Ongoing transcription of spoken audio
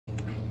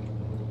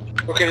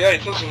Okay, yeah,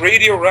 it says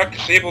radio rack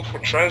disabled for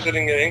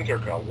transiting an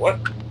intercom. What?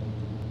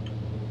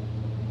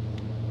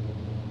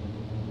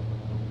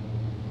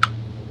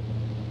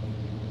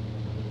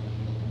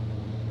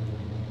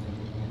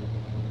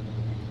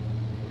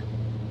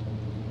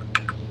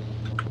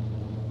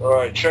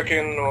 Alright, check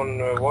in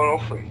on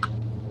 103.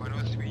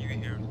 103, you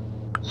here?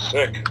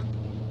 Sick.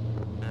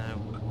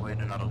 Wait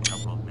another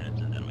couple of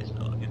minutes and then we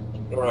start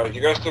again. Alright,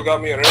 you guys still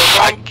got me on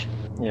intercom?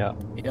 Yeah.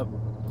 Yep.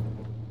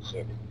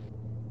 Sick.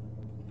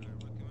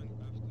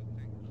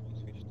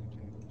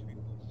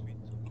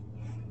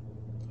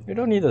 We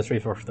don't need a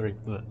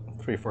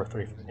 343 for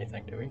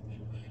anything, do we?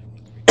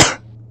 I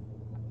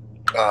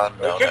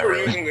No, think not we're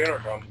really. using the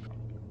intercom.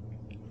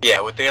 Yeah,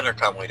 with the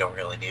intercom we don't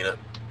really need it.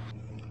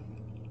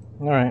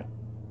 Alright.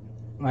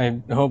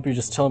 I hope you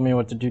just tell me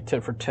what to do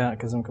tit for tat,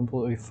 because I'm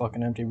completely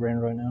fucking empty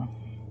brained right now.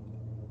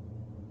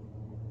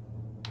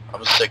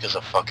 I'm sick as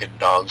a fucking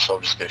dog, so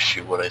I'm just gonna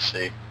shoot what I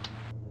see.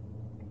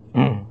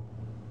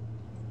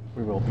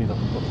 We will be the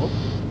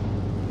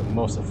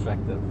most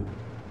effective.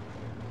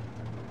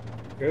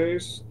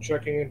 Guys,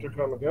 checking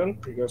intercom again.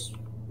 You guys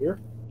here?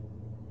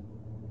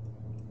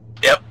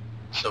 Yep,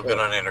 still good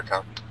on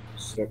intercom.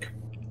 Sick.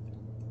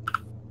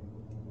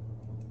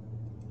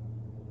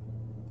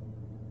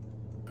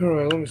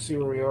 Alright, let me see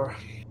where we are.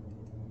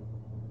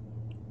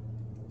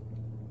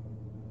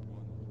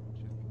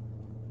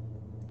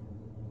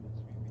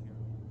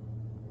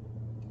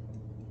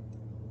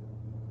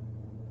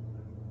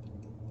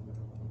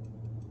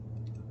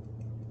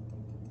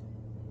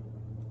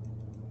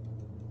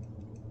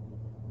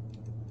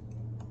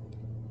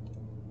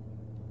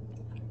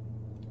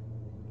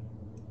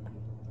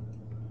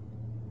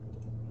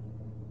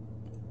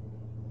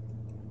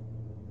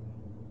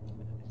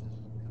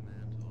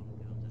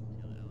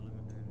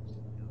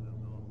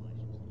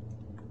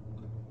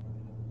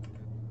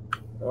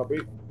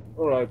 Copy.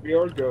 Alright, we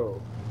are go.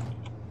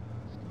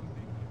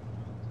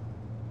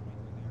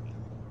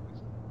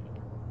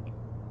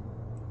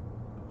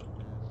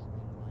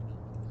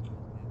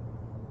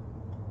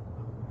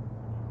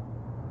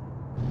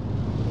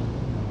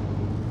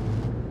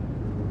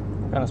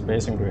 What kind of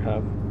spacing do we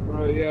have?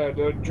 Yeah,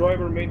 the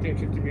driver maintained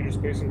 50 meter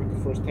spacing with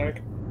the first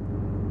tank.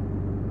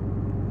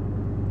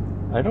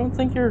 I don't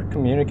think you're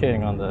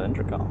communicating on the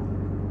intercom.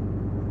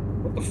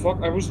 What the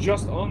fuck? I was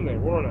just on there,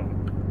 weren't I?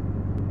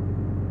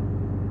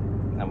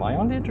 Am I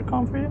on the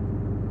intercom for you?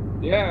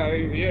 Yeah,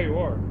 yeah, you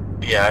are.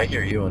 Yeah, I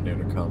hear you on the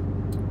intercom.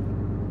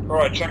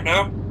 Alright, check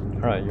now.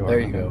 Alright, you are. There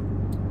you go.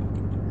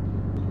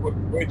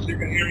 Wait, so you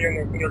can hear me on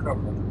the intercom.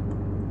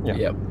 Yeah.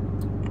 Yep.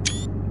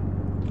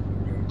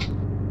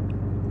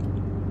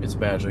 It's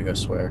magic, I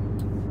swear.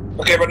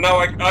 Okay, but now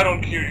I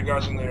don't hear you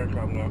guys on the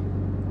intercom now.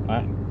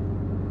 Alright.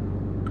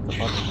 The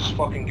fuck? This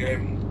fucking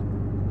game.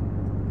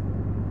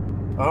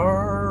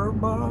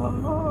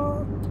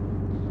 Arma.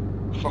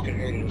 Fucking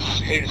hate it.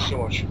 Hate it so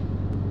much.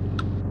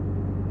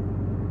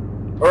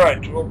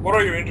 Alright, well, what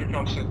are your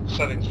intercom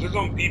settings? Is this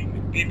on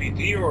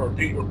PPT or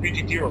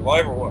PTT or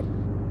live or what?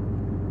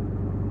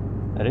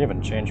 I didn't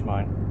even change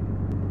mine.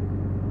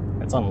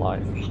 It's on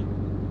live.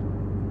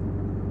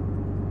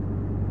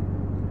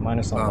 Mine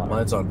is on live.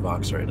 Mine's on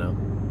Vox right now.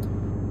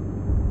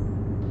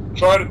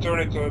 Try to turn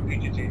it to a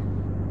PTT.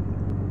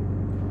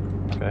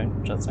 Okay,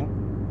 jetsing.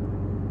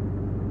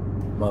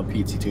 I'm on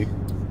PTT.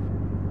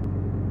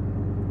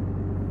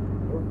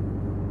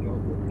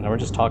 Now we're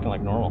just talking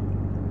like normal.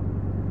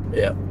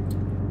 Yeah.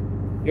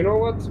 You know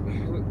what?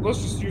 Let's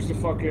just use the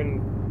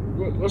fucking...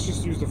 Let's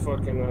just use the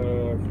fucking,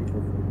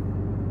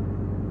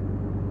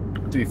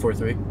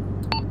 343.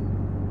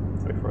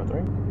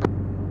 343.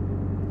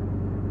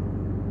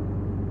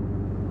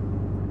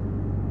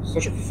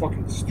 Such a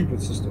fucking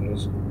stupid system,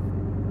 this.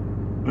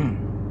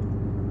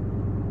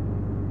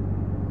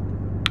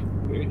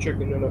 Okay,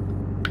 checking in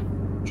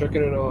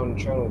on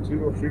channel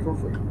 2 or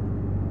 343.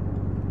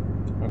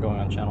 We're going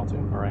on channel 2,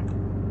 alright.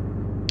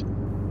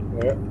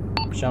 Yeah.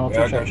 Channel 2,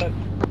 Yeah,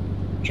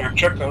 check.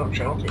 Check that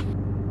channel 2.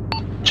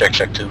 Check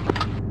 2.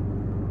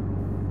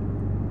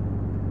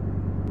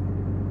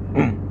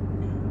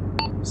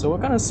 So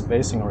what kind of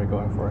spacing are we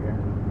going for here?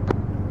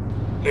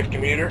 50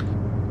 meter.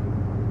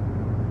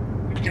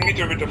 50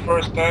 meter with the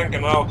first tank,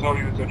 and I'll tell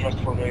you to adjust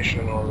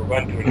formation or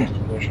when to adjust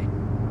formation.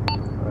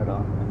 Right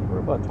on. I think we're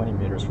about 20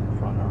 meters from the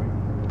front, are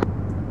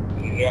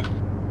we? Yeah.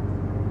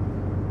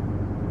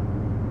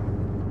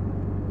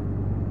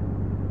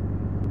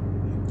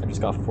 I just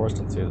got forced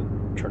into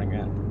turning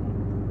in.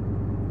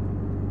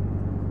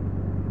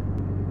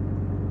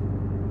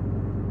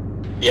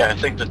 Yeah, I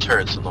think the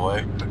turret's in the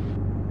way.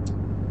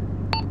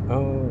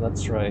 Oh,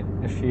 that's right.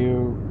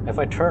 If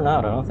I turn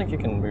out, I don't think you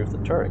can move the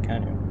turret,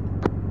 can you?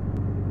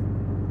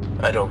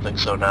 I don't think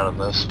so, not on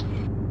this.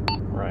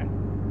 Right.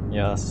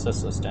 Yeah, that's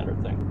just a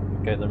standard thing.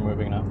 Okay, they're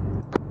moving now.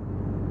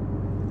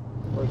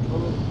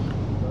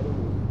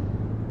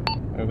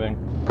 Moving.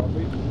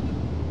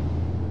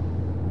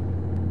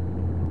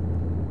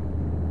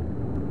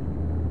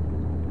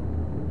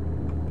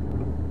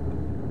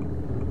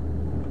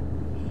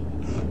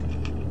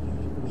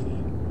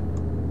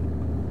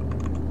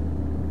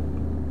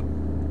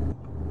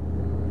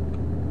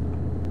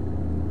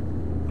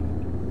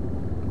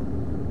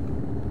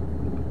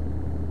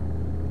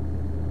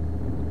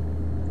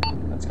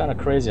 kind of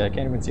crazy. I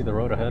can't even see the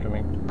road ahead of me.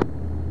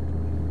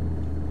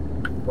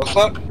 What's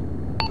that?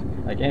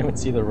 I can't even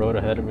see the road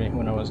ahead of me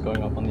when I was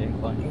going up on the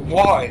incline.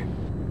 Why?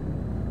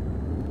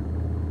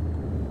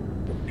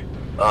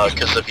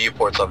 Because the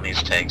viewports on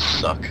these tanks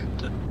suck.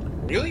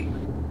 Really?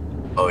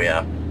 Oh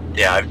yeah.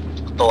 Yeah,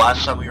 the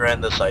last time we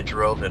ran this I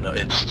drove and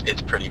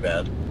it's pretty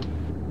bad.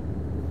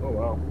 Oh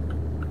wow.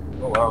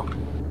 Oh wow.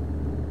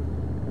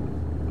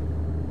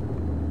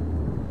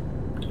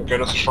 Okay,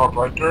 that's a sharp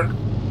right turn.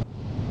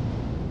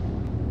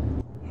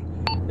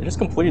 They just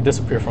completely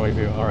disappear from my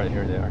view. Alright,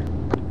 here they are.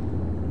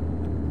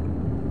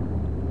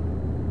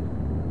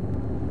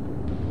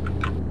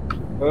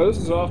 This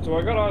is off to.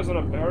 I got eyes on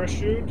a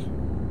parachute,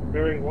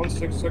 bearing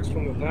 166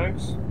 from the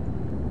tanks.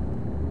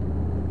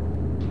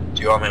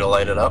 Do you want me to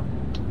light it up?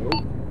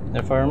 Nope.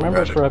 If I remember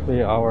Roger.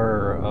 correctly,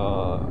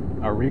 our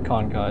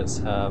recon guys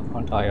have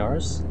hunt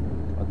IRs.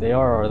 What they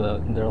are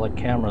they're like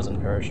cameras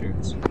and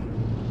parachutes.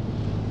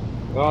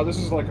 This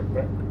is like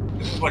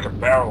a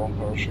barrel on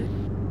parachute.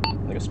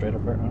 Like a straight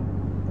up parachute?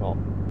 Well,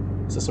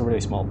 it's just a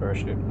really small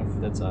parachute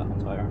if it's a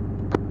hunt IR.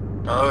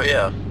 Oh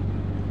yeah.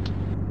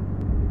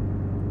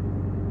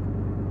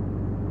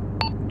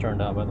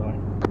 Turned out, by the way.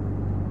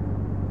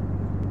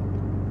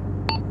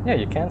 Yeah,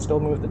 you can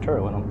still move the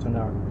turret when I'm turned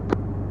out.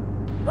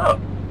 Oh.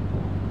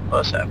 I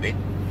was happy.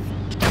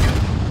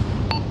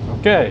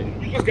 Okay.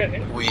 You just get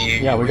hit.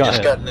 We got just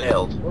hit. got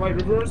nailed. Alright,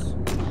 reverse.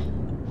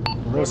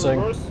 Reversing.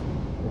 Reverse.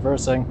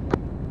 Reversing.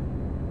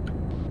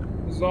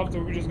 This is off to.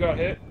 We just got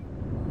hit.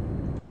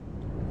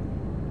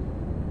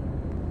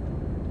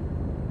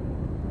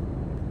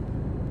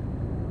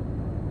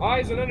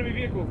 Eyes on enemy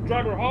vehicle.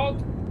 Driver halt.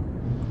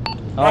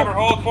 Driver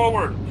halt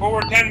forward.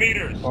 Forward 10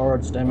 meters.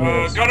 Forward, 10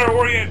 meters. Gunner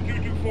orient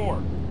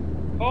 224.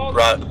 Halt.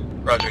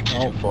 Roger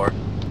 224.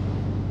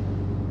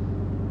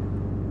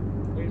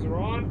 Laser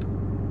on.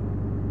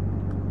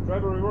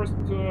 Driver reverse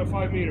to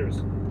 5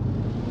 meters.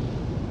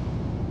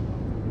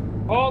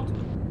 Halt.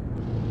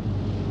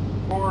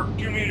 Forward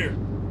 2 meters.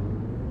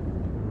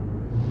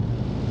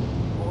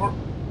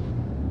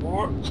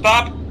 Forward.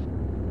 Stop.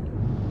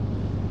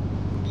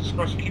 Jesus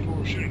Christ, keep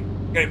overshooting.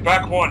 Okay,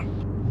 back 1.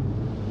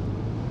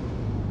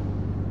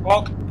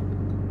 Halt.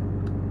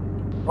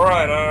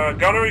 Alright,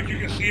 Gunner, if you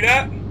can see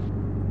that.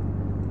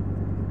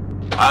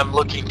 I'm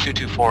looking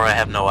 224, I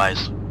have no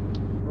eyes.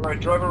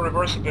 Alright, driver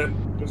reverse a bit.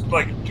 Just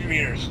like 2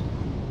 meters.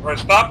 Alright,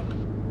 stop.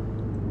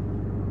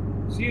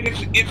 See it?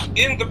 It's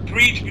in the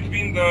breach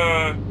between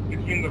the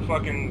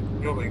fucking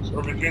buildings,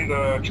 or between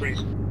the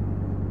trees. Do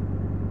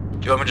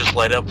you want me to just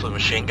light up with a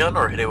machine gun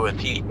or hit it with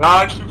heat?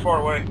 Nah, it's too far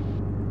away.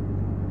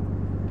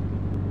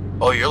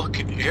 Oh, you're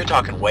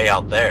talking way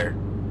out there.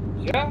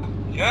 Yeah?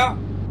 Yeah.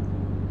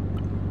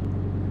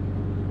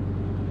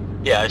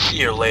 Yeah, I see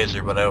your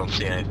laser, but I don't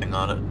see anything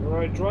on it.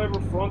 Alright,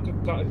 driver front a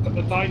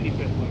tiny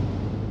bit, like.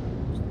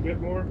 Just a bit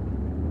more.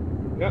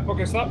 Yeah,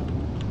 okay, stop.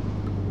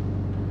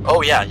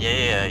 Oh yeah.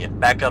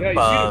 Back up,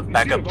 Yeah,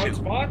 back you up see the 2.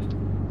 spot?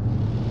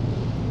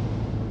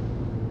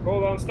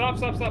 Hold on, stop.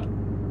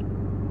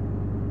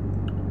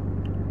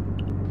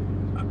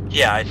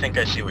 Yeah, I think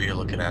I see what you're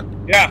looking at.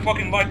 Yeah,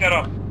 fucking light that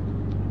up.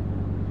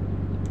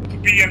 It's a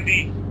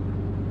BMD.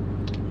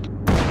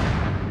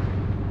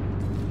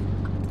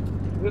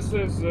 This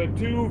is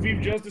 2,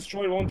 we've just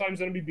destroyed 1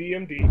 times enemy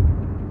BMD.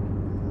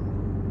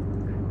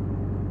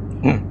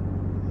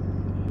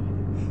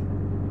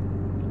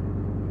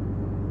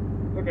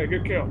 Okay,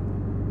 good kill.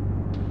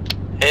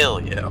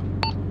 Hell yeah.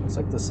 Looks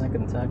like the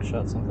second tank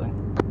shot something.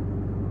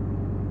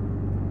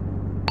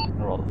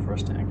 Or well, the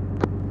first tank.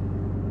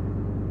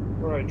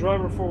 Alright,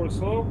 driver forward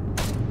slow.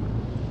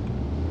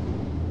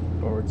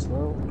 Forward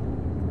slow.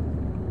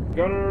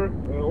 Gunner,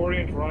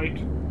 orient right.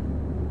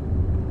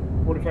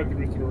 45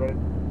 degrees to the right.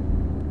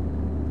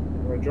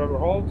 Alright, driver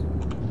halt.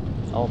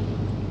 Oh,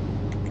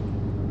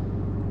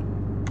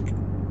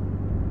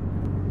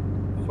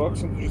 Fuck,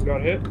 something just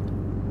got hit.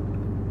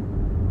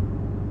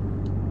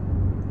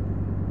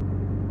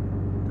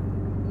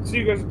 See,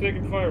 you guys are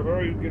taking fire. Where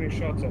are you getting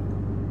shots at?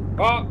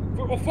 Oh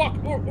fuck!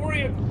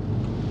 Orient!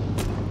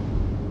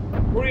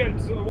 Orient,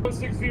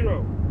 160.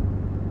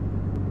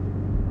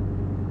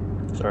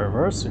 so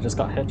reverse? We just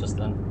got hit just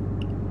then.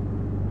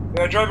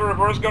 Driver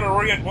reverse, gunner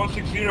orient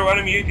 160,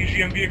 enemy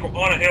ATGM vehicle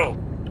on a hill.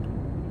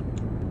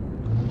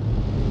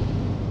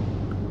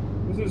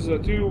 This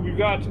is 2, we've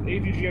got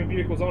ATGM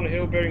vehicles on a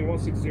hill bearing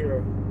 160.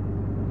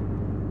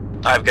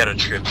 I've got a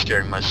troop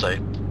steering my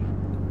sight.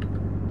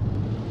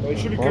 It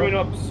should be coming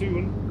up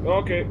soon.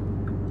 Okay.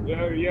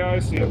 Yeah, I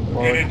see it.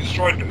 Okay, they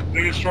destroyed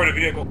the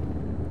vehicle.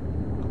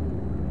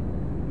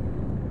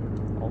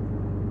 Oh.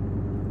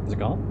 Is it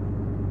gone?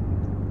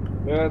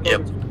 Yeah, I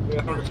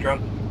thought it's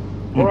gone.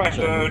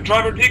 Alright,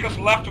 driver, take us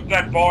left of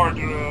that bar to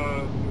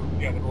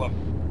the left.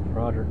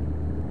 Roger.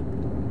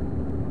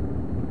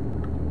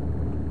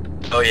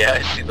 Oh yeah,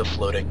 I see the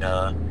floating,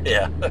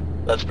 yeah,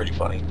 that's pretty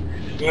funny.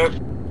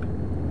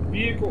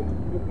 Vehicle,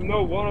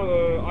 no, one of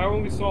the, I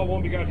only saw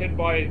one we got hit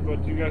by,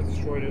 but you guys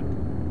destroyed it.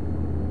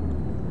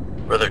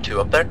 Were there 2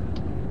 up there?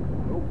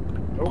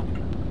 Nope.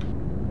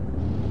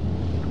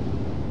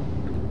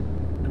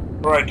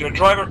 Alright,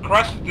 driver,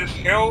 crest this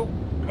hill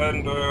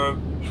and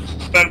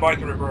stand by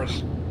to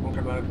reverse. On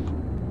command.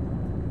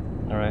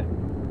 Alright.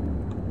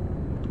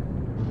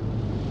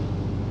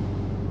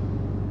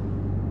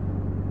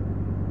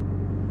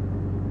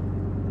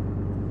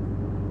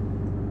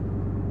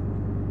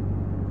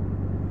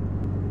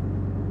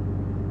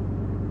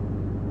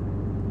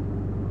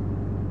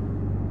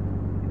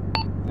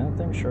 That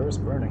thing sure is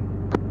burning.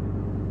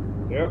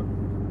 Yep.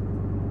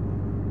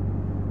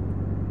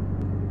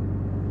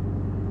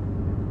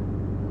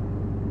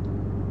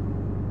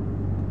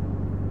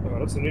 Oh,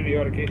 that's an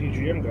idiotic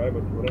ATGM guy,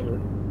 but whatever.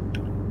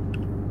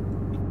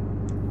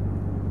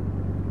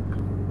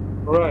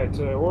 Alright,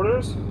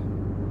 orders?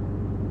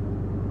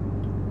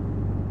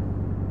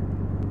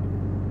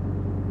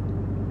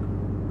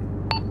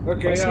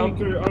 Okay, yeah,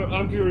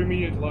 I'm to your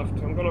immediate left.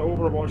 I'm gonna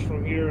overwatch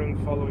from here and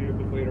follow you a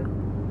bit later.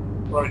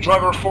 Right,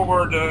 driver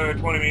forward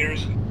 20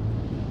 meters.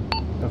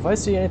 If I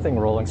see anything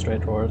rolling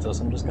straight towards us,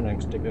 I'm just gonna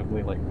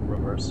instinctively, like,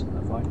 reverse. Is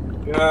that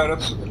fine? Yeah,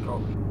 that's a good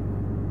call.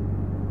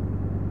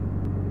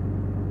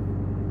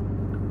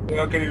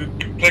 Yeah, okay, you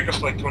can take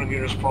us like 20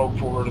 meters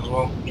forward as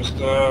well. Just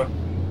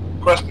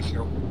crest this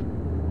hill.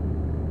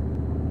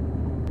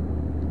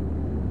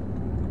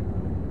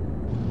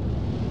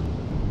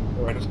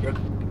 Alright, that's good.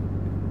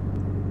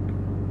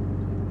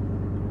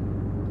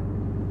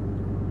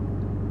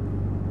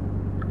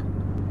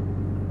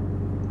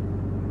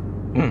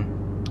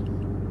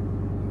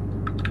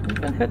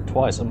 We've been hit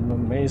twice. I'm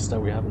amazed that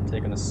we haven't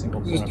taken a single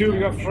point. This is 2, we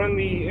got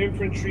friendly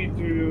infantry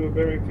to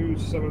bearing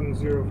 270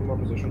 from our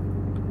position.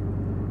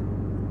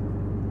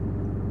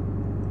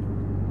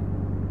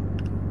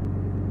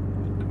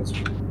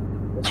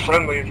 That's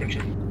friendly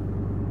infantry.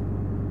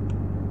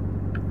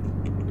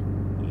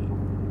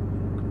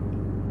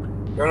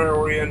 Gunner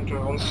orient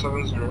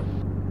 170.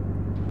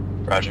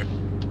 Roger.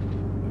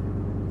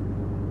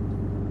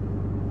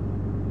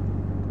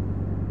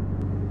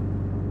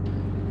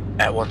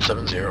 At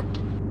 170.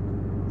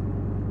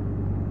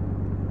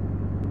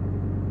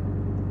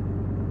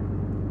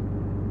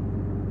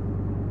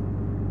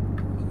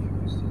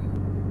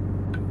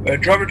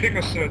 Driver, take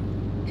us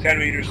 10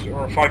 meters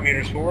or 5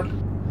 meters forward.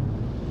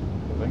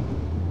 Moving.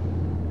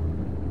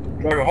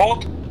 Driver,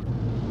 halt.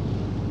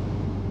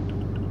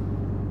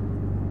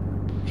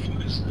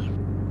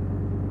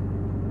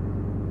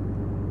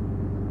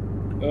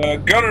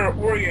 Gunner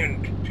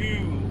orient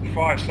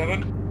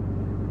 257.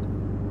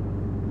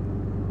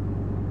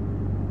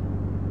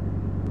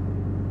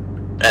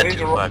 At Laser,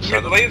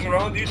 257. laser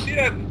on. Do you see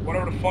that?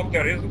 Whatever the fuck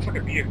that is, looks like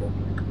a vehicle.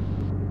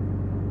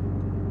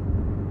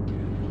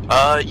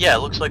 Yeah, it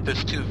looks like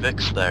there's 2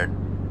 Vics there.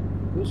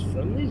 Those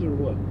friendlies or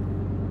what?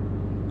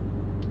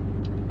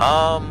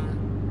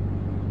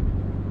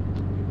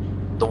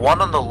 The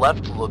one on the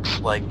left looks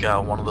like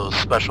one of those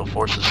Special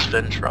Forces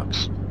Finn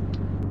trucks.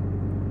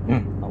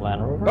 A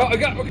Land Rover? Oh, I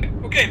got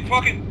okay,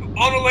 fucking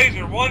on a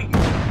laser. One.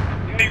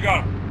 Yeah, you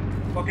got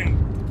him. Fucking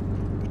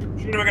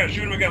shoot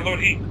him again. Load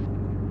heat.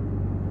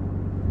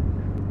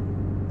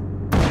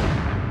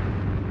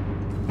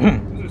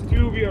 This is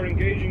 2. We are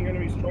engaging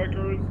enemy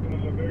strikers.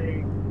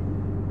 Bearing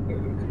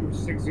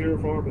 260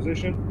 from our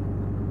position.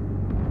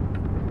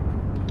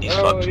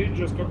 Oh, he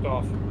just took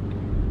off.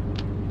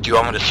 Do you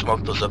want me to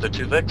smoke those other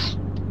 2 Vics?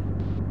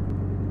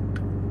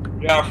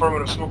 Yeah,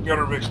 affirmative. Smoke the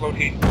other Vics. Load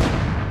heat.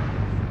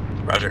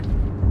 Roger.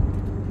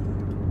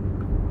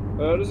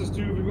 This is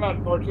 2. We've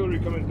got artillery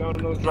coming down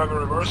on us. Driver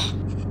reverse.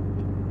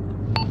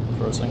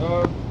 Reversing.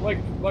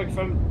 Like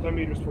 10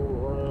 meters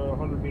forward or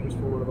 100 meters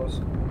forward of us.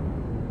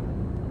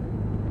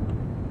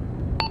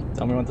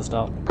 Tell me when to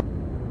stop.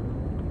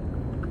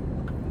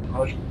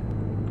 Roger.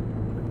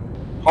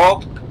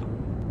 Halt.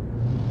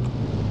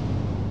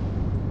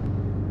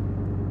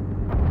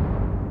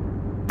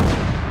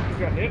 He's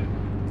got hit.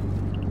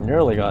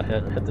 Nearly got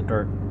hit. Hit the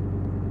dirt.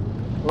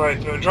 Right,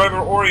 driver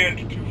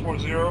orient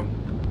 240.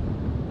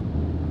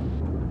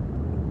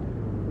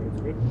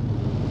 That's good.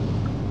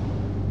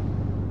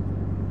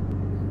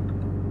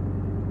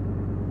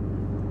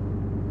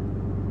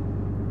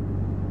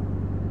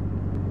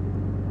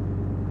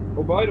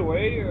 Oh, by the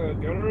way,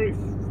 Gunner, if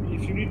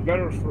you need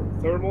better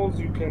thermals,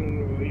 you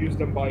can use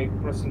them by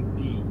pressing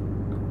B.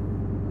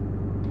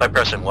 By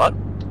pressing what?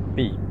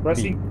 B.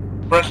 Pressing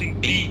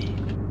B.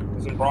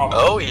 As in Bravo.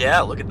 Oh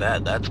yeah, look at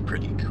that. That's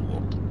pretty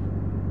cool.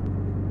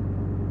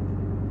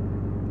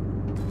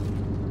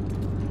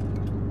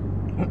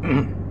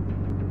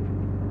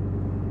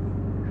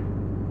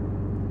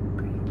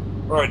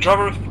 Alright,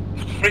 driver,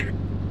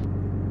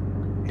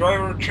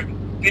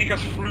 take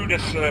us through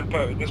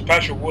this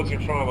patch of woods in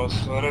front of us.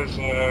 So that is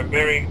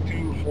bearing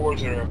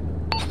 240.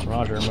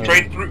 Roger.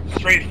 Straight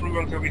through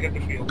until we hit the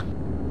field.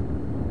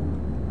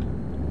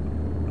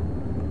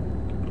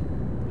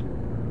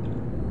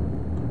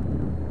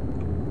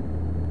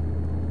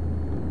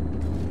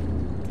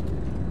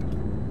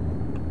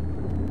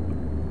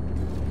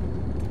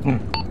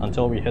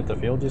 Until we hit the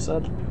field, you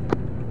said?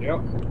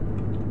 Yep.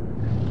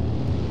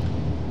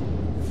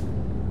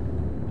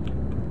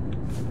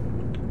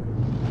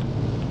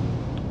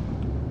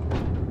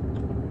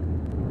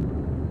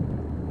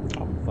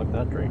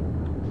 infantry.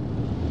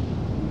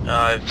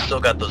 I've still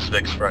got those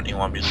Vics front. You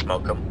want me to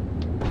smoke them?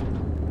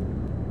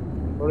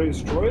 Are they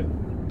destroyed?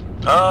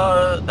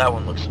 That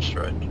one looks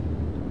destroyed.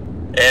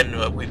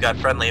 And we've got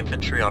friendly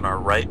infantry on our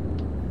right.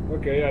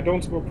 Okay, yeah,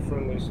 don't smoke the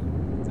friendlies.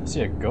 I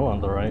see it go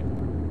on the right.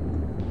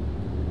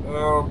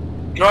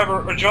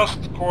 Driver,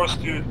 adjust course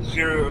to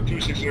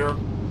 260.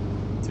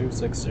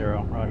 260,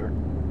 roger.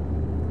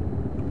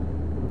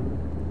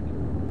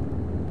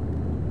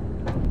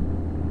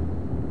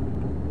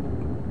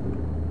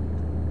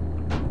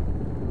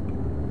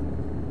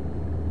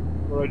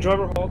 Alright,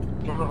 driver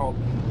halt. Driver halt.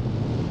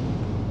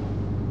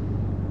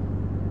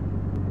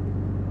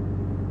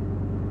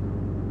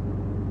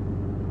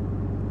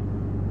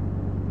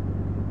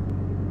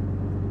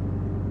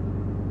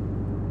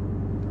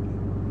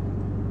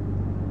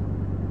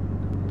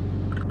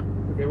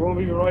 Okay, one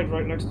will be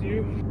right next to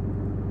you.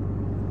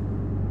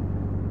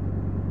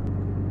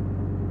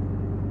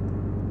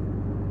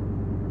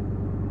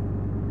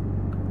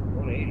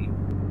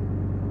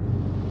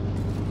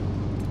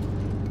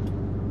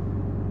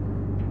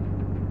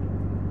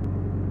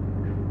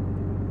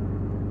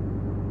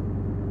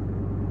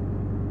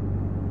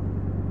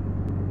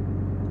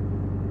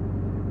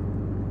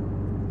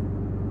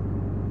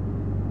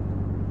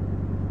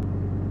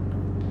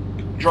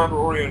 Driver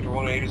orient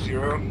 180.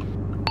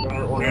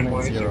 Driver orient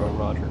 180.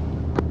 Roger.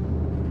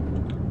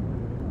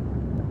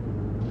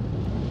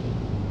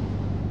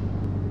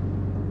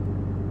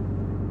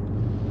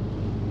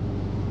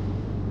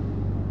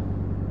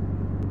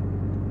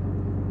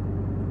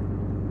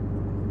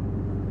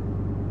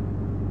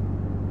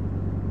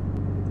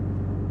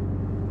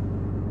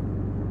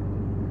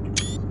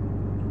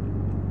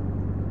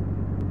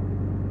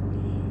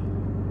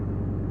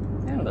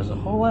 Damn, there's a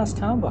whole ass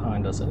town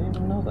behind us. I didn't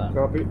even know that.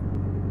 Copy.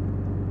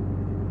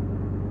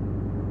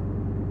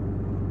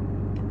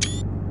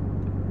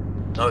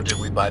 Oh, did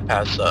we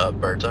bypass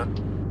Berta?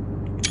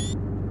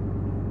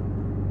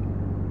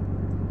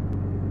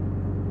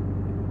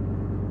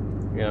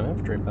 We have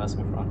infantry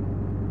passing front.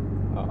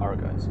 Our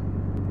guys.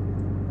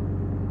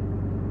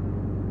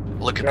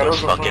 Look at Yeah, those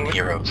those are fucking friendly.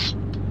 heroes.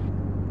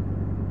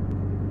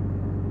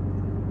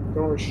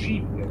 There were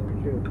sheep there,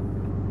 too.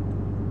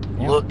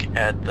 Yeah. Look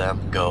at them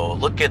go.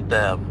 Look at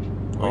them.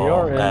 We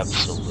are in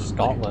absolutely.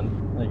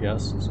 Scotland, I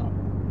guess, so.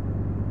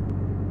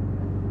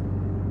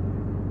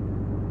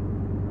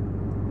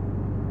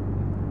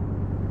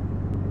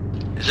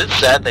 Is it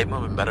sad they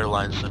move in better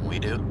lines than we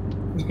do?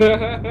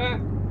 They're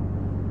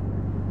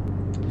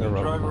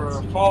road Driver,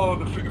 points. follow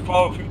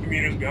 50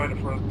 meters behind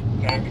the front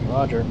tank.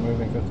 Roger,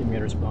 moving 50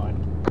 meters behind.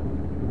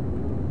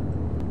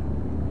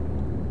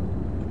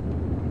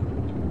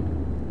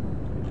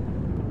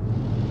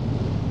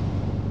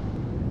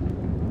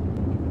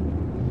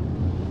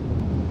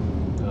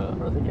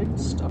 Are they getting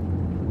stuck?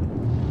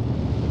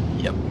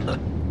 Yep.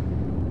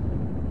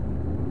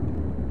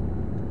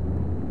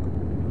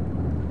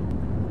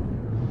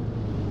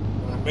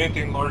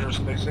 Maintain larger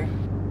spacing.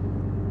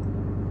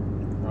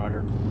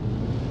 Roger.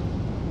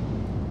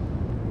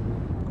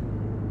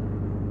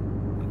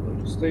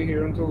 Stay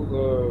here until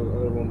the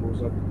other one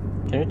moves up.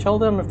 Can you tell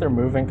them if they're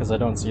moving? Because I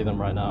don't see them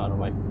right now out of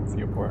my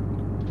viewport.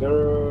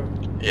 They're...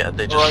 Yeah,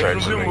 they just Alright, started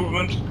resume moving.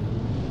 movement.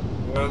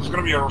 Yeah, there's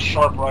gonna be a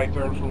sharp right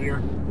turn from here.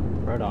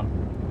 Right on.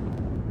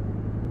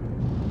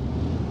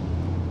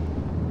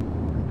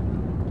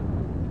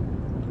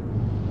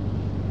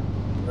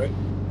 Right?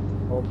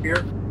 Up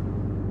here.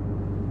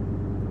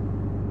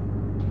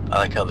 I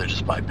like how they're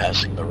just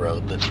bypassing the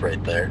road that's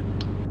right there.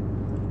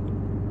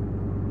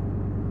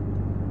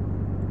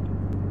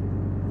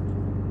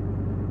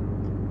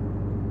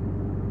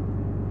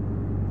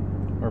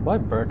 We're by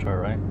Berta,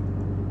 right?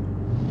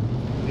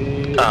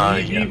 Yeah.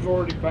 We've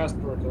already passed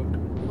Berta.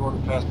 We've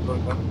already passed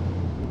Berta.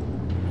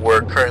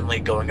 We're currently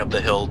going up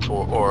the hill to,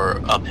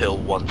 or uphill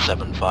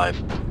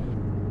 175.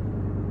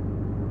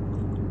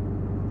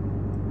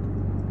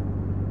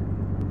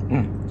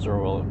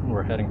 So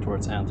we're heading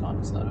towards Anton,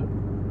 is that it?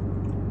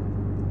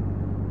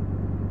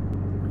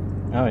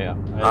 Oh yeah.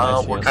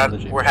 I see we're us on the kind,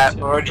 GPS, we're yeah.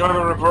 Alright, drive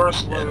in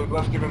reverse. Yeah.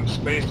 Let's give them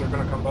space. They're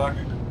gonna come back.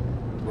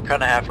 We're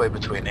kind of halfway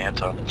between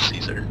Anton and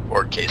Caesar,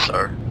 or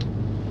Kesar.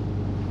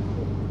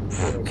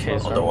 Okay, I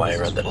don't know why I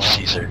read that as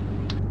Caesar.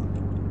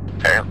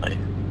 Apparently.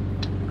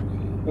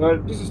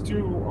 This is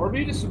too... Are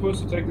we just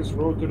supposed to take this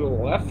road to the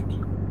left?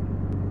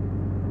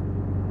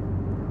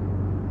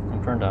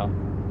 I'm turned out.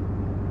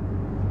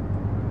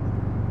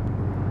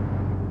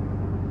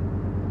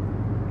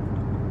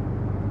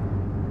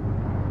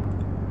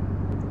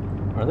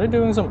 Are they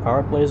doing some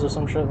power plays or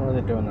some shit? What are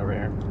they doing over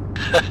here?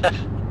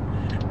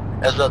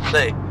 As I'd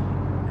say,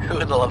 who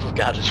in the love of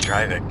God is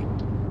driving? I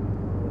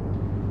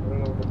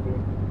don't know what to do.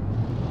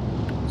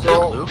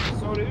 So, Loof?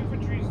 So the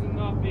infantry's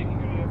not making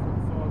any effort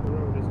to follow the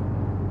road, is it?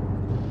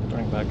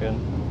 Turning back in.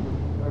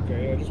 Okay,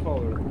 yeah, just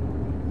follow it.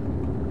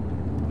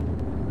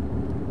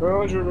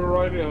 Roger, we're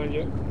right behind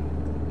you.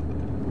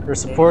 They're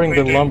supporting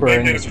the lumber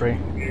Maintain- industry.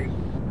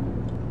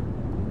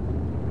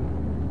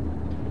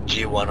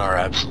 G1 are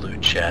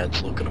absolute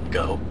chads, look at them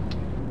go.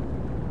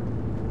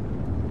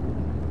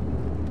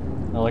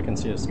 All I can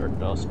see is dirt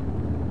dust.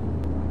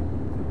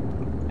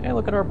 Hey,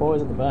 look at our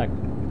boys at the back.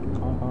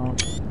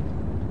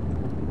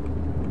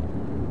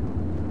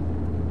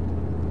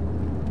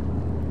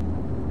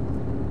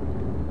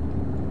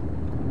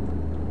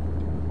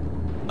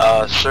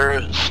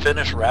 Sir,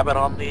 finish rabbit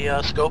on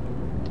the scope.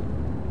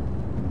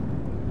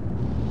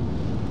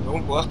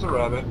 Don't blast the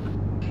rabbit.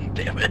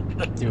 Damn it.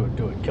 Do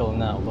it. Kill him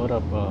now. Load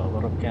up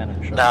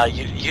cannon. Shot. Nah,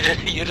 you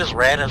just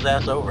ran his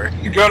ass over.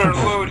 You gotta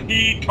load.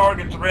 He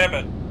targets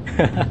rabbit.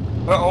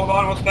 Hold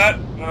on. What's that?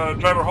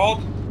 Driver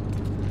halt.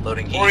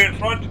 Loading heat. Ori in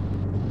front.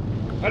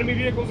 Enemy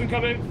vehicles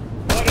incoming.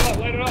 Light it up.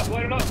 Light it up.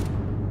 Light it up.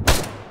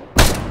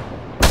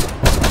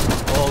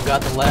 Oh,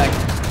 got the lag.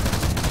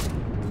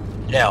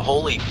 Yeah,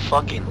 holy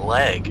fucking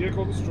lag.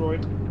 Vehicle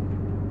destroyed.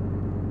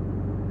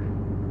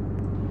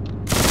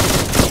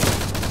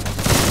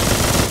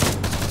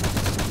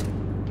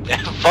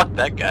 Yeah, fuck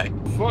that guy.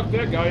 Fuck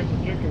that guy in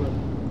particular.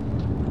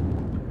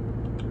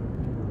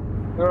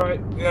 Alright.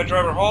 Yeah,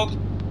 driver halt.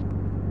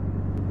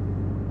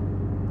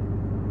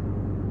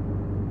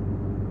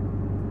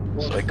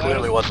 So I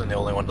clearly wasn't the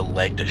only one to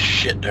lag to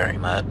shit during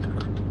that.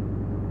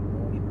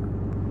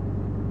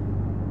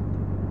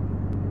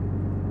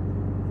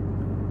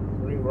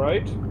 Turning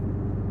right.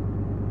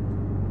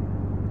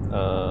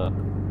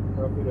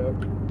 Copy that.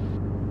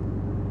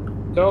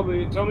 Tell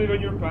me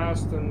when you're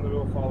past and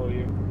we'll follow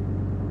you.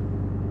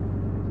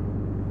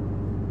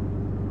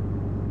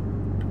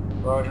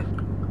 Roger.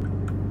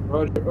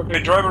 Roger. Okay,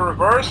 driver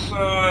reverse,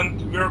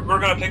 and we're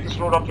gonna take this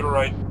road up to the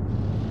right.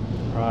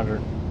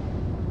 Roger.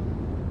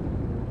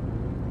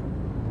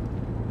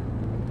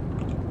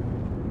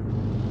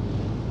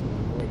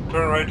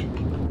 Turn right.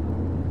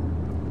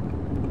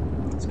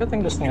 It's a good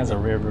thing this thing has a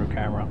rear view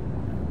camera.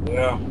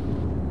 Yeah.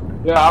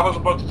 Yeah, I was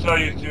about to tell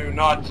you to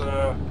not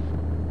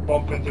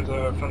bump into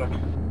the Fennec.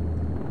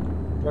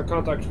 Got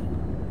contact.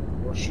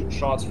 Or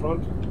shots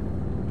front.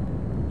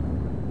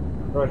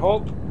 Alright,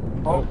 halt.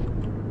 Halt.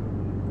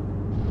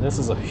 This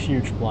is a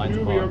huge blind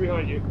spot. We are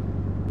behind you.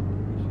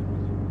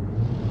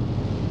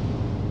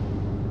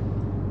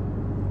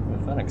 The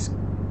Fennec's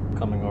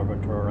coming over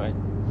to our right.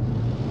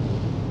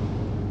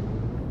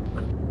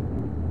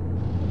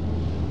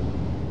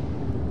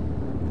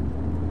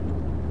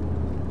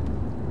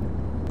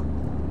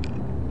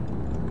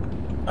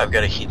 I've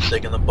got a heat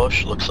sig in the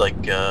bush, looks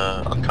like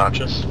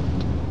unconscious.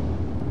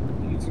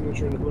 Heat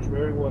signature in the bush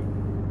bearing what?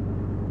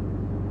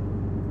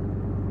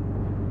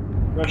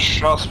 Got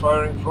shots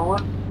firing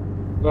forward.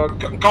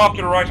 Come up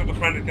to the right of the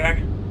friendly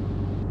tank.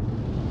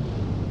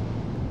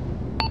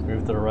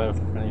 Move to the right of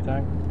the friendly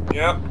tank?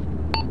 Yep.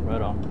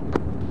 Right on.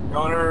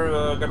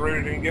 Gunner, get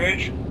ready to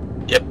engage.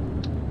 Yep.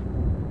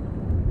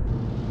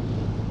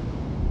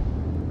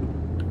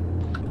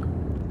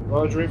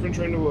 Roger,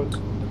 infantry in the woods.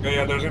 Okay,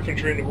 yeah, there's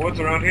infantry in the woods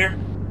around here.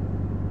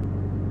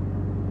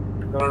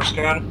 Gunner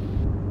scan.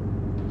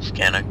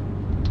 Scanning.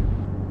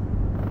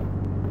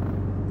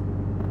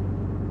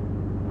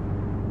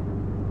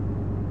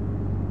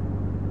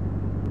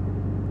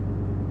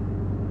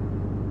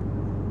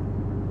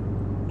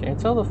 Can you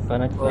tell the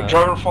Fennec that...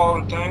 Driver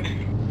follow the tank.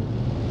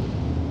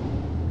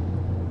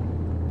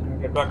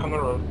 Get back on the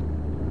road.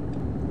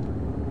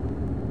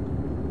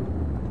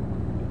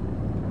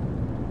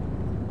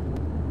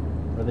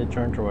 Where they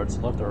turn towards,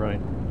 left or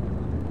right?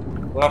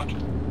 Left.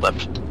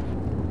 Left.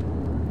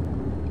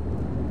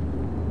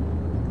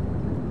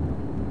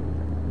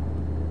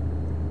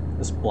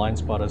 This blind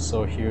spot is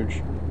so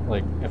huge.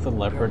 Like, if a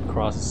leopard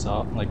crosses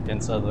out, like,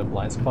 inside of the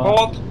blind spot...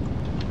 Halt!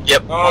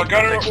 Yep.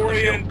 Gunner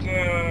orient,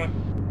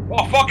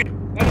 oh, fuck it!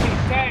 Enemy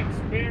tanks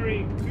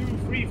bearing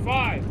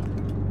 235.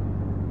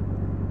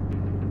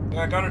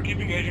 Yeah, gunner, keep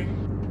engaging.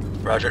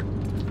 Roger.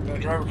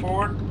 Driver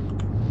forward.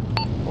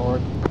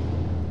 Forward.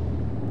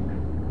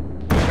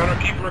 Gunner,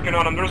 keep working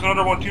on him. There's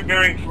another one,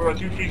 bearing for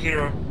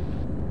 230.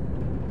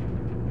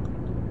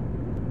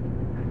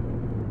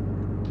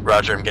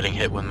 Roger, I'm getting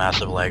hit with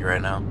massive lag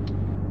right now.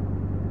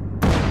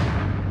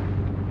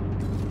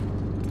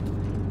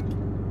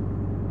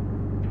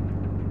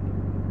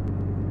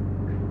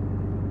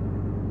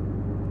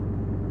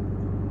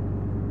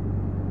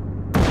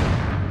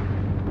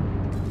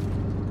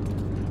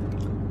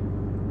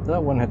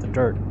 That one hit the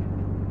dirt.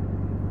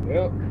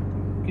 Yep.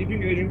 Keep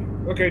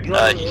engaging. Okay,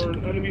 driver, or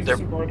enemies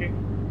disembarking.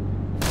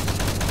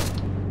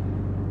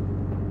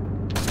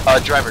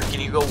 Driver, can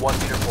you go 1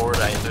 meter forward?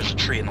 There's a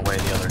tree in the way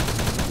of the other.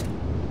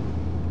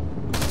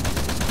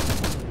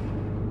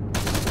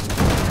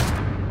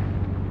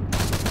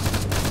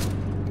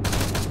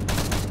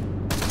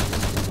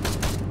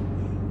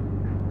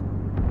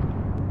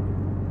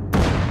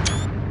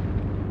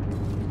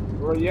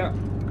 Right, yeah.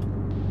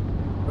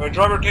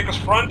 Driver, take us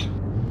front.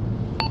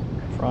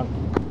 Front.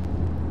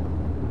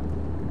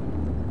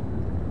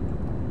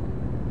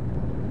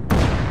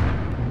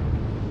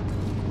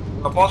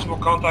 A possible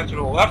contact to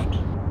the left.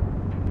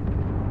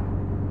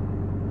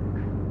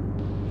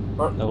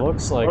 It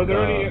looks like... Are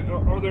there any other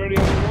ones?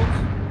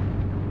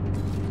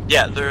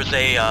 Yeah, there's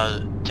a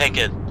tank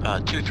at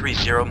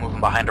 230 moving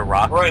behind a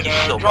rock. Right, He's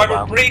still driver,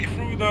 mobile. break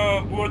through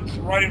the woods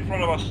right in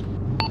front of us.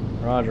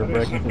 Roger,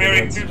 breaking for the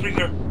bearing woods.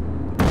 230.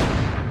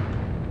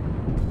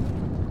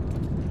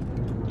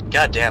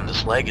 God damn,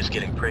 this leg is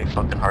getting pretty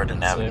fucking hard to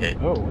navigate.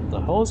 Oh, what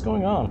the hell is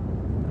going on?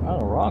 Wow,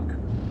 a rock.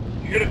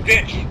 You hit a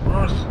ditch,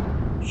 reverse.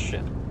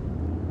 Shit.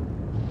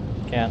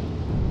 Can't.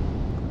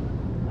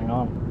 Hang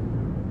on.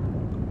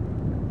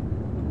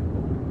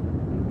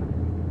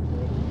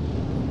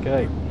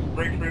 Okay.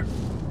 Break through.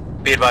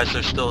 Be advised,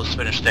 there's still a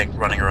Spanish tank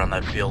running around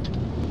that field.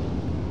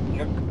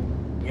 Yep.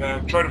 Yeah,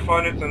 try to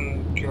find it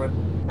and kill it.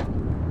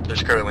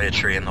 There's currently a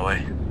tree in the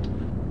way.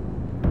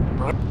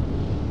 Right.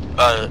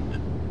 I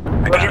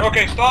got Roger, it.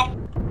 okay, stop.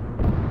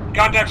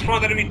 Contacts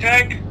front enemy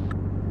tank.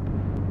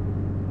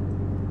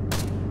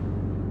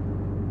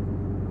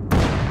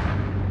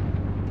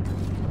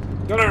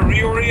 Gotta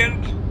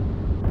reorient.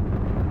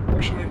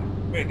 Actually,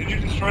 wait, did you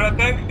destroy that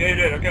tank? Yeah, you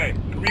did, okay.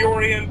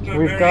 Reorient,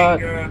 We've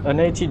got an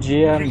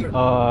ATGM,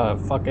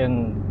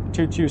 fucking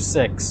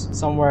 226,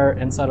 somewhere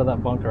inside of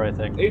that bunker, I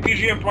think.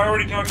 ATGM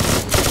priority target.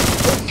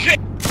 Oh, shit!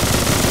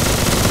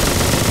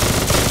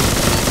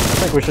 I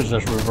think we should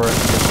just reverse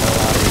and get the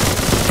hell out of here.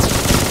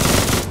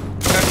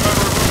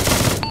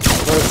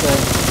 Reversing.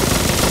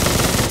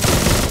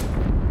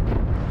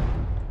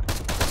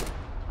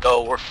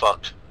 Oh, we're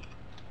fucked.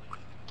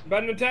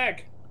 Abandon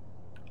tag.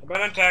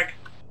 Abandon tag.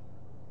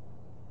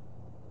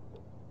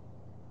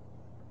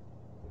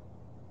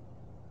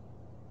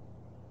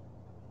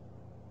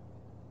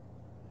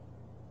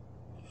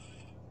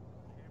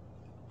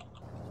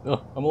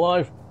 Oh, I'm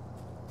alive.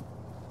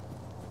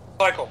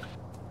 Cycle.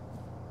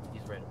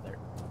 He's right up there.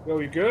 Yo,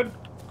 you good?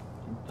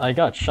 I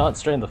got shot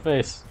straight in the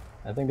face.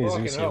 I think these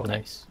Fucking Zeus hell. saved me.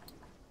 Nice.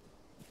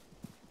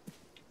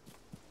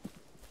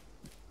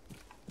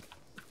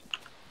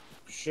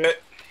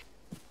 Shit.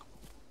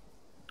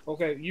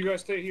 Okay, you guys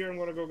stay here. I'm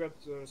gonna go get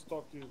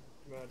stock to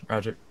command.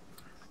 Roger.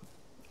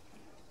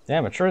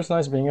 Damn, it sure is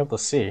nice being able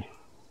to see.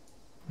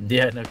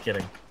 Yeah, no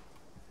kidding.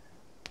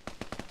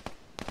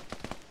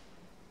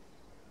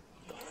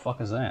 What the fuck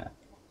is that?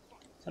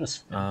 Is that a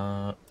spin?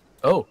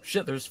 Oh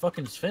shit, there's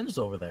fucking fins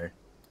over there.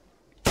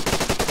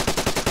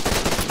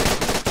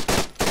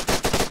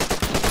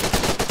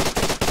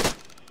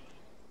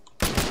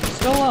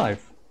 Still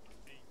alive.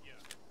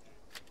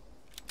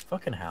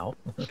 Fucking how?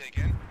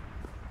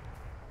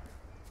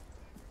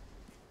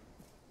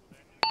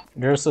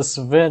 There's a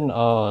Svin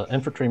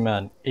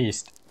infantryman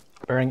east,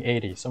 bearing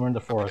 80, somewhere in the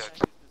forest.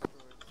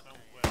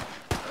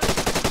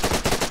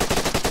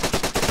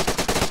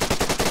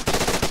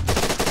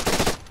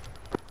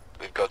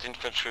 We've got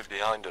infantry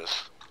behind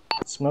us.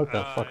 Smoke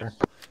that fucker.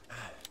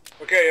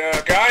 Okay,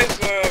 guys,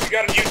 we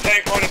got a new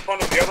tank right in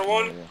front of the other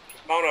one.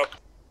 Just mount up.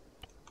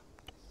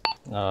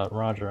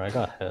 Roger, I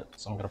got hit,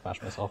 so I'm gonna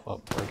patch myself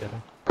up before I get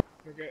him.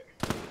 Okay.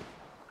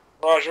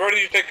 Raj, where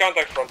did you take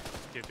contact from?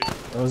 It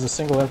was a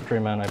single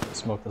infantryman, I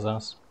smoked his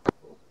ass.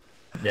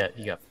 Yeah,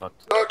 you got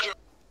fucked. Okay.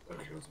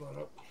 Okay, let's mount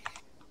up.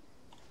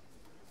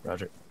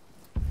 Roger.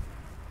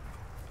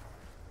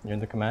 You're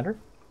the commander?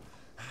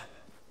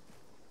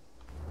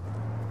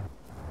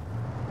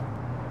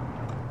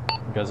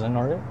 You guys in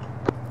already?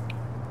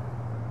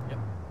 Yep.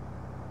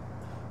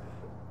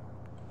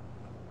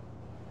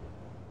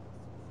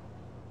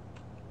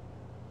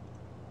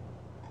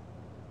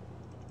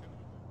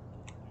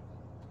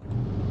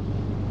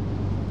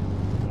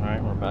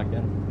 Alright, we're back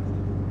in.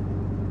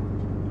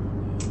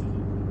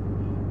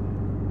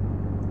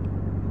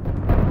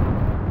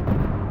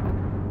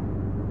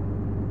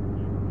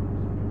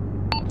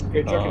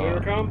 Okay, checking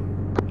intercom.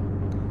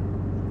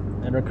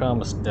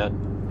 Intercom is dead.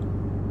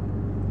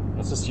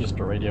 Let's just use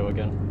the radio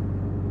again.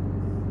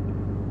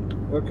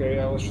 Okay,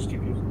 yeah, let's just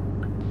keep using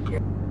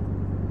it.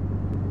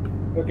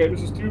 Okay,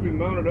 this is to be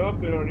mounted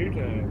up in our new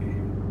tank.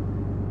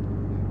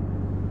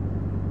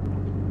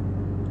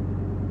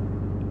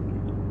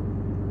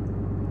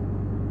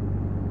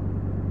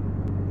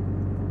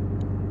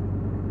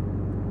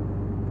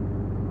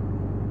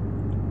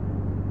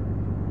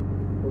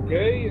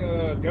 Okay,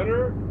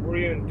 gunner,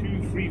 we're in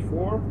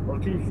 234 or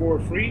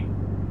 243.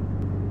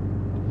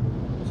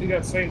 See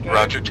that same tank?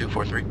 Roger,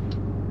 243.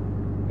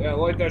 Yeah,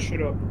 light that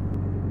shit up.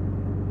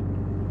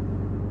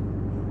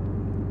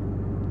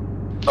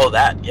 Oh,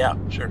 that, yeah,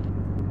 sure.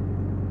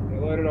 Yeah,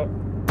 light it up.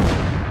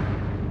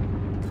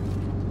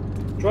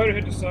 Try to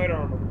hit the side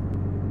armor.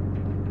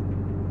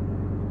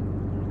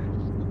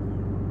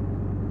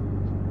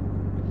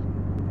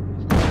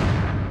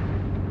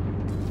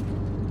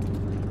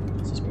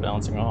 It's just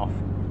bouncing off.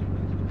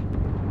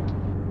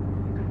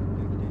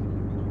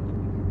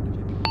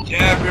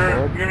 Yeah,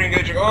 we're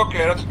engaging. Okay,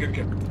 that's a good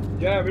kill.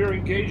 Yeah, we're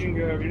engaging.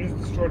 We just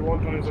destroyed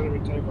one time's enemy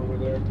tank over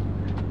there.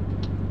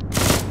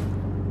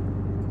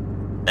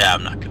 Yeah,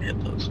 I'm not gonna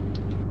hit those.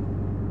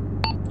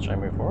 Should I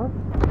move forward?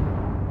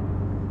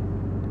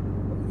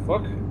 What the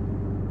fuck?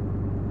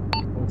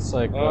 Looks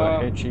like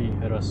HE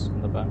hit us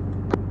in the back.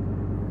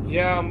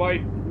 Yeah, my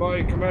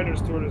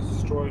commander's turret is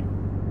destroyed.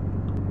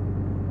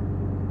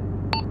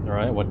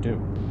 Alright, what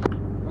do?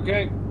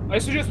 Okay, I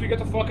suggest we get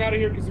the fuck out of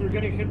here because we're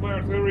getting hit by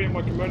artillery and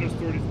my commander's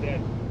turret is dead.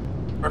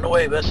 Run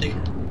away, Bessie.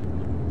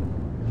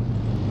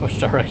 Which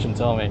direction,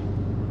 tell me.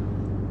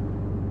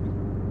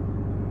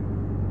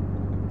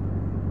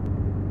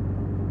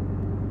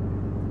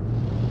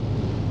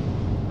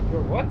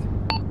 what?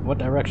 What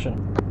direction?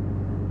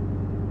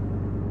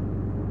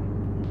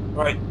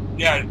 Right,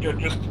 yeah,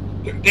 just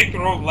take the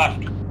road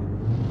left. You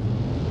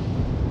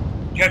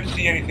can't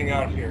see anything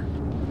out of here.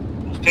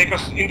 Just take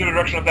us into the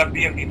direction of that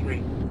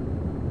BMP3.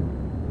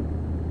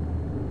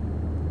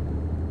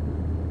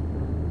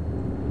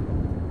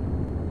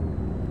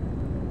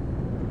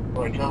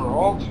 Alright, driver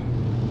halt.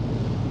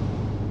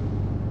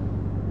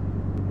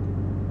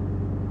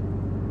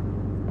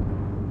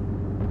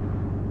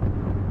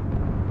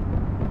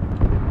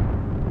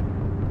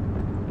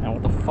 And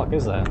what the fuck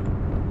is that?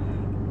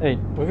 Hey,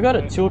 we've got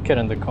a toolkit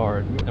in the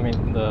car. I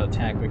mean, the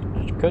tank.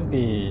 We could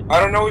be. I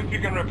don't know if you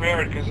can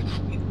repair it because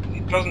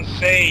it doesn't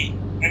say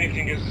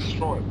anything is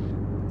destroyed.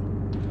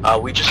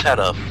 We just had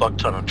a fuck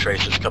ton of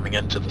tracers coming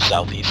into the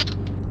southeast.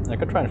 I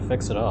could try and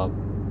fix it up.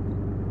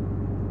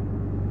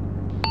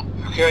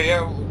 Okay,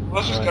 yeah,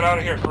 let's just Right. get out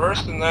of here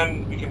first and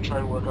then we can try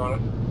and work on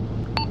it.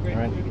 Okay,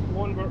 Right.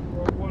 one,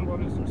 what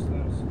is their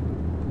status?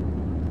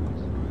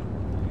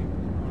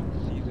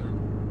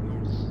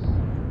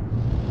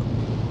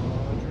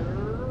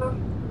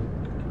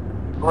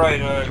 Right,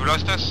 You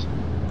lost us?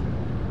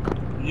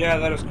 yeah,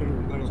 that is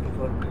confirmed.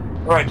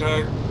 Alright,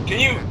 can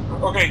you,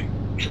 okay.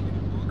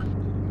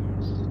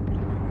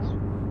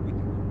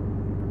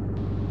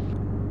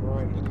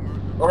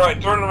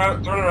 Alright, turn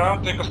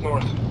around, take us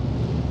north.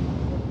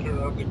 Turn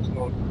around, take us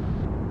north.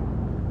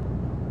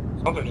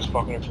 Something just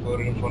fucking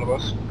exploded in front of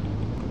us.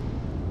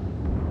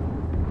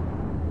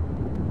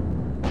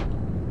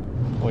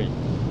 Wait,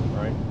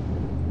 right?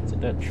 It's a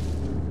ditch.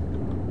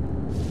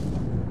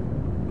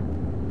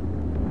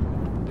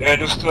 Yeah,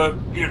 just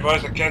be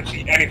advised I can't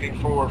see anything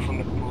forward from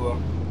the cupola.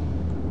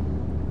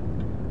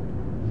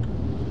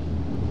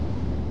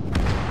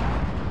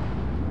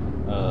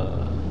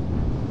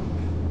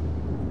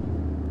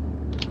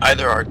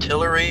 Either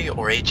artillery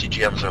or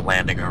ATGMs are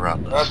landing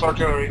around us. That's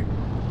artillery.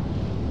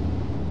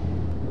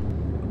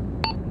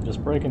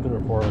 Just break into the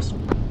forest.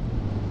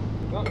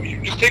 No,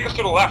 you just take us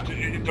to the left.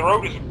 The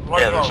road is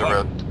right Yeah, to our there's a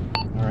left.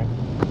 road. Alright.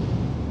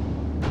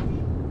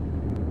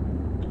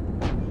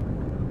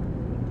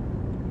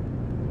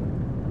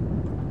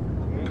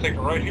 Take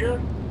a right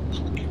here.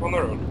 Just keep on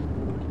the road.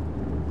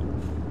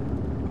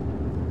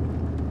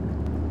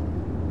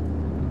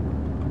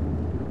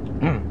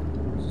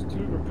 This is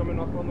 2, we're coming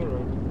up on the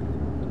road.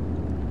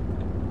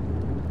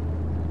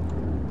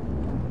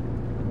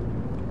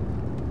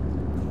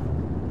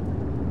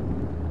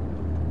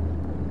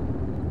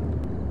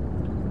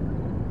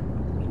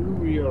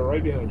 We are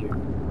right behind you.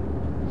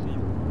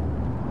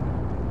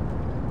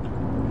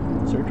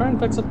 So you're trying to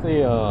fix up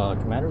the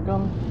commander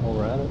gun while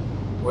we're at it?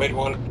 Wait,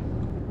 1.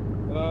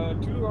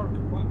 2,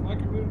 my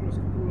computer's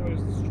cupola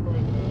is destroyed.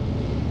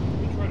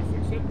 Can we try to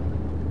fix it?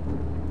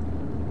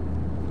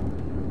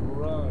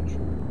 Garage.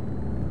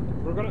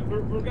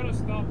 We're gonna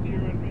stop here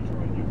and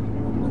rejoin you.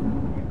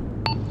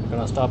 We're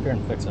gonna stop here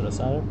and fix it, is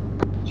that it?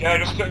 Yeah,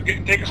 just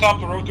take us off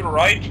the road to the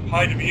right,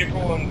 hide the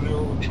vehicle, and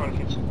we'll try to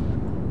fix it.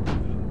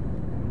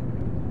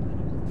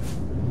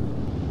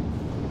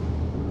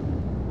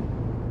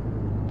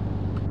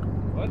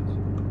 What?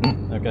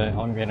 Okay,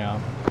 I'm getting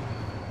out.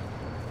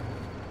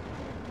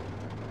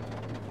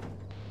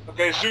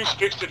 Okay, Zeus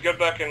fixed it, get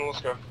back in,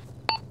 let's go.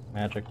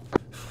 Magic.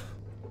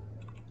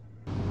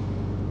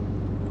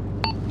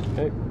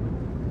 Okay,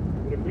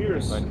 It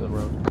appears. back to the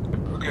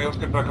road. Okay, let's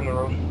get back on the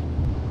road.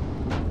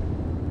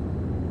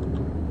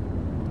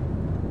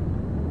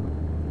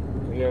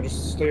 Yeah,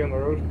 just stay on the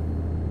road.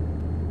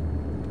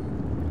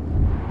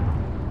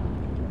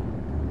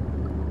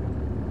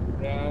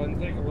 Yeah,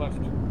 and take a left.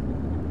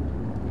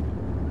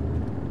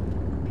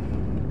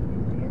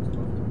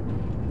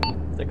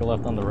 Take a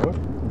left on the road?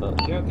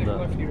 Yeah, take a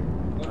left here.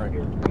 Left Right.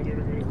 here.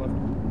 Left.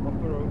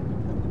 Up the road.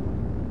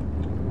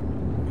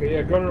 Okay,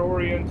 yeah, gunner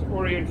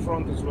orient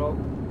front as well.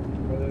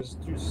 There's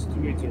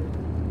 280.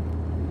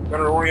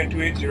 Gunner orient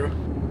 280.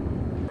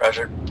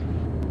 Roger.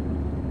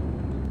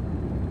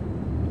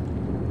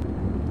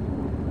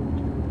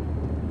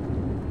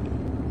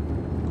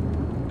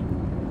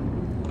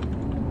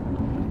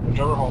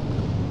 Driver home.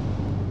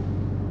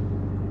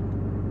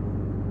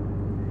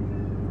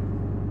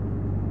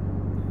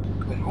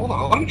 Hold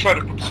on, let me try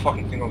to put this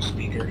fucking thing on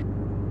speaker.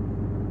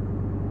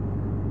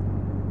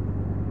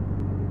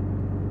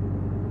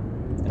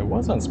 It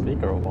was on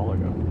speaker a while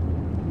ago.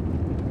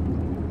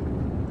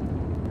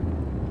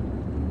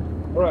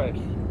 Alright.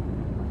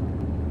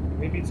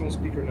 Maybe it's on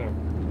speaker now.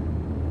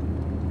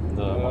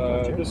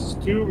 This is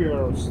 2, we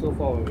are still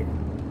following you.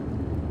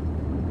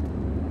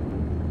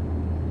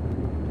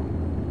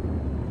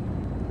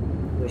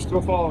 We're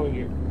still following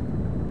you.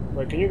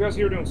 Right, can you guys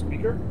hear it on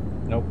speaker?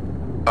 Nope.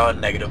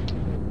 Negative.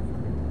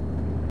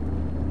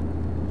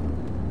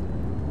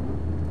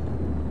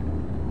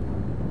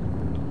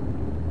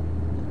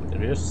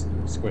 Did you just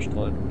squish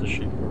the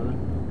sheep over there?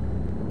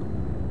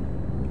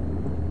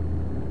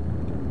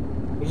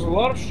 There's a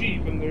lot of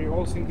sheep and they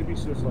all seem to be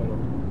suicidal.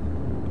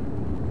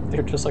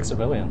 They're just like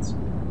civilians.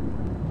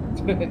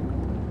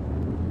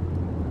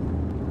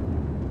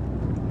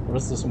 What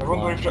is this I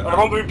imply?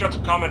 wonder if that's a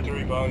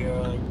commentary by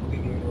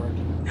leading the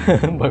right.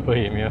 by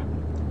Bohemia.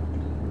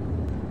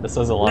 This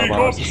says a lot about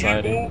our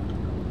society.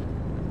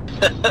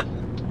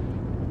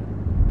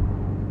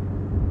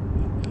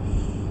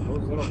 Oh,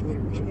 is that artillery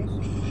behind us?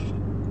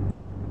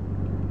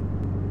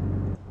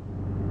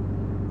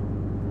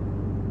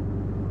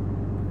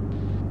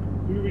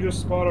 Maybe we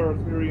just spot our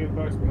artillery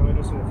impacts behind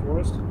us in the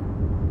forest?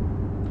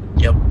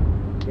 Yep.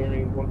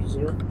 Bearing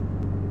 120.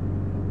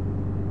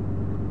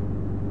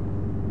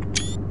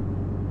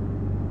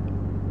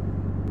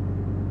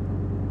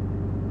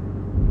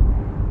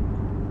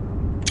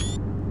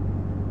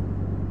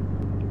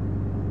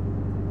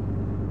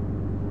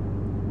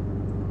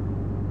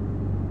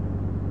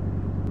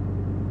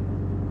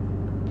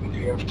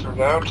 DF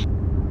turned out.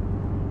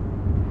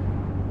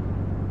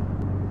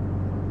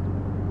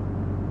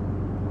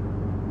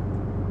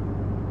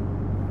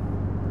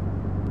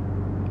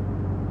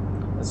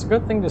 It's a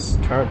good thing this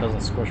turret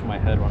doesn't squish my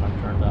head when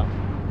I'm turned up.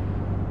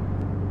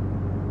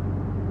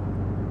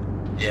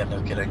 Yeah,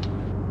 no kidding.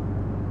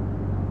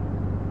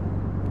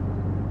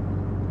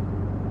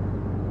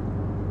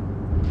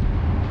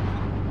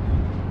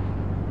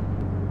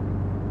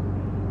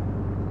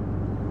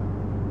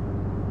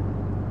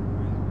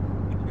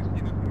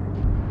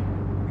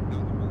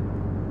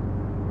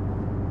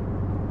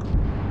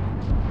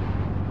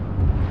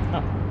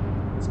 Oh,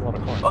 that's a lot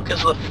of corn. What the fuck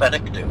is the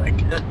Fennec doing?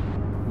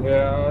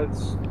 Yeah,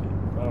 it's...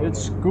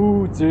 It's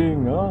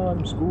scooting,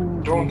 I'm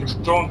scooting.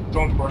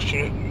 Don't question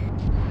it.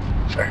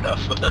 Fair enough.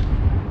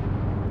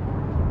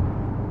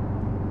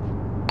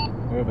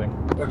 Moving.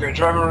 Okay,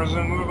 driver is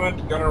in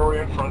movement, gunner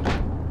orient front.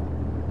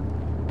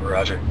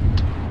 Roger.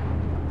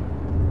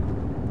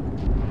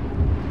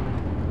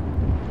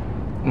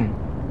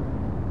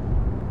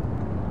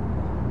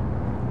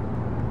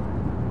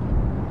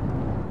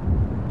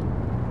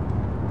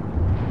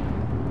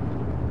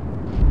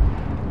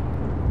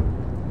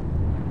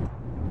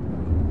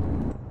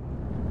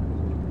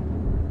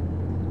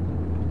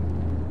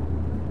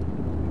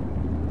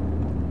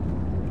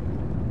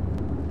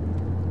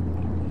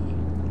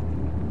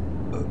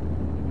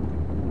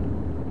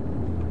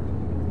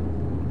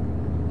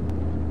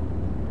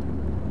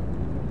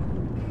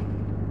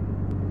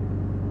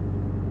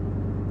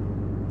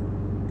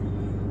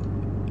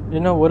 You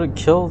know, would it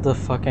kill the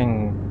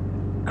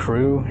fucking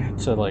crew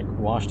to like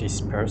wash these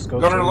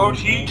periscopes? Gunner load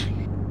heat.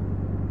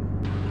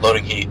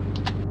 Loading heat.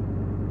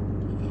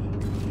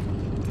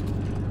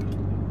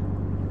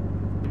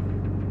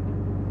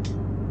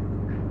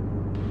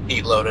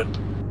 Heat loaded.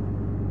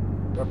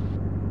 Yep.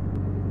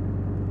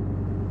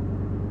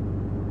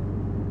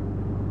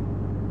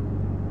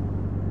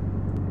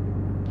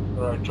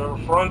 Alright, driver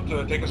front,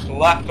 take us to the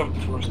left of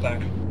the first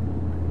tank.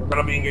 We're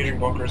gonna be engaging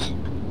bunkers.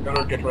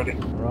 Gunner, get ready.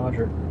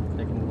 Roger.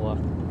 Taking the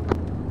left.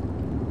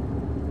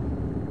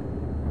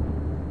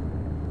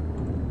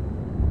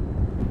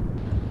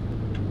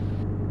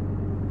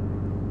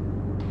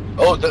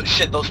 Oh,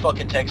 shit, those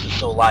fucking tanks are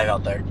still alive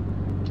out there.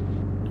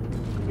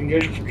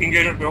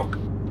 Engagement built.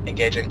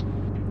 Engaging.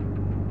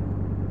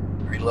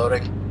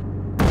 Reloading.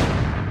 I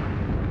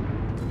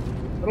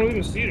don't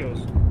even see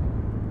those.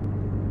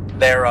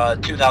 They're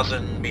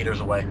 2,000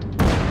 meters away.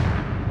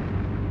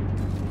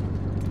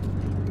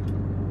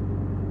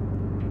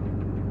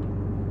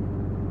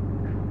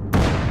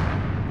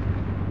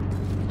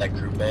 That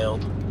crew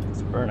bailed.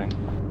 It's burning.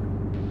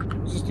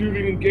 This is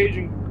doing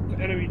engaging the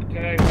enemy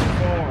tanks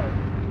far.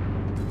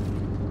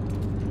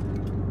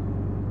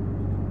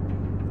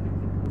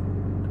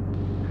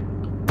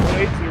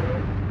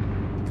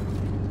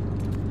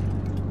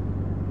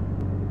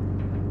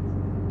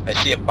 I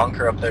see a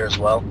bunker up there as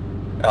well.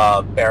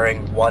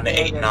 Bearing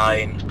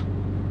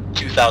 189,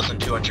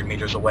 2,200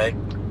 meters away.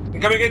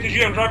 Incoming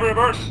ATGM, driver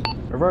reverse.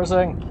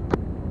 Reversing.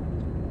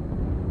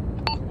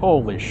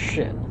 Holy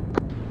shit.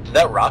 Did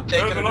that rock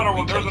take There's it? another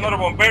one, there's another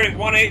one. Bearing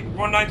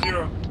 190.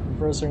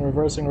 Reversing,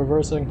 reversing,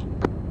 reversing.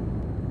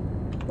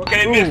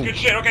 Okay, Ooh. missed. Good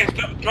shit. Okay,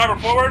 driver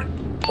forward.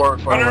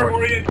 Forward, Gunner forward.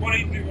 orient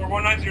 180 or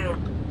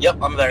 190. Yep,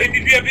 I'm there.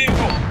 ATGM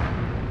vehicle.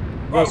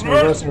 Reversing,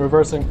 reverse. reversing,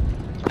 reversing.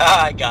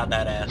 Ah, I got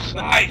that ass.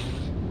 Nice.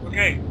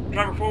 Okay,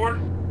 driver forward.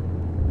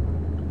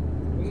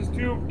 This is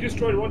 2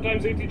 destroyed 1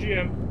 times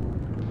ATGM.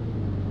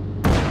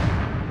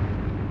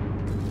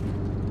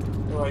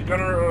 Alright,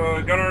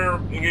 gunner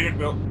engagement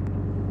built.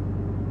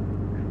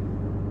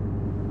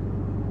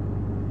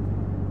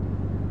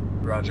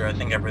 Roger, I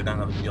think everything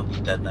on the field is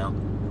dead now.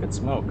 Good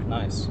smoke,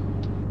 nice.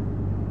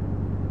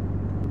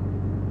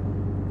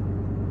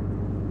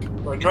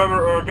 Alright,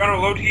 driver, gunner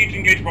load heat,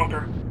 engage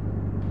bunker.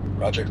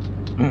 Roger.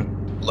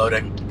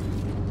 Loading.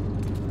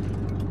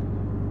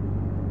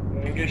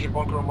 Engage the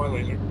bunker on my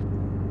laser.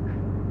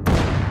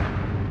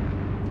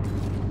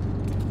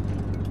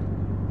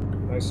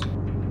 Nice.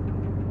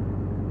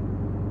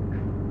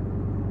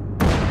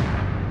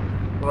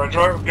 Alright,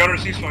 driver, gunner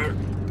ceasefire.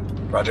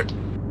 Roger.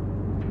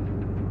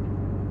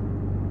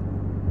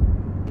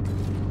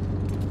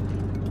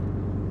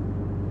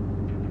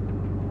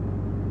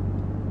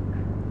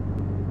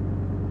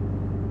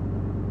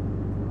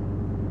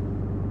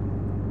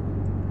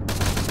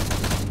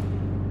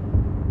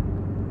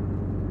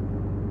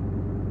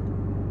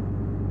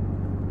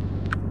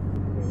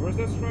 Where's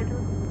that striker?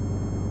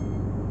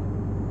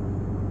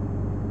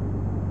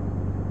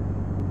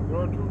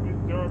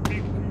 There are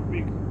two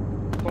big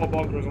tall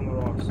bunkers on the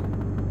rocks.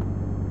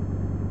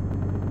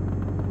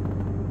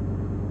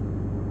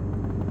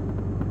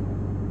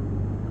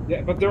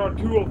 Yeah, but there are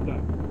two of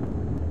them.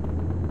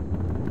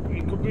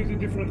 In completely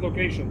different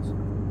locations.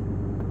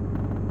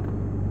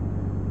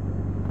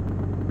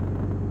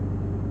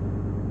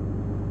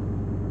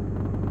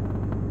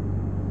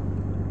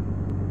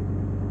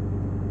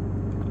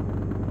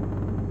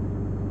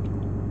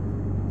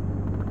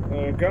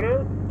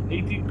 Gunner,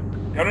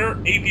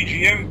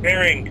 ATGM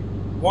bearing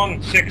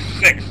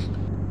 166.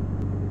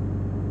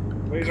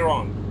 Laser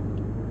on.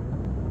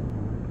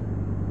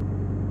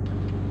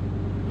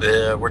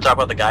 We're talking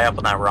about the guy up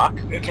on that rock?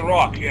 It's a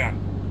rock, yeah.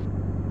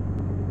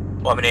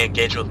 Want me to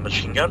engage with a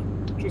machine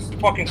gun? Just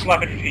fucking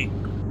slap at your feet.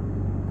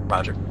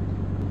 Roger.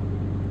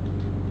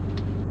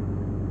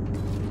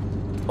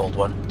 Hold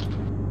one.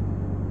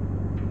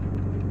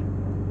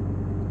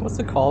 What's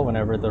the call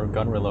whenever the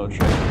gun reload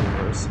tries to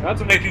reverse?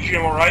 That's an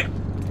ATGM, alright.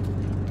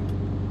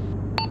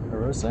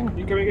 Reversing?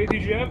 Incoming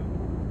ATGM?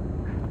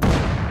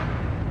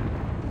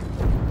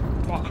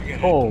 Fuck again.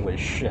 Holy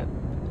shit.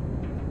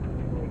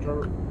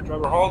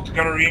 Driver halt,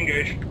 gunner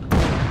re-engage.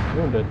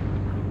 Wounded.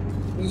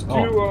 This is two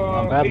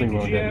I'm badly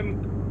ATGM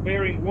wounded.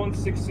 bearing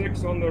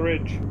 166 on the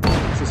ridge.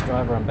 This is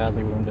driver, I'm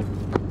badly wounded.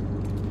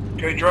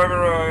 Okay,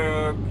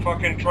 driver,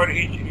 fucking try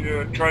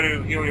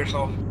to heal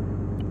yourself.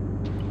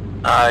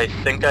 I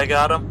think I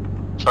got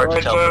him. It's hard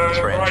to tell from this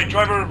range. Alright,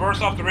 driver,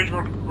 reverse off the ridge,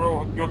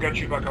 we'll get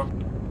you back up.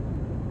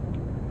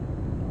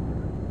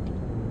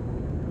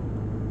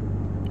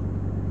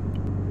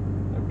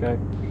 Okay.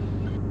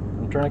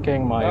 I'm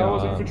tourniqueting my That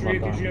was infantry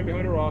left arm. ATGM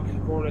behind a rock,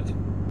 coordinate.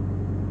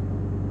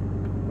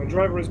 My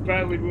driver is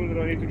badly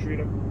wounded, I need to treat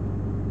him.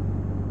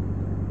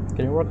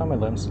 Can you work on my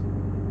limbs?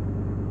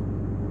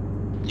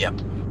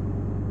 Yep.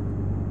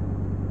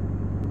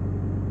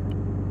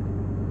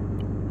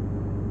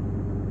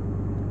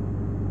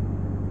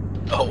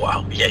 Oh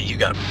wow, yeah, you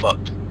got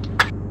fucked.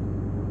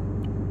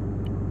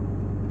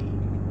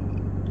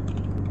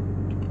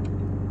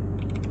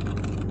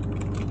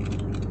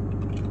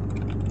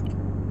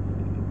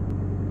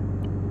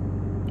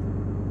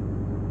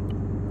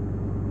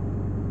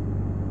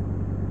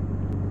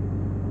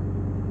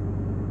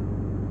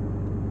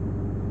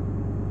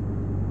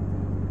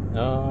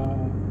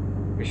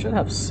 We should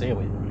have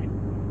sailing, right?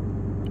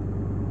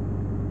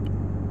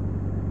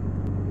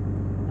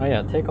 Oh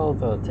yeah, take all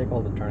the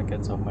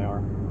tourniquets off my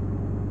arm.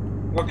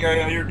 Okay,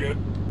 yeah, you're good.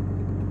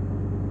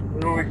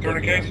 Removing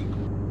tourniquets?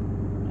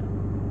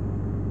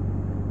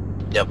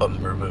 Yep,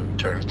 I'm removing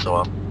turrets,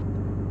 so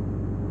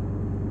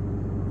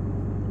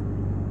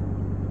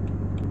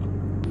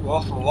You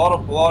lost a lot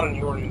of blood in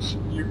your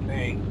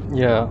pain.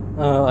 Yeah,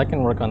 I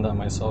can work on that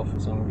myself,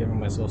 so I'm giving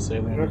myself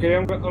saline. Okay,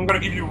 I'm gonna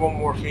give you one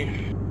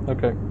morphine.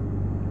 Okay.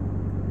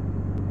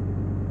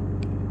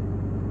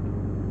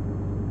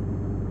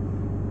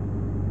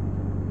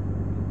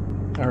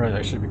 Alright,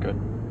 I should be good.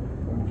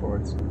 Going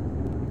forwards.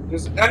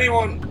 Does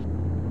anyone...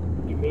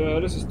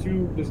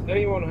 Does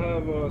anyone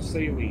have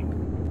saline?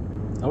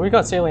 Oh, we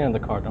got saline in the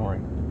car, don't worry.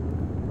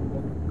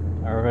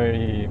 I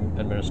already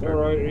administered.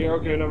 Alright, yeah,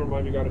 okay, never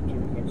mind, you got it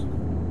too, thanks.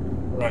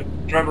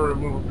 Alright, driver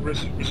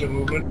resume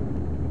movement.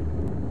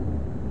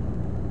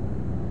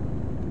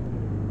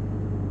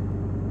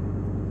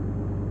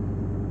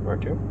 Where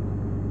to?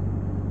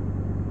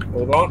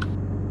 Hold on.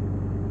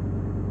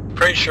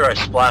 pretty sure I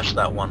splashed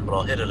that one, but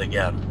I'll hit it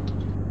again.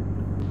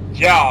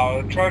 Yeah,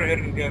 I'll try to hit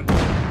it again.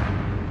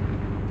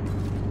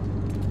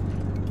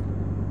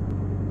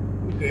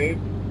 Okay.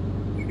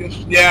 I guess,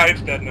 yeah,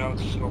 it's dead now,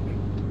 it's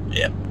smoking.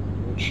 Yep.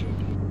 Oh shit.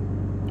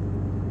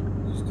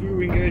 Just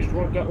two engaged,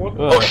 what?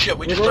 Oh shit,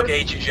 we just took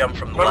a ATGM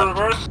from the left.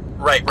 Reverse?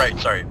 Right,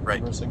 sorry,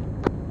 right. Reversing.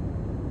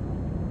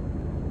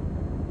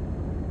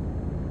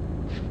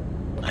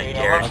 I Let's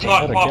guarantee,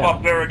 not Again. pop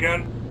up there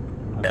again.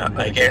 yeah,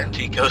 I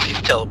guarantee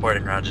Cozy's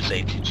teleporting around just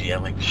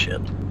ATGMing shit.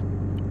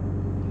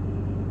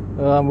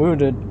 I'm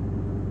wounded.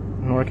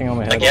 I'm working on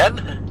my head.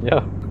 Again?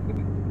 Yeah.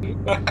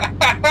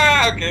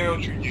 Okay,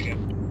 we'll shoot you again.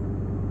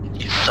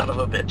 You son of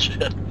a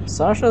bitch.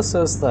 Sasha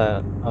says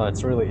that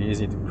it's really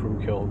easy to crew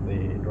kill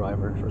the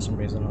driver for some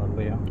reason on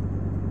Leo.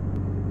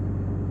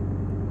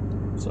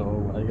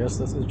 So I guess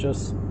this is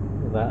just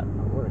that.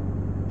 Don't worry.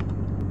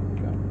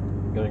 Okay.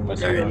 Getting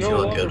myself Okay, You're more no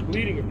feeling longer good.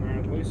 bleeding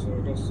apparently, so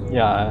I guess...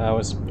 Yeah, I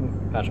was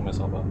patching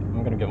myself up.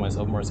 I'm gonna give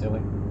myself more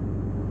saline.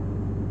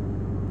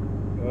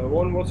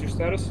 One, what's your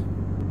status?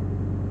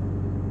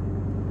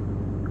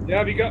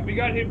 Yeah, we got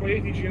hit by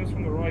ATGMs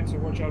from the right, so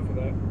watch out for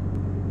that.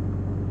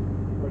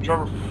 Right,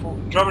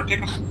 driver,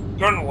 take us,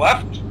 turn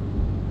left,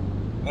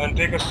 and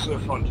take us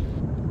front.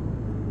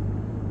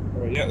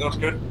 Alright, yeah, that's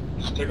good.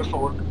 Just take us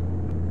forward.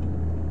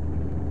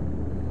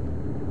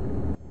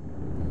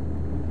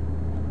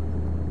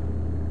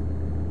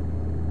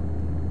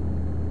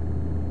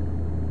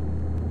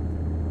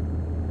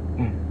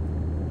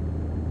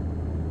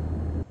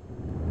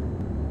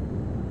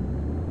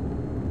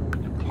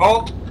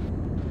 Halt!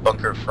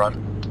 Bunker front.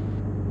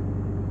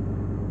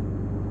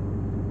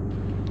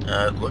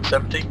 It looks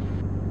empty.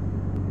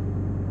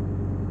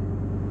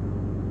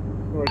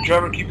 Alright,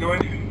 driver, keep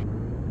going.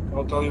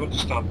 I'll tell you when to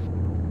stop.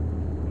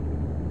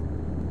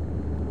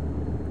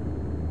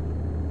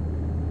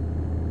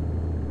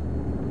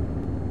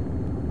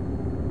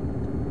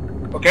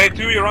 Okay,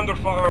 2, you're under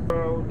fire.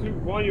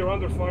 1, you're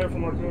under fire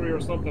from artillery or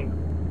something.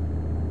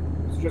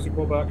 Suggest you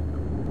pull back.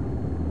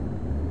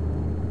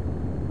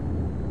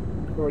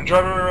 Alright,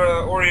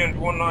 driver, orient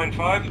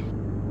 195.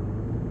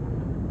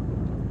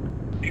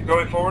 Keep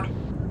going forward.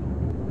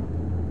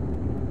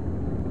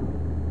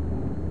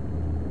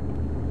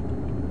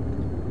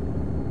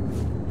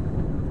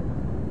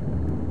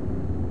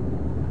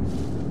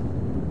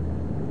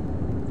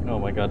 Oh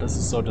my god, this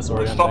is so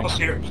disorienting. Stop us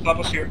here. Stop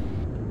us here.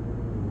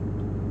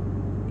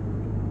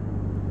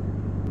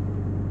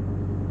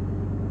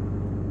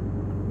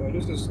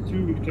 This is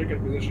 2, we've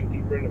taken position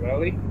deeper in the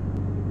valley.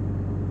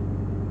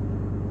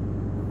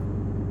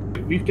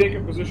 We've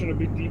taken position a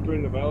bit deeper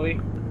in the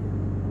valley.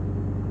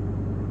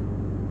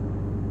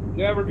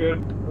 Yeah, we're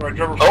good. Alright,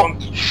 driver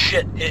front. Oh,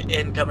 shit.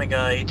 Incoming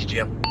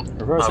ATGM.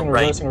 Reversing,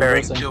 right, reversing,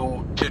 bearing reversing.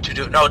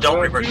 222. No, don't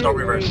reverse, don't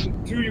reverse.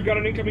 2, you got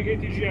an incoming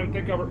ATGM,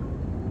 take cover.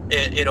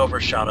 It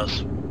overshot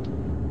us.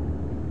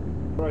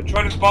 Alright,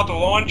 try to spot the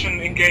launch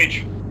and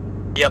engage.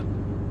 Yep.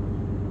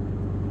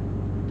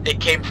 It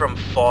came from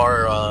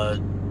far,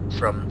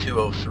 from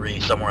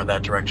 203, somewhere in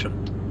that direction.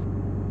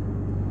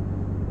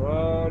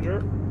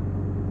 Roger.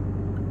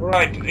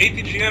 Alright,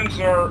 ATGMs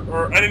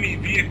are enemy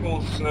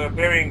vehicles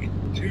bearing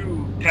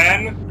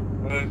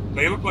 210.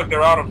 They look like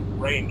they're out of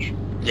range.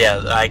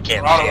 Yeah, I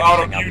can't see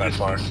anything out that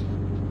far.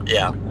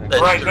 Yeah.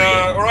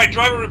 Alright,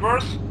 driver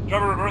reverse.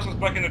 Driver reverse is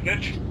back in the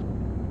ditch.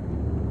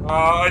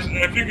 I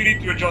think we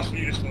need to adjust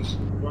view distance.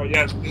 Right,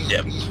 yes, this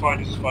is fine,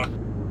 this is fine.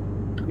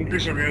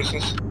 Increase your view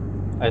distance.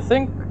 I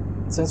think,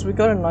 since we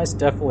got a nice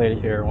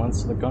defilade here,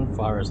 once the gun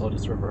fires, I'll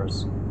just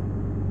reverse.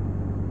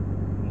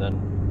 And then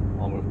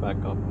I'll move back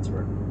up once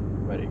we're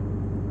ready.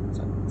 Does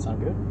that sound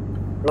good?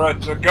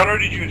 Alright, gunner,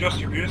 did you adjust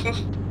your view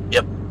distance?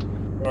 Yep.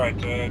 Alright,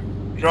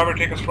 driver,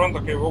 take us front.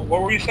 Okay, what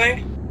were you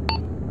saying?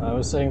 I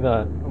was saying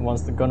that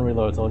once the gun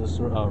reloads, I'll just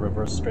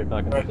reverse straight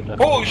back into the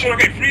defilade. Holy shit,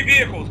 okay, 3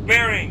 vehicles,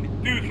 bearing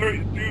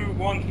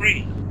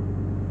 213.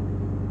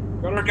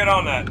 Gunner, get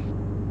on that.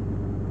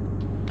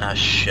 Ah,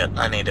 shit,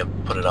 I need to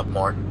put it up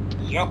more.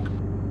 Yep.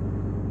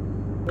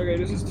 Okay,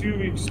 this is 2,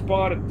 we've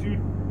spotted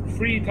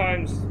 3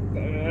 times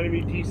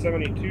enemy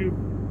T-72,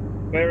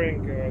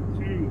 bearing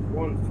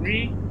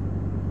 213,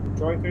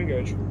 trying to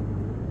engage.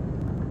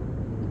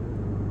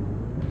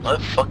 Why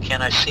the fuck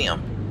can't I see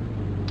him?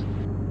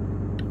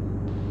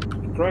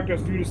 Correct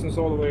us view distance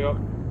all the way up.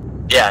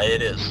 Yeah,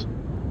 it is.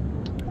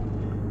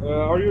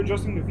 Are you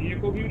adjusting the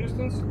vehicle view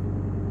distance?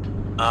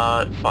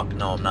 Fuck,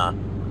 no, I'm not.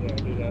 Yeah,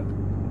 do that.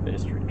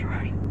 Base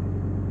retard.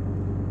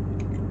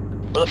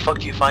 Where the fuck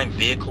do you find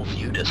vehicle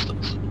view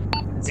distance?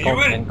 It's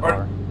called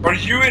in-car. Are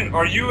you in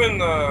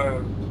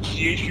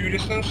CH view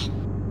distance?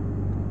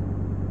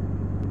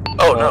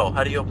 Oh no,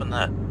 how do you open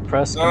that?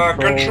 Press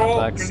control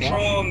on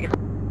the...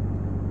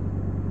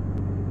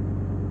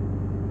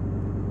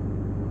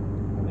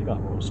 They got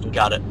roasted.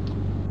 Got it.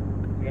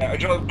 Yeah, I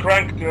just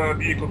cranked the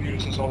vehicle view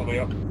distance all the way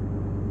up.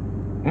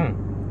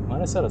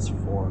 Mine I said it's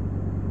 4.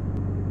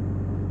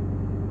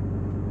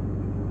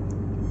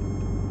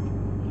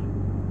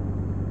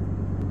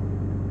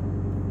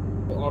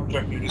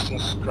 Object view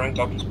distance cranked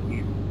up is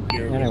pretty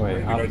clear.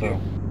 Anyway, after.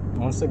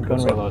 Once the gun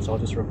reloads, I'll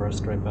just reverse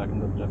straight back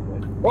into the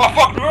defilade. Oh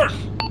fuck, reverse!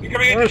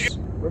 Reverse!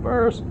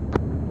 Reverse!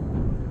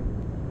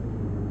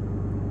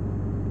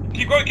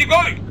 Keep going, keep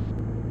going!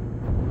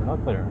 We're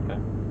not clear, okay.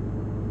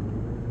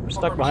 We're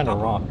stuck behind a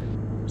rock.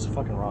 There's a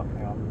fucking rock,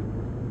 hang on.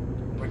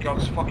 Oh my god,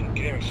 this fucking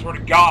game, I swear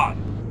to god!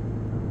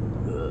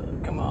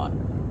 Come on.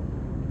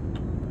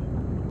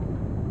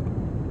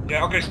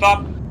 Yeah, okay,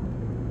 stop.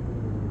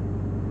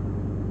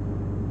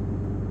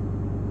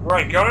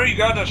 Alright, Gunner, you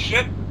got that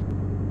shit?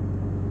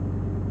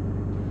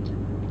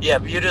 Yeah,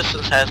 view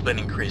distance has been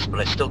increased, but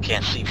I still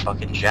can't see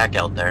fucking Jack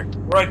out there.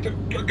 Right,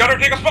 Gunner,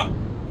 take us fuck!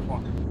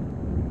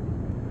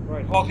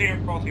 Right, halt here,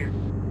 halt here.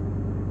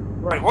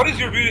 Right, what is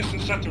your view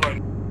distance set to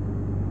right?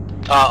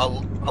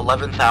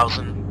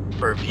 11,000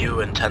 for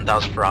view and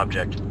 10,000 for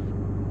object.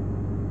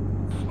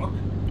 Fuck.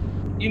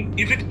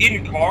 Is it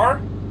in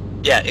car?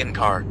 Yeah, in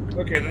car.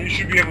 Okay, then you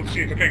should be able to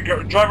see it. Okay,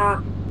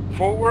 driver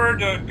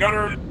forward,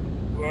 Gunner,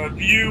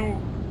 view,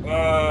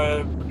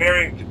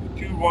 bearing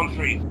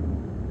 213.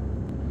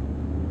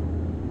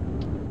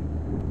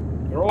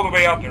 They're all the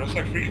way out there, it's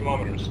like 3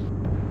 kilometers.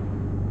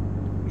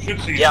 You should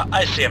see Yeah, it.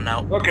 I see him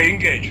now. Okay,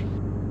 engage.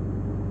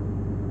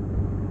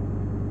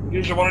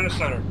 Engage the one in the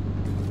center.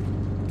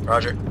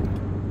 Roger.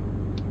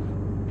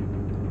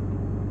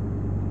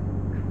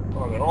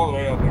 Oh, they're all the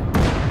way out there.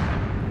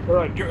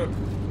 Alright,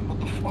 what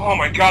the oh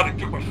my god, they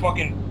took my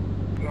fucking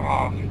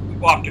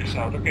optics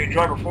out. Okay,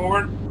 driver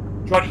forward.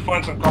 Try to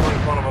find some cover in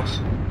front of us.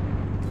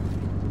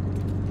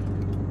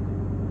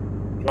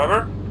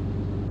 Driver?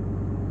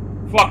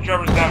 Fuck,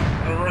 driver's down.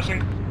 I'm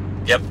reversing.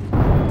 Yep.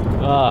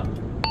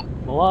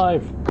 I'm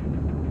alive.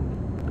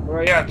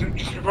 Alright, yeah,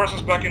 just reverse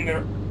us back in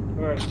there.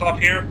 Alright, stop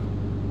here.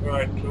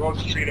 Alright,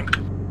 let's treat him.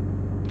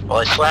 Well,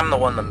 I slammed the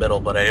one in the middle,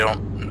 but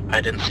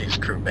I didn't see his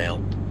crew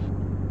bail.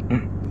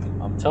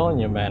 I'm telling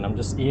you, man, I'm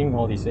just eating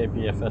all these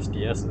APF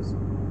SDSs.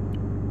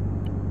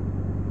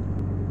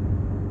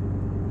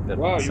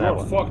 Wow, you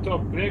are fucked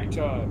up big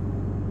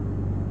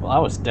time. Well, I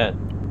was dead.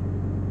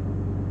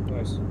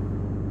 Nice.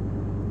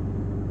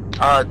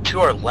 To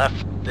our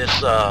left, this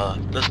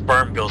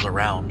berm goes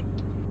around.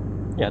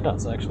 Yeah, it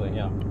does, actually,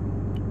 yeah.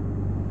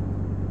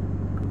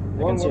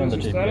 I One, can see what on is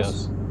the your GPS.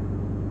 status?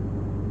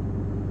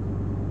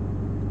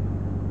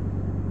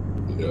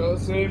 Yeah,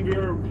 same.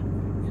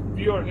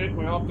 We are hit.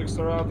 My optics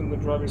are out, and the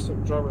driver's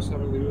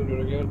heavily wounded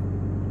again.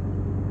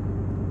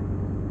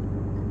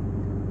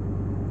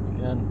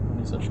 Again,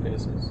 any such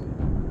cases.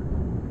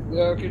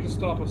 Yeah, okay, just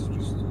stop us.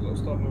 Just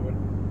stop moving.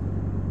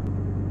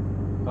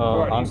 On,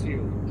 Alright, he's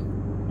healed.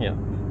 yeah.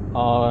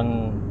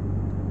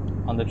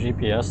 On the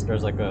GPS,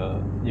 there's like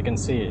a, you can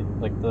see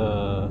like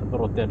the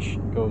little ditch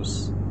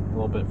goes a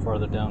little bit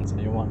farther down. So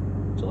do you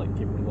want to like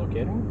keep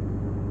relocating?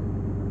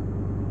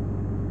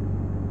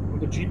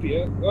 With the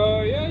GPS?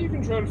 Yeah, you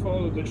can try to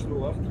follow the ditch to the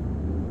left.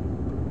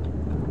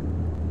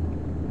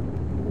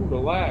 Ooh, the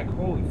lag.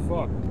 Holy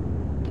fuck.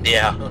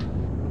 Yeah.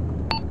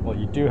 Well,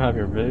 you do have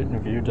your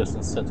view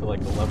distance set to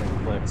like 11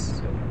 clicks,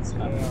 so that's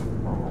kind of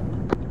normal.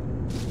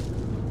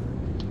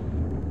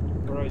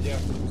 Alright, yeah.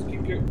 Just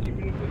keep in the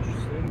ditch.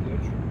 Stay in the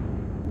ditch.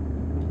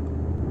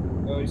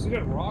 You see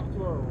that rock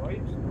to our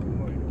right?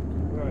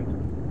 Right.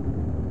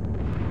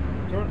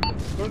 Turn to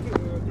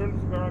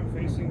where I'm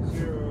facing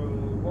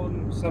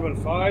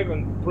 175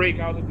 and break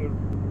out of the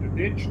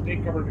ditch.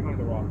 Take cover behind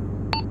the rock.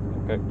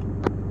 Okay.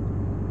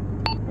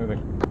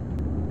 Moving.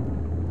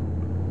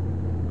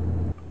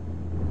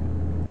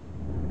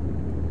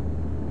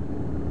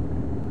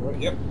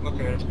 Yep,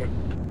 okay, that's good.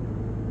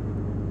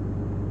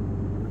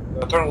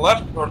 Turn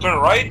left or turn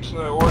right,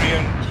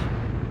 orient.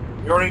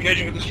 You're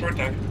engaging a destroyed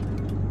tank.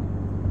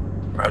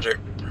 Roger.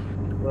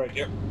 Right,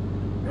 yep.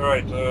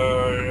 Alright,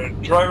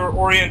 driver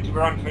orient to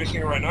where I'm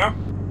facing right now.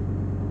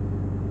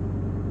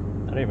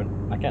 Not even.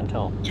 I can't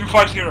tell.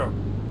 250.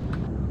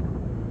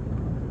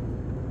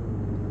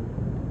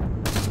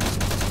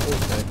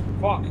 Okay.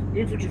 Fuck.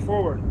 Infantry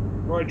forward.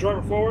 Alright,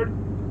 driver forward.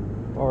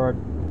 Forward.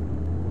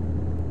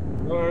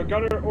 Orient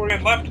Gunner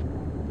orient left.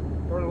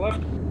 turn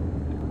left.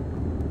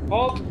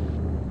 Halt.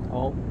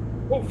 Halt.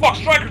 Oh fuck,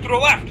 striker to the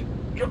left!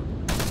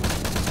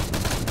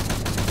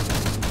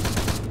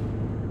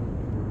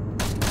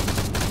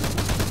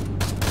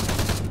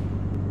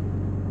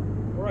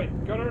 Alright,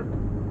 gunner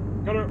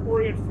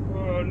orient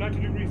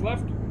 90 degrees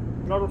left.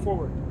 Driver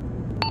forward.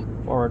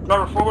 Forward.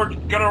 Driver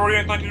forward, gunner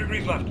orient 90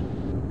 degrees left.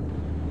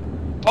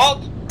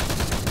 Halt!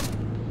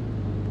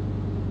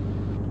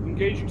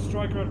 Engaging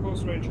striker at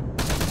close range.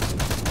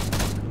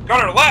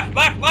 Gunner left,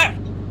 left, left!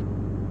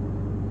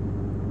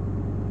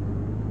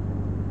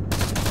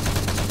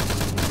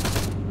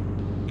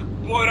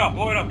 Blow it up,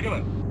 kill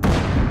it.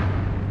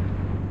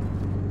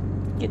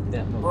 Get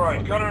that motherfucker.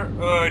 Alright, gunner,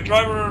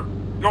 driver,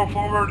 go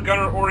forward,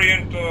 gunner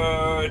orient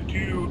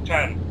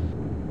 210.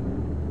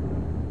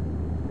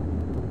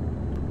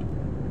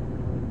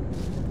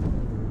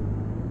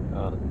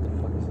 What the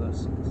fuck is this?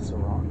 This is so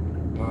wrong.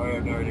 I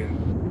have no idea.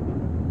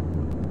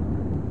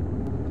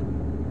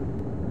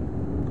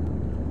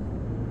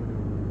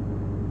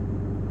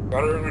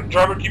 Gunner,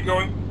 driver, keep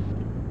going.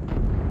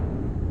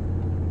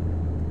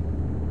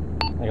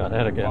 I got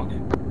hit again.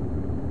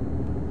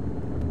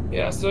 Fuck.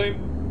 Yeah,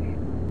 same.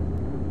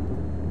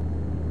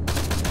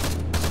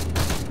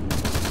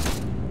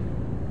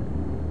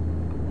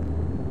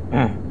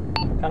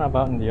 Kind of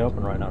out in the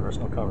open right now. There's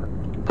no cover.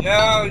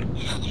 Yeah,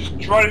 just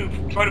try to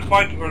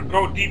find or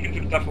go deep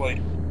into the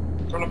defilade.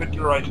 Turn a bit to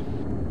the right.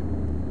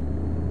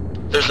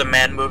 There's a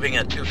man moving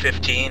at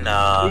 215,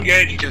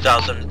 Engage.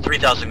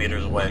 3,000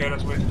 meters away. Okay,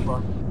 that's way too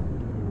far.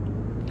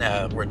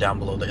 We're down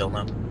below the hill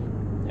now.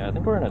 Yeah, I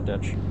think we're in a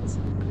ditch.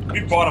 We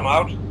bottom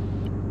out.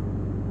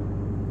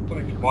 I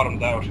think we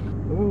bottomed out.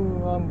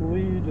 Ooh, I'm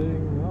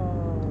bleeding.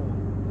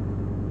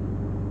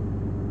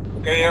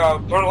 Okay,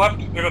 turn left,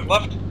 pivot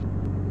left.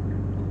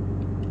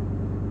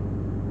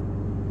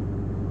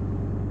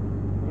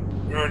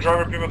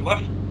 Driver, pivot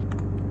left.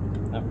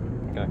 Oh,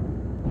 okay.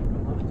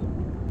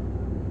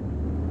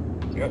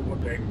 Yep,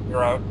 okay,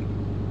 you're out.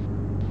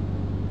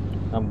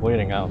 I'm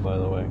bleeding out, by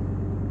the way.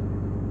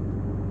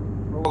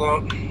 Hold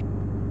on.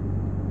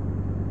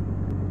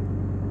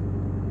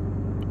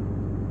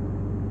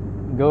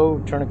 Go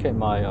tourniquet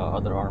my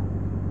other arm.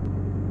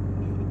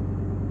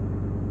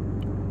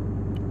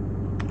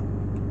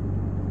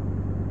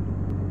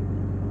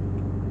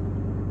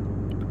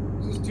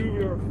 This is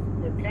two.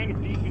 We're kind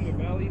of deep in the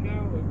valley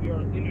now. We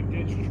are in a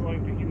ditch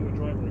trying to heal the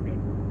driver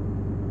again.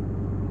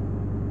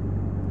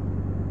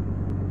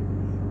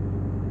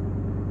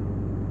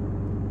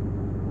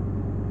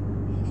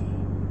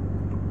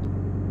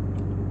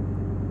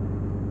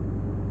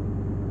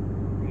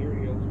 You're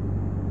healed.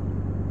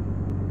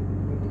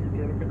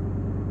 Your tourniquet.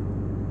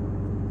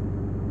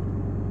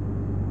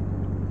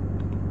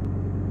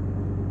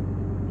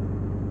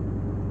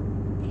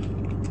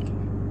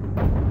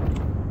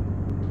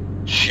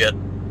 shit.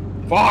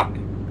 Fuck!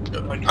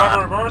 Alright,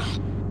 driver reverse.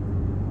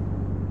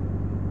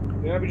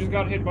 Yeah, we just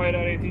got hit by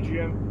that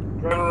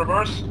ATGM. Driver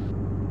reverse.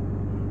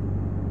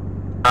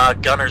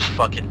 Gunner's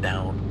fucking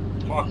down.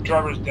 Fuck,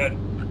 driver's dead.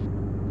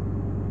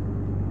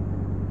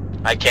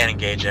 I can't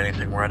engage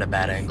anything, we're at a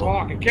bad angle.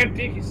 Fuck, I can't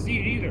take his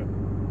seat either.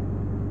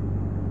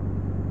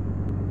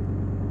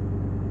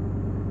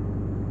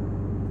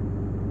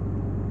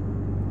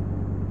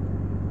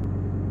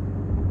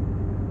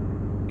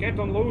 Can't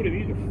unload him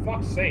either, for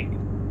fuck's sake.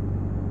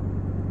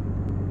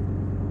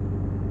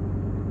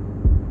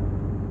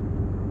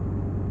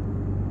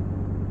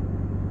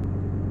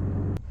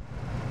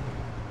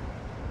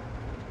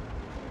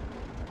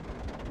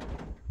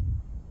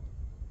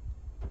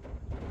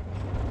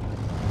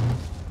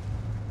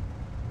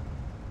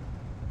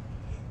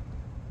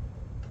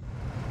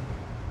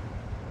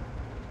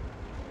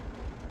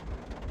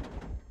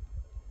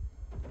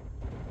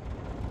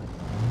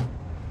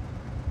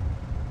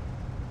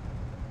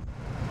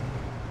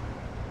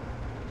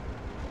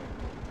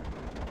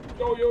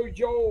 Yo, yo,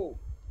 yo!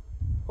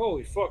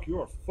 Holy fuck, you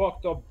are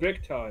fucked up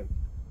big time.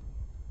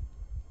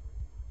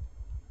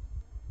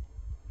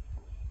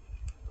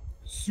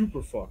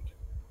 Super fucked.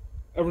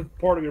 Every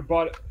part of your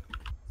body.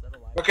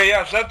 Okay,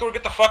 yeah, Zentor,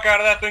 get the fuck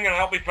out of that thing and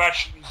help me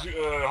patch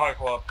High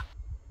Club.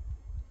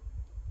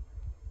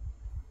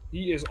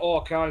 He is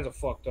all kinds of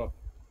fucked up.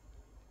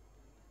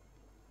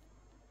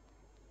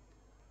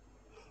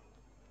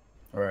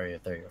 Where are you?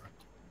 There you are.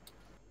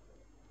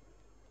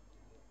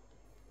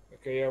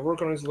 Okay, yeah,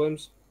 work on his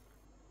limbs.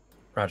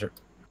 Roger.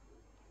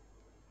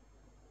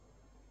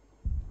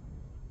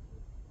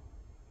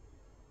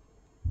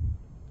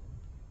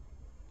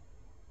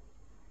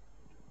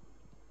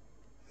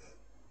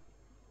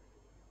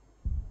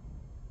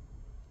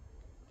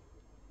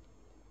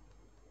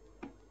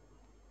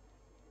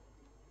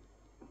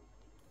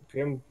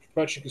 Okay, I'm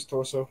patching his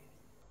torso.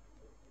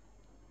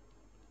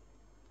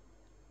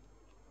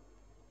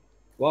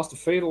 Lost a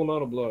fatal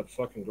amount of blood.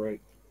 Fucking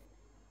great.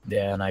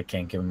 Yeah, and I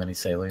can't give him any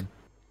saline.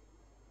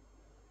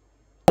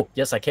 Oh,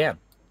 yes, I can.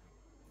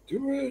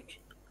 Do it!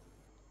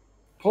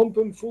 Pump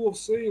him full of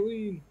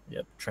saline.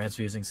 Yep,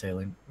 transfusing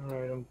saline.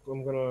 Alright,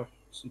 I'm gonna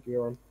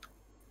CPR him.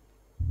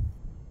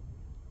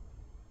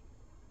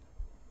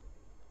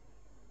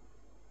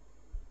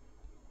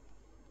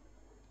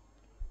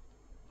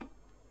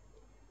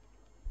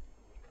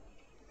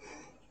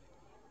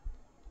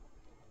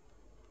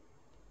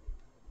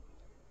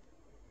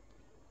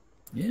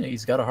 Yeah,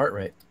 he's got a heart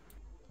rate.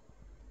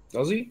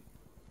 Does he?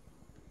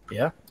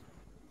 Yeah.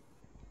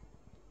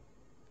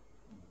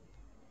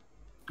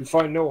 You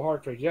find no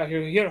heart rate. Yeah,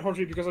 he had a heart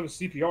rate because I was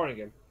CPRing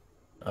him.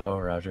 Oh,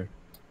 Roger.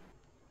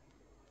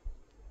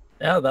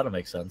 Yeah, that'll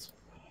make sense.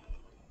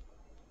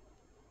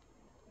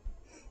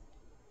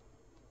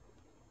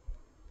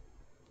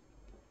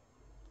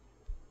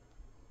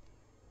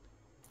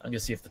 I'm gonna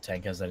see if the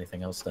tank has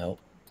anything else to help.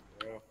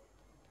 Yeah.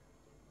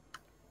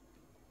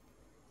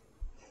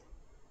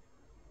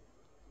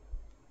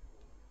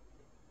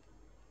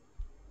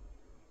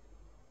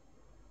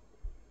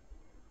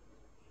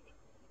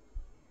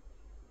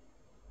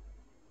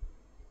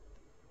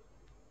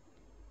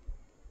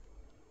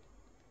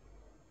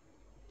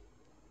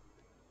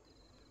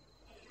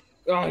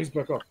 Ah, he's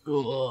back up.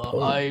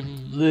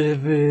 I'm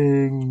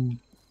living.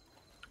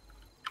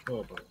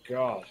 Oh my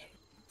god.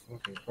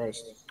 Fucking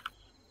Christ.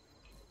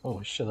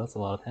 Holy shit, that's a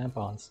lot of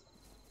tampons.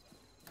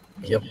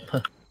 Yep.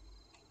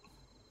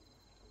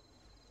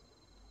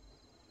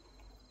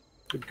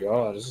 Good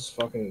god, this is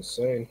fucking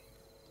insane.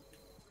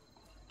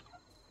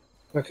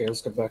 Okay,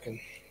 let's get back in.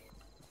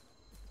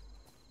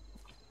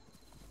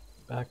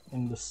 Back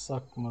in the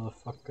suck,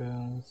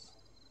 motherfuckers.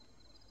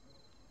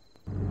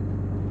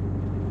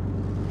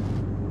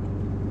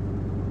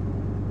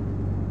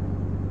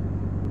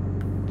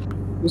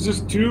 This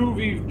is 2,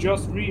 we've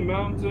just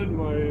remounted.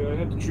 I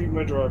had to treat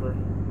my driver.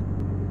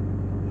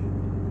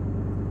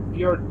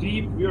 We are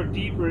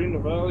deeper in the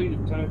valley,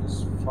 the tank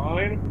is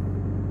fine.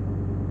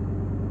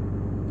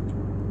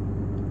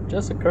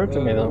 Just occurred to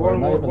me that we're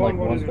not even like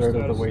what is your 1/3 of the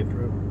status? way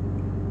through.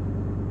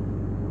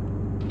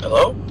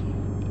 Hello?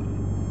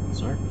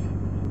 Sir?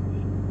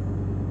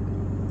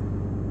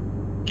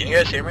 Can you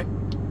guys hear me?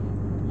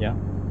 Yeah.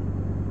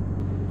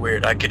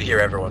 Weird, I could hear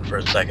everyone for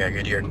a second. I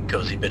could hear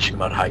Cozy bitching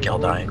about High Cal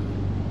dying.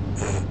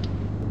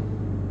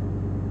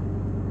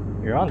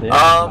 You're on the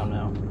intercom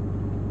now.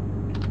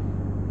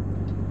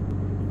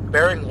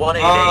 Bearing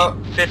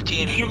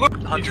 188, If you look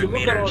 1500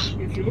 meters.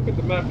 if you look at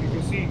the map, you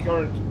can see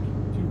current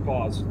 2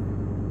 pause.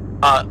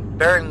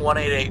 Bearing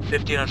 188,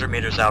 1500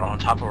 meters out on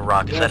top of a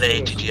rock. Is Yes, that an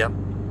it is. ATGM?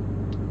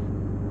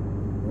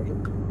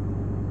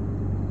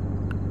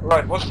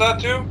 Right, what's that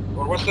to?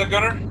 Or what's that,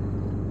 Gunner?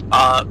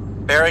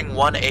 Bearing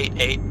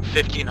 188,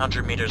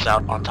 1500 meters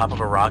out on top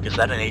of a rock. Is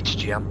that an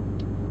ATGM?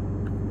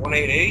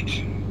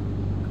 188?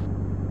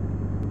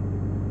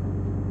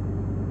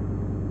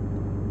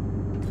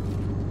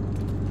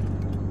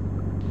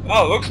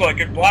 Oh, looks like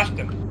it. Blast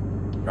him.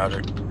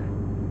 Roger.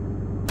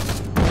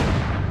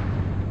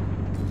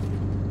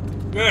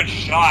 Good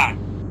shot.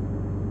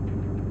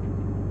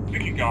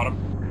 think you got him.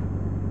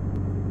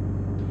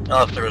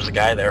 Oh, if there was a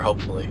guy there,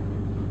 hopefully.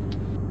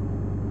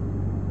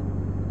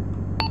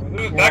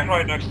 There's a back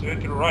right next to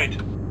it, to the right.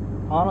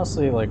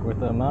 Honestly, like, with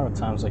the amount of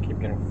times I keep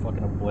getting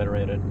fucking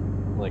obliterated,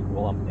 like,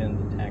 while I'm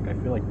in the tank, I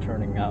feel like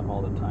turning out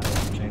all the time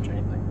doesn't change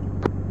anything.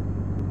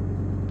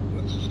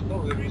 That's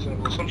probably a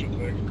reasonable assumption to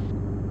make.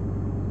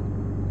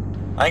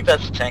 I think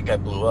that's the tank I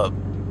blew up.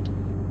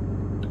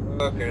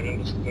 Okay,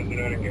 then do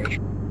not engage.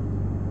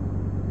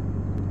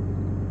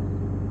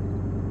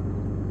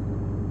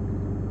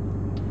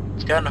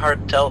 It's kind of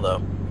hard to tell,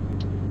 though.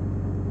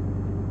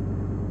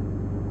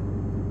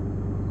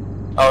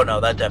 Oh no,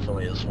 that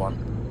definitely is one.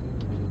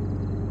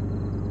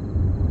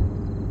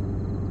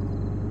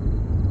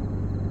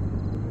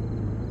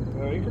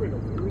 Incoming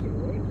artillery to the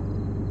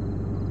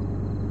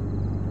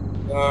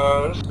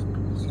right.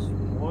 This is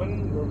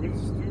one. Or this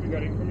is two. We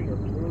got incoming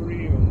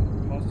artillery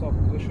on hostile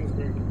positions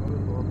going to counter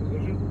for our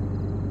position.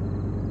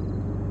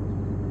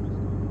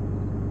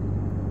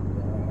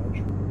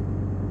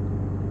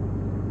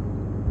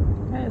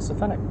 Hey, it's a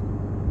Fennec.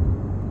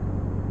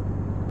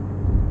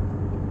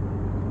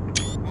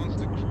 Once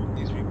the crew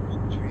is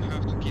regrouped, we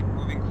have to keep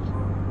moving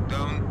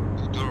down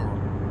to Doro.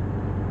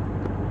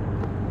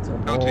 So,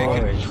 Now take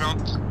in boys.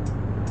 front,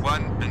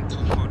 1 and 2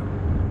 follow.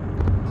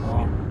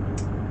 Oh.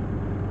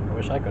 I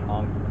wish I could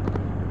honk.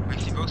 I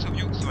see both of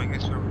you, so I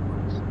guess we're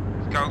reports.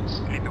 Scouts,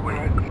 lead the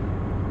way.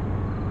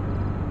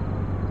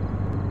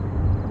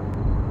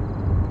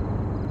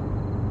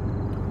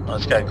 Oh,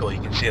 that's kind of cool.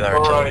 You can see the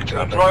artillery Alright, the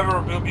dropping.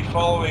 driver will be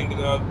following the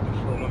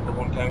for number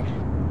 1 tank.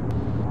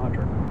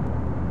 Roger.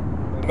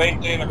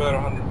 Maintain about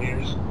 100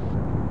 meters.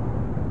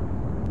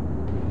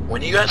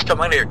 When you guys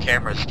come out of your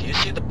cameras, do you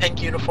see the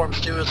pink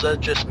uniforms too, or is that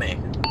just me?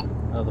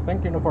 The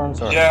pink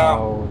uniforms are Yeah.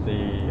 how the,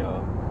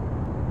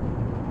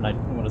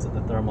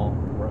 the thermal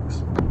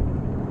works.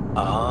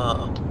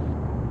 Ah.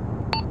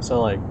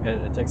 So, like,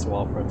 it takes a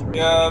while for it to reach.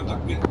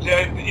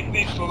 It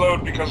needs to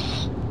load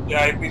because,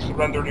 it needs to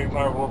render the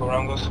entire world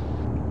around us.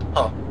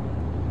 Huh.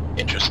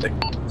 Interesting.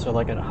 So,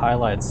 like, it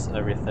highlights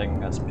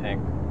everything as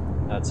pink.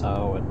 That's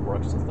how it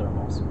works with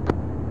thermals.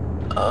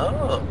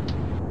 Oh.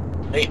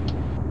 Neat.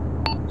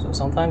 So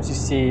sometimes you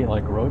see,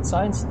 like, road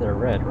signs, they're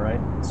red, right?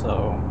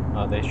 So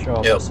they show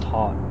up Yep. as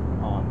hot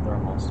on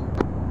thermals.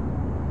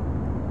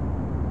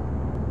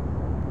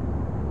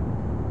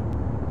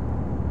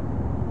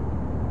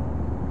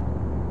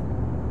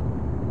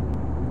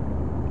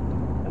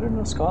 I didn't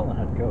know Scotland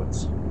had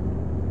goats.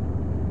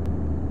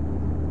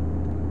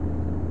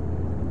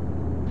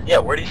 Yeah,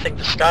 where do you think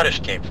the Scottish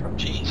came from?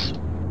 Jeez.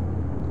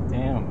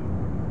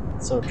 Damn.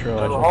 It's so true,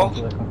 I Overall?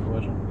 just came to that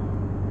conclusion.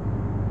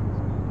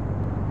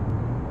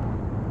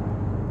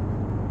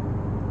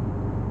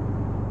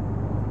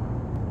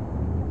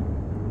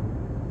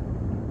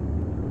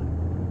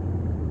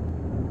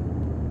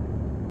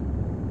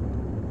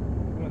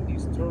 Man,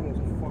 these thermals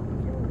are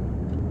fucking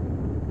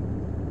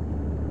terrible.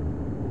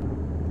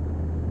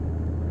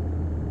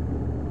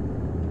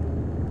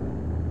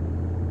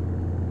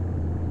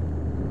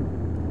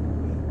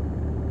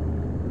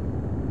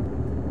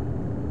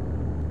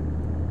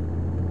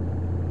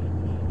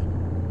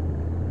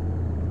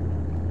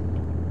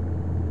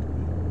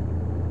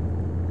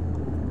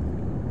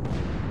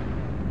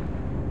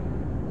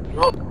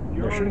 Oh,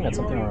 They're shooting at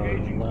something on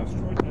engaging the left.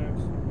 destroyed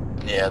tanks.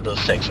 yeah, those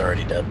tanks are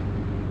already dead.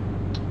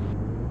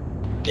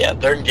 Yeah,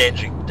 they're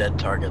engaging dead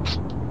targets.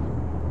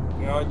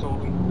 Yeah, I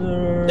told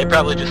him. They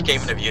probably just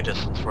came into view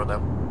distance for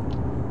them.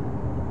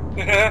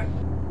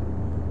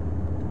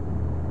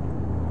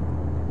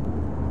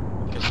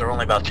 Because they're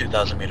only about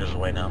 2,000 meters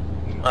away now.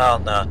 Well,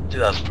 no,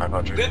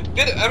 2,500. Did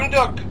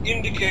MDoc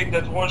indicate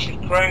that one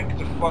should crank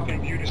the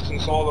fucking view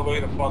distance all the way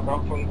the fuck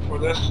up for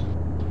this?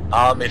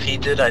 If he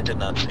did, I did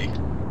not see.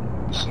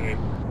 See.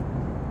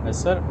 I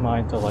set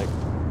mine to like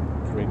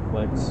 3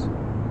 clicks.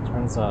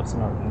 Turns out it's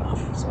not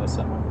enough, so I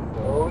set mine to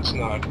 4. No, it's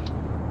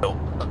not. Nope.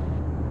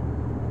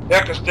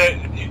 Yeah, because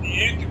you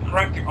need to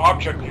crank the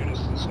object view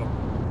distance up.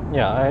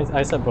 Yeah,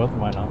 I set both of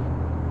mine up.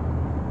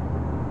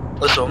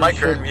 Listen, with my You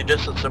should- current view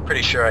distance, I'm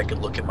pretty sure I could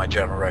look in my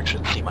general direction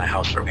and see my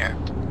house from here.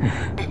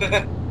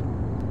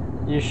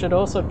 You should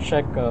also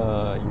check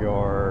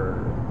your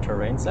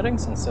terrain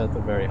settings and set it to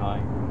very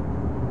high.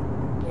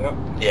 Yep.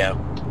 Yeah,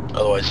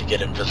 otherwise you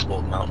get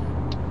invisible mountain.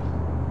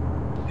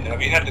 Yeah,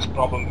 we had this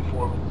problem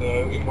before with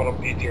in one of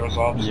BTR's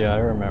ops. Yeah, I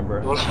remember.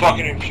 It was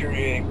fucking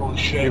infuriating, holy You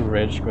shit.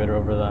 rage quit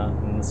over that,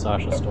 and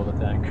Sasha stole the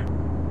tank.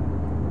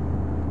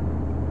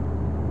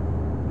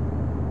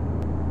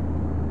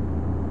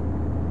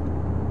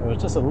 It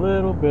was just a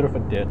little bit of a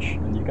ditch,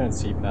 and you couldn't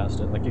see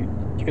past it. Like, you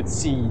could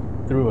see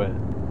through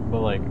it, but,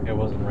 like, it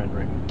wasn't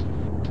rendering.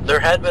 There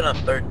had been a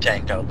third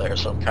tank out there,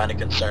 so I'm kind of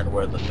concerned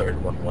where the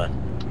third one went.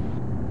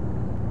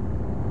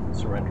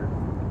 Surrendered.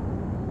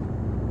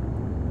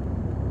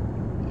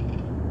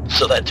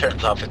 So that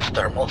turns off its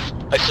thermals.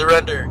 I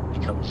surrender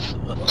becomes a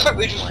Looks like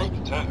they just blank.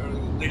 flipped the tank,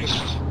 or they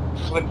just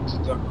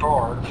flipped the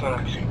car, in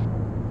fact.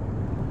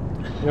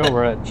 Yo,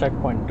 we're at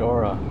checkpoint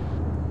Dora.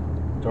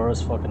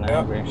 Dora's fucking Yeah.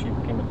 angry, and she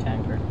became a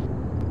tanker.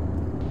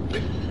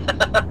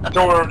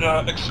 Door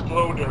the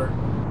exploder.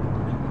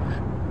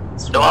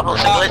 It's No hablo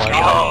right inglés,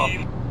 now.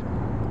 hijo.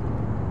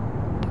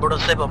 Pero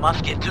sebo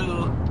más que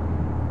tú.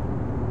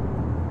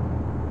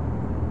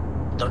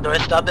 ¿Dónde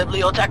está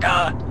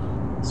biblioteca?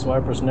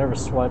 Swiper's never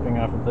swiping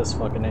after this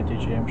fucking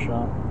ATGM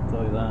shot, I'll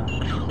tell you that.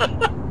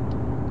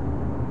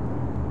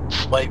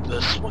 Swipe the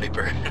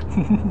swiper.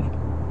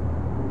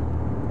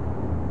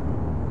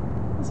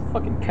 There's a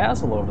fucking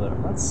castle over there,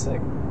 that's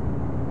sick.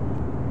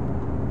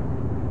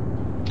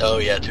 Oh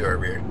yeah, to our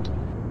rear.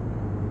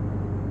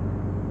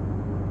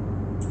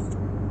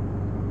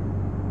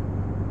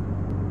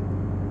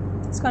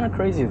 It's kind of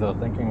crazy though,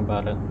 thinking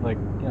about it. Like,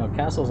 you know,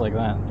 castles like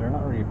that, they're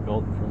not really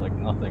built for like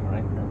nothing,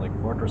 right? They're like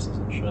fortresses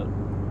and shit.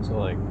 So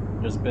like,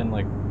 there's been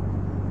like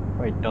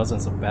probably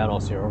dozens of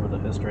battles here over the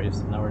histories.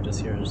 And now we're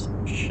just here just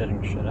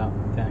shitting shit out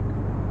in the tank.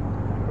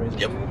 Crazy.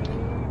 Yep.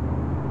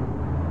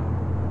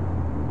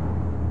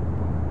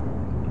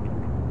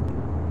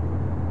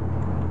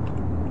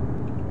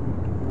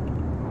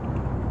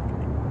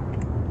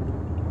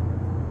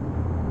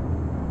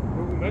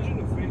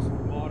 Imagine the face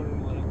of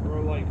modern, like,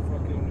 or like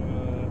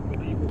fucking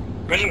medieval.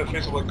 Imagine the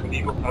face of like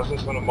medieval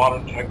peasants when a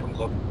modern tank comes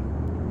up.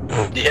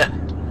 Yeah.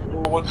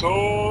 Oh, what's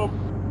up?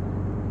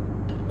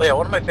 Well, yeah,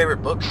 one of my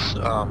favorite books,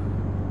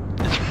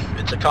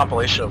 it's a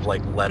compilation of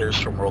like letters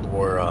from World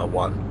War I.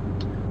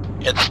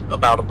 It's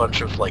about a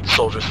bunch of like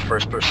soldiers'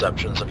 first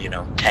perceptions of, you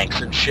know,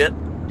 tanks and shit.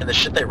 And the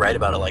shit they write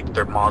about it, like,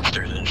 they're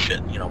monsters and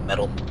shit, you know,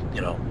 metal,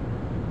 you know,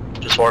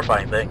 just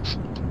horrifying things.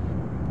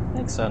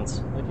 Makes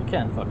sense. Like, you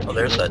can't fucking Oh,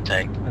 there's shoot it. that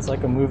tank. It's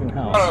like a moving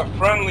house. Got a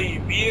friendly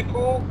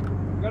vehicle.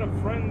 We got a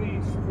friendly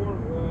score,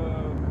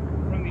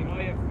 friendly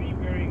IFV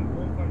bearing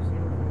 150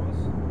 from us.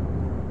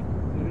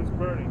 It is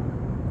burning.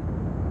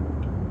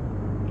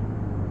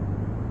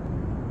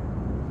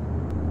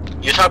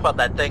 You talk about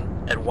that thing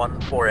at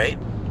 148?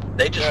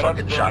 They just Yeah,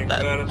 fucking that's shot burning.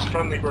 that. Yeah, that's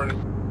friendly burning.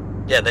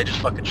 Yeah, they just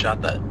fucking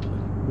shot that.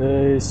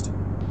 Based.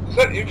 Is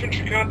that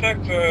infantry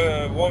contact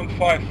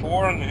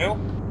 154 on the hill?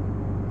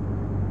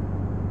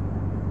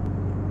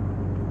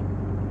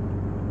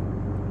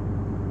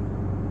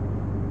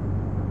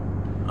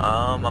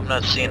 I'm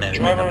not seeing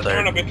anything Driver, up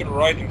turn a there. bit to the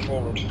right and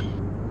forward.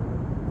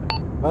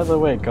 By the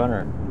way,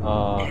 Gunner,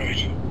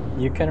 Alright.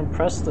 you can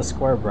press the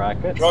square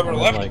brackets. Driver and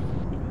then, left. like,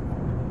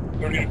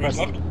 30 degrees press,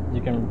 left.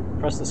 you can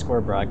press the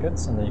square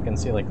brackets, and then you can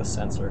see like the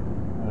sensor.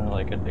 And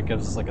like it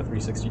gives us like a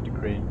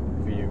 360-degree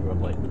view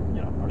of like,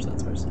 you know, our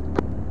sensors.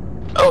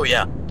 Oh,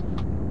 yeah.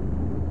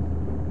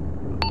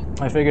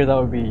 I figured that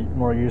would be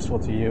more useful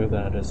to you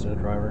than it is to the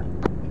driver.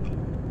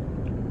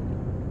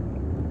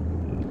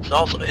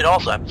 It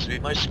also happens to be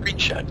my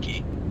screenshot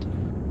key.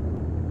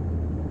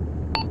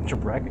 Your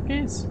bracket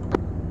keys?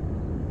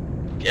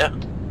 Yeah.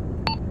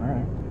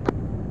 Alright.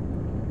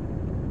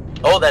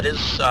 Oh, that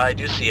is, I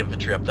do see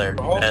infantry up there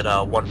Oh. at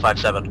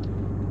 157.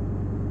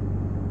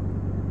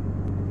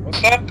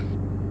 What's that?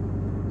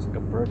 It's like a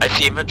bird. I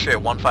see infantry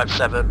at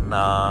 157,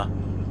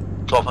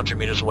 1,200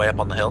 meters away up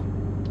on the hill.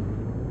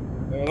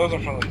 Yeah, those are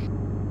friendly.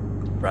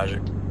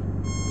 Roger.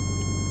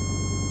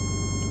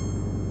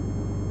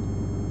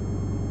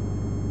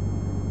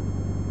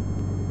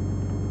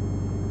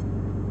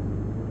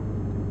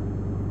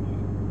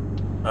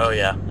 Oh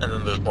yeah, and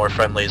then there's more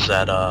friendlies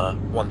at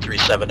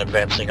 137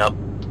 advancing up.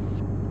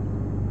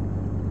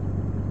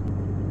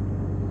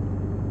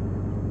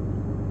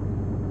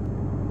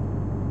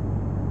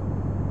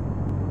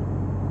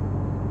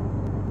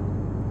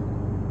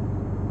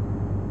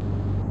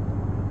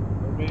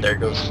 Maybe, There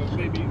goes.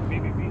 Maybe we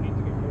need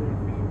to get better at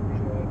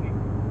visuality.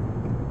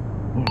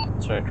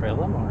 Should I trail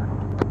them or?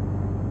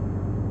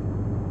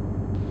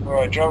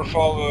 Alright, driver,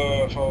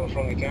 follow the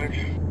friendly tank.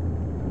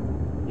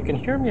 You can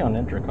hear me on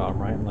intercom,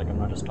 right? Like I'm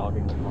not just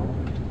talking with normal.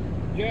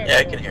 Yeah,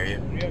 I can hear you.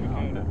 Yeah, we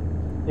can. Okay.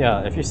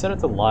 Yeah, if you set it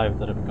to live,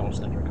 then it becomes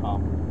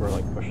intercom for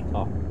like push to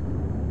talk.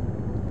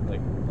 Like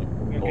Yeah,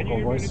 can you local hear me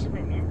on voice.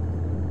 Instagram now?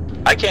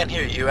 I can't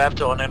hear you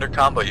after on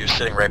intercom, but you're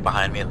sitting right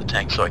behind me in the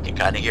tank, so I can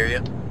kind of hear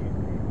you.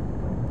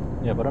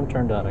 Yeah, but I'm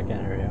turned out. I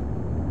can't hear you.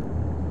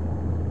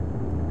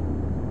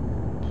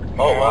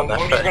 Oh wow,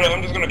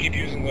 I'm just gonna keep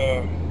using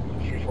the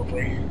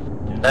 343.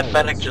 Yeah, that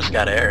Fennec it's just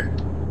got air.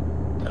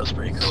 That was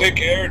pretty cool. Sick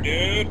air,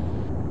 dude.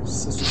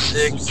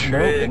 Sick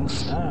smoking tricks.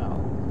 style.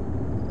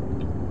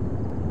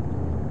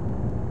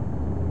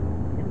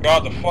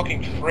 God, the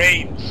fucking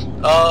frames.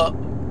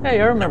 Hey,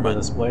 I remember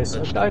this place.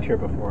 I've died here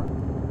before.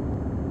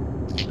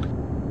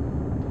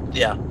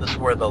 Yeah, this is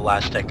where the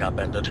last tank up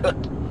ended.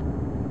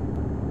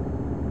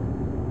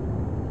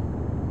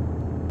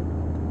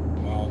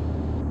 Wow.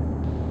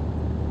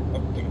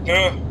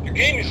 The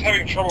game is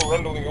having trouble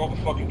rendering all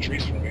the fucking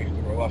trees for me to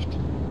the left.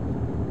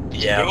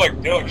 Yeah. They're like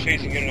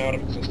phasing in and out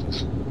of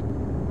existence.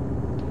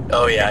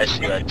 Oh yeah, I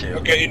see that too.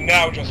 Okay, it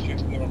now just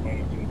fixed. Never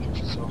mind, it didn't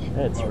fix itself.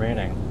 It's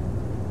raining.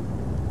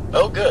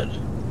 Oh good.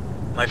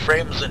 My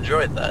frames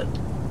enjoyed that.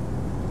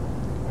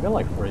 I got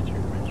like 42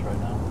 frames right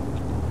now.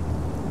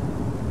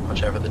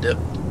 Watch out for the dip.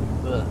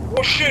 Ugh.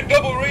 Oh shit!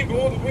 Double rainbow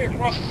all the way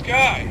across the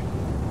sky,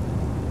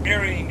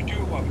 burying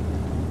 211.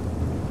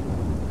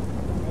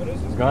 Oh, this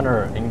is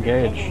Gunner,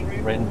 engage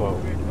rainbow.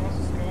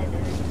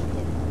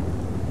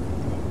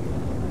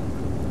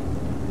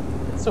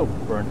 It's so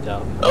burnt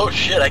out. Oh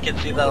shit, I can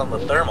see that on the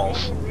thermals.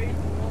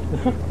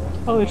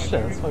 Holy shit,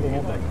 that's fucking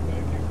epic.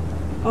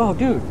 Oh,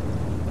 dude.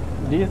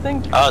 Do you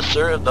think...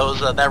 Sir,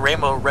 those, that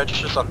rainbow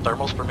registers on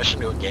thermals permission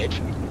to engage.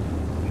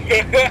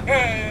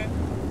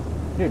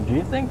 Dude, do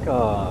you think,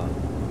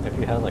 if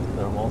you had, like,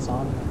 thermals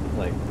on,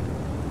 like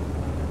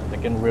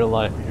in real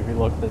life, if you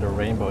looked at a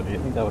rainbow, do you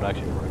think that would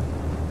actually work?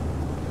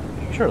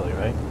 Surely,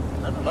 right?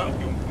 I don't know.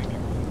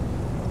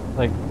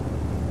 Like,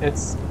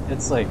 it's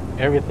like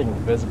everything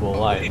visible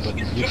light, but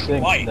you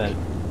think that...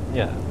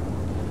 Yeah.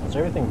 It's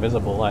everything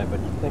visible light,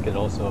 but you think it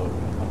also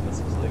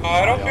encompasses, like,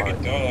 I don't think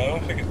it does. I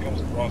don't think it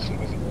comes across in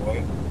visible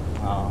light.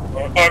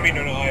 Or, I mean,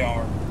 an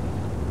IR.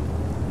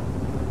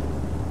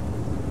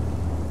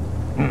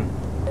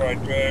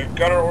 Alright,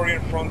 Gunner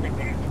orient front, get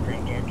ready for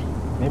contact.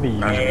 Maybe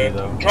usually,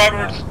 though.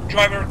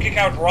 Driver, kick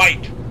out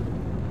right.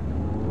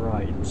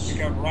 Right.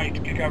 Kick out right,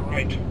 kick out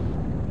right.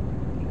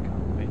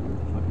 Wait, what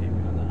the fuck are you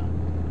doing now?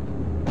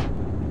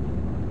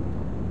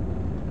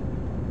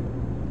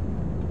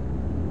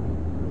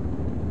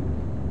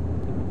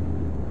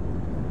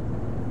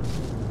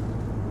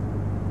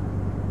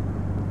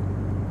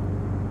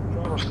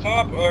 Driver,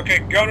 stop. Okay,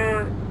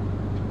 Gunner,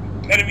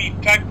 enemy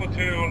tank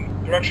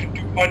platoon, direction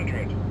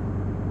 200.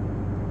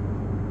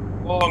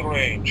 Long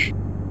range.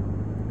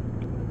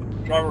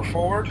 Driver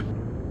forward.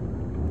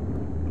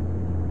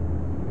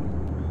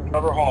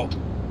 Driver halt.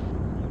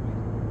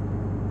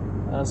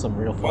 That's some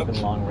real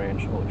fucking long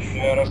range. Holy shit.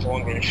 Yeah, that's the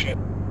long range shit.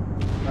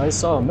 I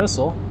saw a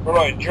missile.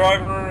 Alright,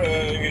 driver,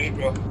 engage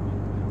bill.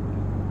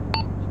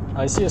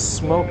 I see a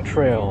smoke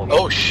trail.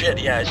 Oh shit,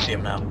 yeah, I see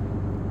him now.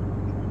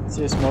 I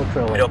see a smoke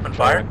trail. Wait, Like, open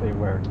fire? directly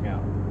where, yeah.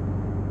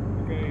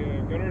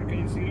 Okay, Gunner, can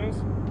you see us?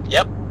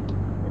 Yep.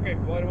 Okay,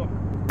 light him up.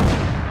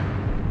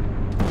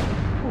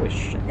 Holy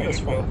shit, that is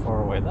fucking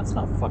far away. That's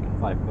not fucking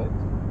 5 clicks.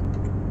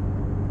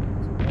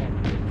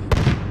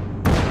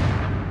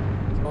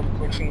 It's all the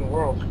clicks in the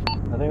world.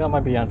 I think that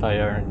might be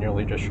anti-air and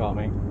nearly just shot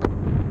me.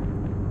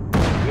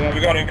 Yeah,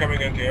 we got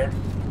incoming anti-air.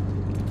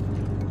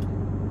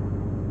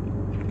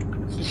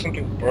 Is there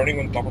something burning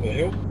on top of the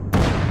hill?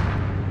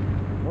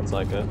 Looks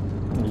like it.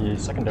 The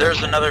secondary.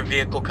 There's another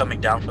vehicle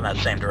coming down from that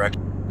same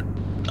direction.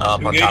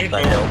 Up on top of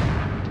that hill.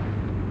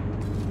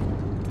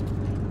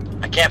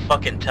 I can't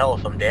fucking tell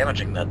if I'm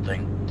damaging that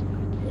thing.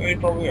 They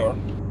probably are.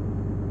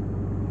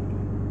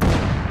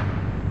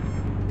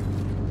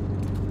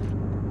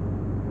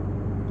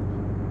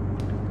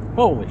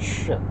 Holy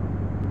shit.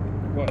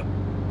 What?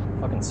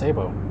 Fucking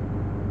Sabo.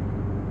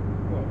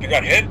 You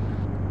got hit?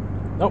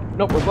 Nope,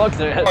 nope, we're bugged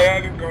there. Oh yeah,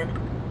 I keep going.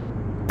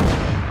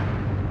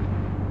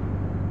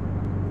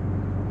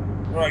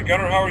 Alright,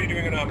 Gunner, how are you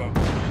doing in ammo?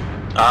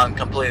 I'm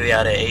completely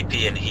out of AP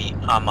and heat.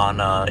 I'm on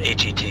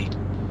HET. Sure.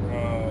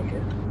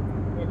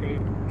 Okay.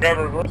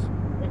 Driver reverse.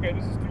 Okay,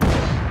 this is 2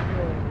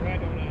 You're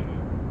right on ammo.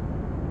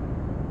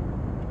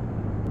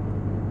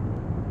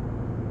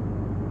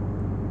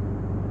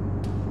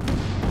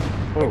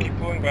 Oh, Keep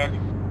pulling back.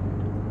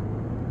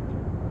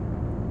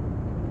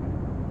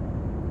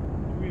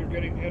 We are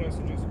getting hit, I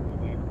suggest we pull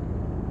back.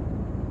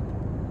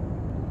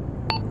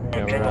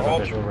 yeah, we're Driver out of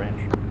halt. visual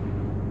range.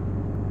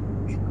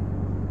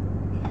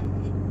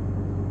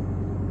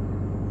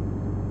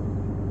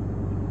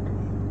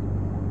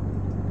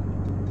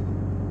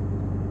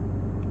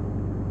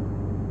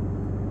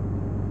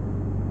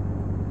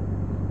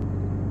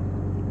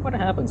 What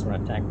happens when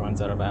a tank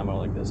runs out of ammo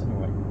like this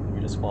anyway?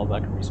 You just fall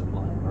back and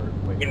resupply? Or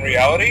wait. In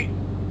reality,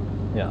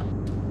 Yeah.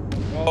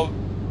 well,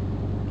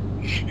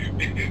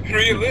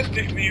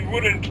 realistically, you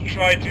wouldn't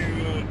try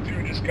to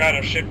do this kind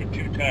of shit with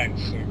 2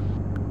 tanks. So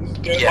this is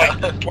just Yeah.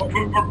 like what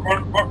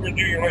we're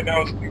doing right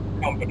now is a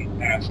company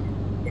task,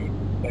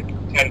 like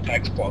 10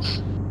 tanks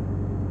plus.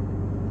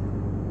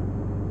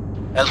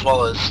 As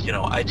well as, you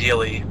know,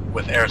 ideally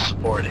with air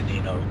support and,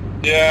 you know,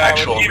 Yeah,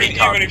 actual but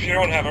recon. even if you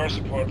don't have air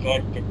support,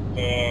 like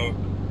the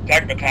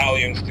tank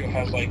battalion still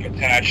has like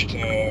attached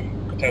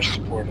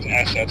support as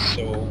assets.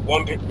 So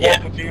one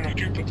platoon or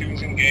 2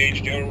 platoons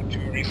engaged, the other 2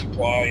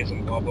 resupplies,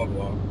 and blah blah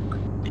blah.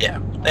 Yeah,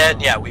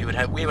 and yeah, we would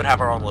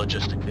have our own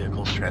logistic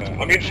vehicles transport.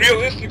 I mean,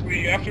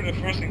 realistically, after the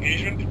first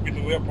engagement with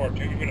the Leopard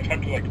 2, we would have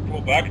had to like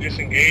pull back,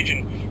 disengage,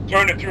 and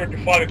turn the turret to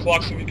 5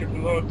 o'clock so we could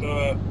reload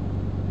the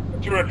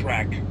turret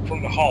rack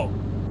from the hull.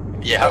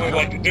 Yeah.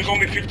 There's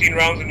only 15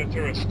 rounds in the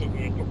turret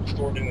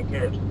stored in the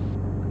turret.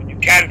 And you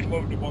can't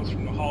load the ones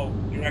from the hull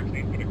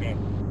directly with a gun.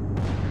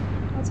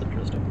 That's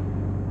interesting.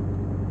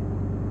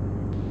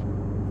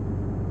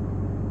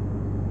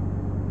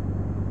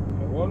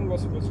 One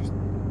was just...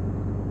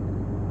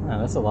 Man,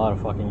 that's a lot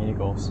of fucking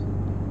eagles.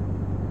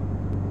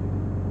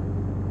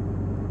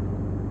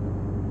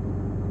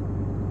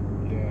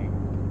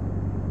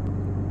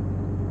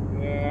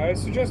 Yeah, I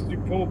suggest you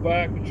pull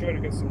back, we try to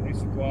get some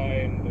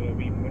resupply, and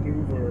we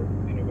maneuver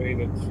in a way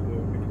that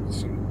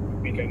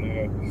we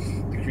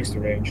can decrease the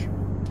range.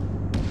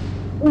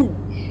 Ooh!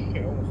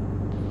 Shit,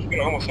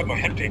 I almost had my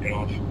head taken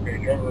off. Okay,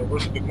 driver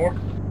reverse a bit more.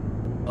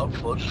 Oh,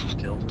 Flow just was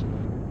killed.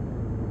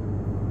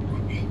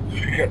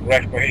 got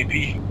wrecked by AP.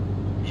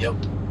 Yep.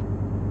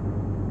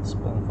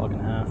 Split in fucking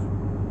half.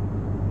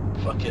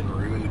 Fucking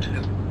rude.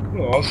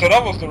 Oh, so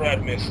that was the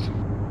red mist.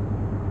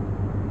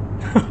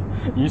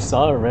 You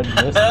saw a red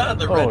mist? The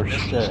red Oh mist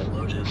shit. is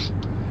Lotus.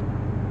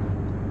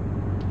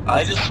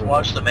 I just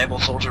watched the Mabel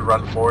Soldier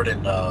run forward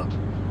and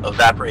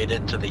evaporate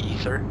into the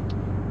ether.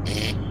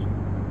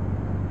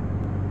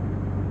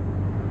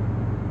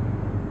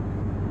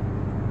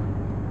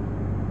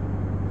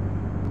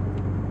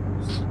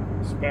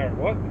 Spare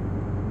what?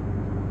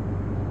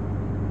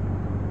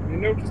 You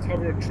noticed how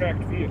we're a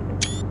tracked vehicle.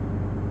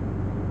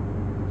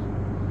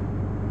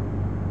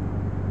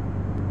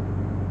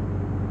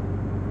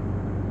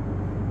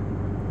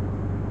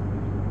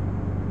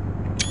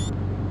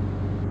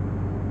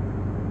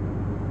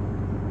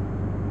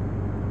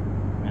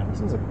 Man,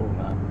 this is a cool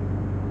map.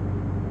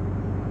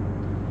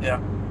 Yeah.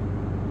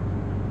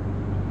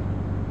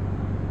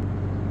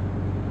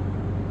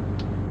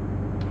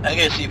 I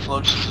can see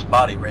Floch's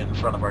body right in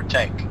front of our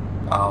tank.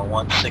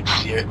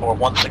 160 or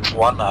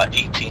 161,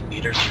 18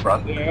 meters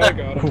front. Yeah, I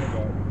got it, I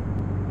got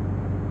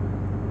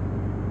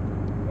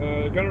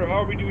it. Gunner,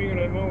 how are we doing on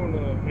ammo on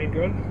the main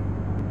gun?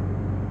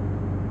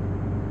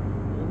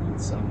 We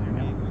need something,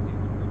 man.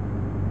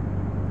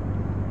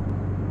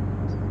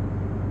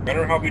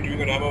 Gunner, how we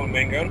doing on ammo and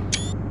main gun?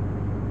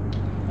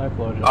 I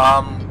blowed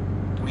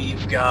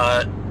We've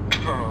got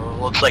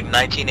looks like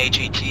 19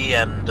 HET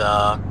and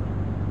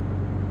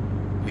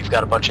we've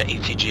got a bunch of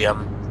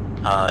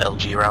ATGM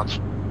LG rounds.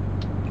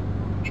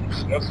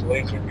 That's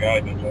laser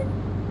guided.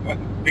 I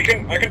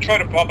can try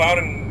to pop out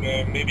and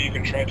maybe you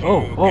can try to.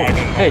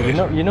 Hey, you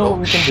know what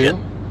we can shit.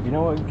 do? You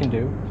know what we can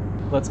do?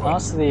 Let's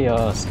ask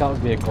the scout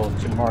vehicle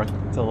to mark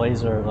the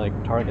laser like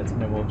targets,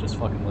 and then we'll just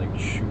fucking like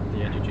shoot the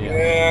ATGM.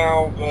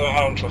 Yeah, I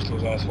don't trust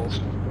those assholes.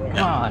 Come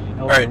on,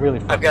 that was Alright, really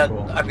fucking I've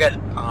got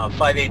cool.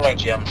 5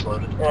 ATGMs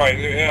loaded. Alright,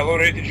 yeah,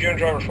 load ATGM,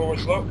 driver forward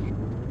slow.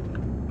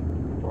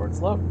 Forward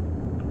slow.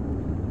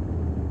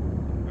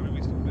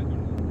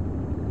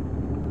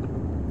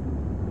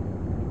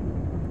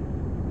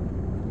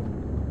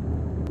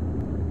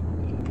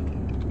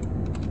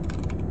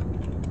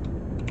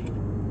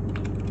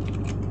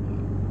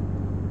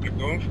 Keep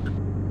going.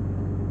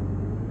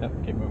 Yep,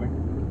 keep moving.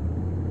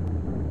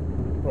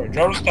 Alright,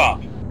 driver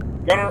stop.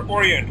 Gunner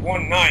orient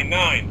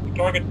 199.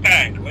 Target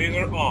tank,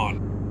 laser on.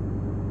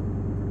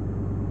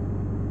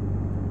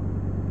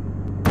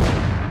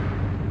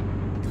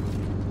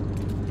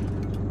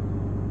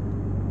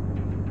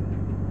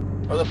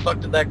 Where the fuck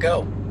did that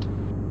go?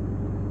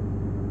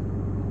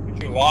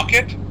 Did you lock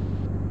it?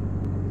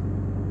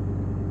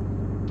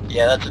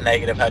 Yeah, that's a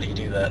negative. How do you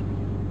do that? I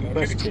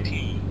Press think it's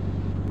T. T.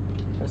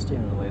 Press T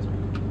on the laser.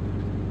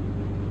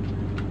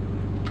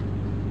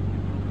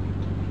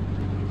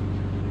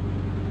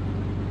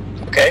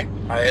 Okay.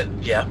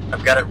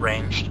 I've got it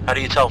ranged. How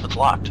do you tell if it's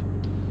locked?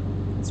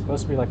 It's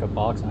supposed to be like a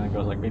box, and it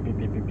goes like beep beep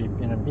beep beep beep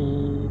and a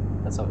beep.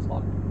 That's how it's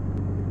locked.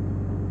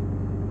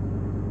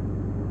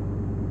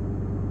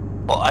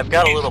 Well, I've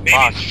got a little Maybe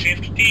box. it's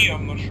Shift T,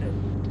 I'm not sure.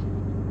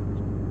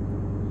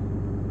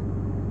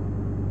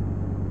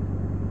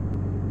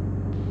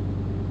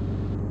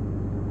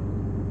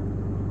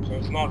 So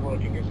it's not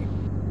working, is it?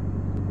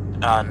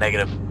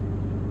 Negative.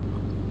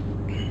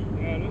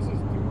 Yeah, this is.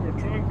 We're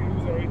trying to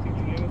use our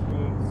ATGMs,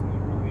 but it's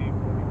not really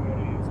working how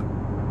to use it.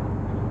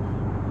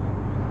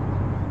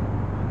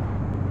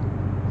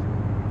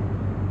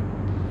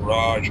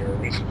 Roger,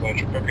 resupply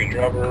check. Okay,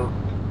 driver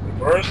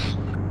reverse.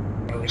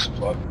 And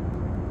resupply.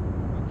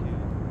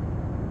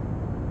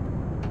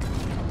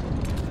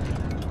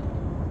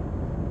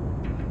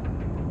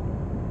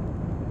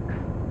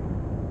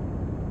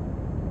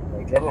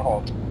 Right, driver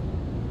halt.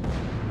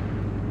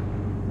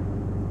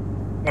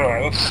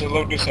 Alright, let's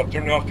load this up.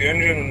 Turn off the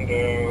engine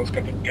and let's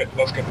get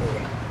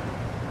moving.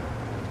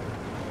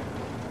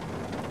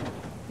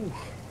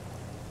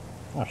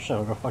 Oh shit,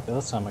 where the fuck did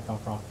this time I come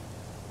from?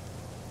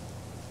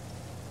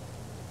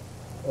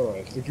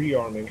 Alright, the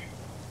rearming.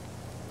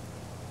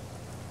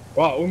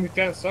 Wow, only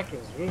 10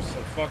 seconds. We're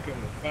some fucking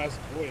fast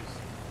boys.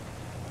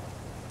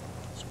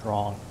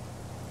 Strong.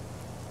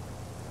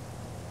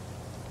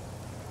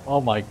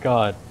 Oh my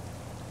god.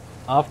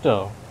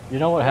 Opto, you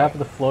know what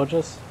happened to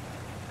Flogus?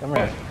 Come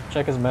here,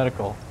 check his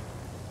medical.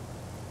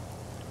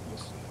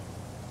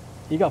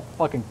 He got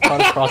fucking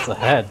cut across the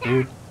head,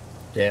 dude.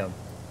 Damn.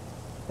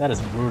 That is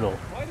brutal.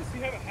 Why does he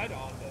have a head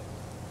on then?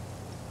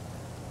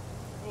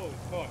 Holy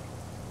fuck.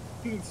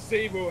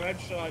 Sabo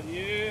headshot,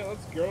 yeah,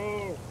 let's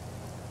go.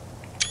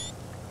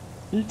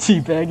 You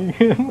teabagging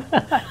him?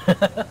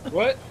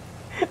 What?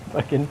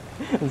 Fucking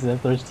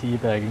Zephyr's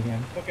teabagging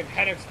him. Fucking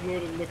head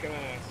exploded looking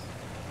ass.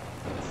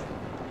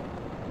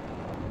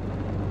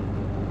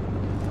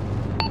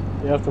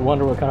 You have to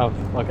wonder what kind of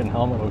fucking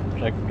helmet would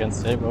protect against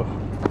Sabo. Oh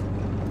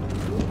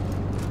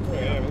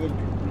yeah, we look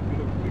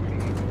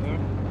bigger than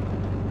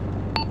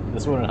that.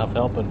 This wouldn't have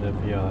helped if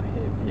he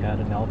had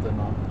an Elton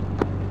on.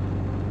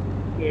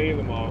 Yeah,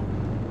 them all.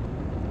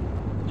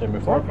 Jimmy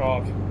Fuck Ford?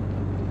 off.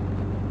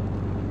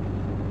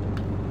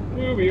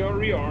 Ooh, we are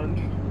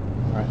rearmed.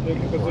 Alright.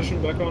 Taking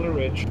position back on the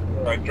ridge.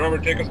 Alright, driver,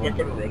 take us back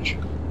to the ridge.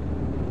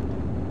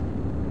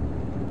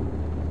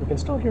 You can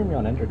still hear me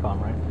on intercom,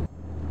 right?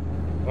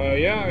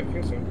 Yeah, I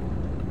think so.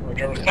 Alright,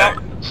 driver,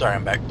 stop. Sorry,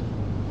 I'm back.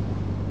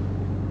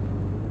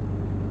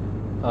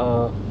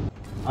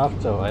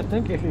 Afto, I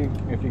think if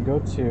you go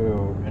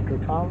to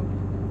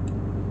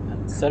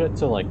intercom, set it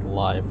to like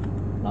live,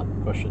 not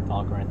push to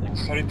talk or anything.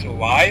 Set it to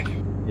live?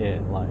 Yeah,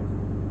 live.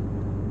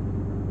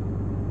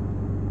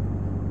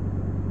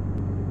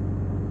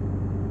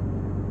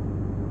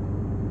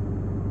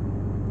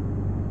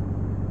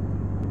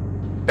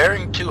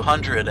 Bearing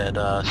 200 at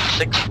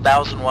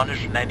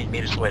 6,190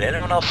 meters away. Did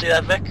anyone else see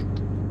that, Vic?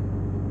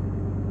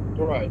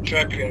 Alright.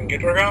 Check and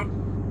get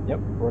around. Yep,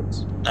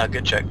 works.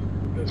 Good check.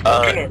 It's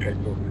working? Okay,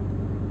 cool.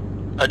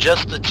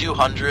 Adjust the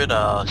 200,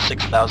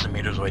 6,000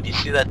 meters away. Do you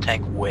see that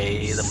tank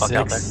way the fuck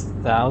out there?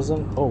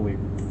 6,000? Holy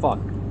fuck.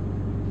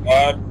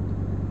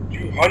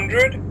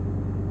 200?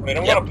 Wait,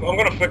 I'm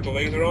gonna flick the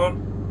laser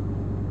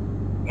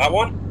on. That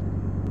one?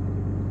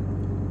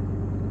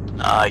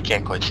 I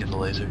can't quite see the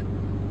laser.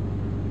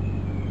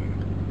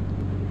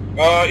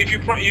 If you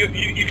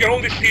you can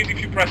only see it if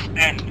you press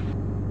N.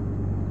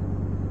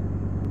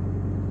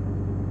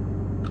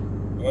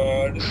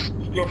 Just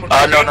go for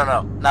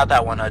No, not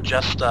that one.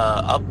 Just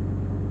up.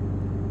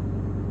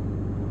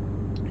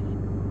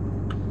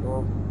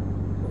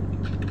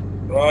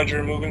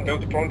 Roger, moving down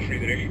to Point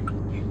Friedrich.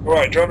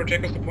 Alright, driver,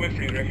 take us to Point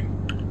Friedrich.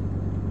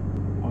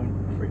 Point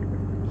Friedrich.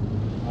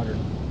 100.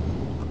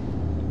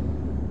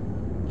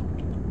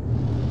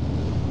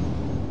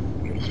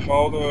 Just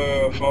follow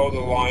the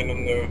line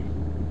on the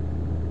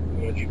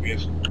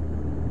GPS.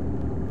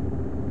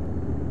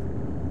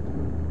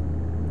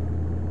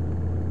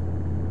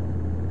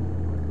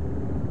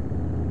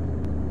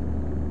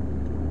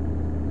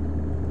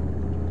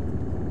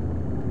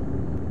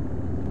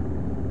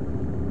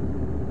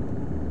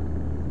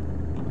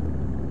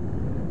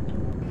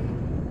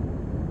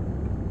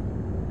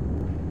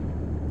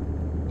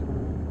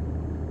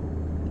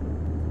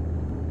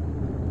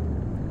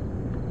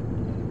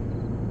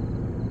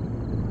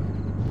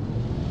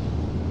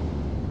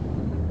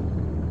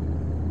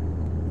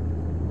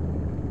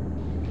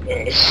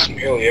 Man, this is some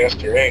hilly ass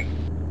terrain.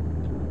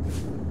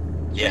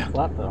 Yeah.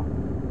 Flat though.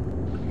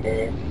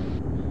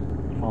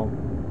 Well,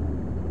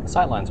 the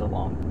sightlines are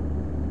long.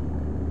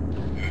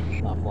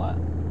 Not flat.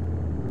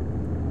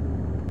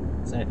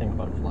 It's anything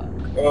but flat.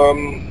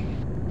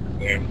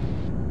 Yeah.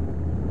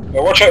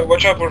 Watch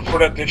out for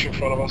that ditch in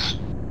front of us.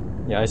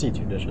 Yeah, I see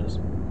two ditches.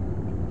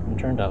 I'm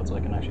turned out so I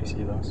can actually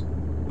see those.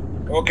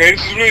 Okay,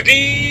 this is really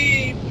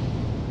deep!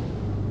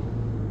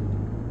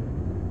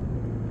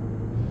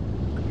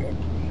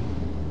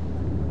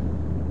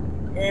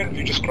 And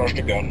you just crushed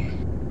a gun.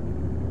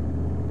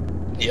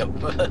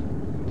 Yep. At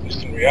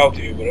least in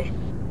reality you would have.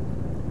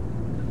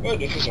 But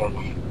this is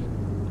Arma.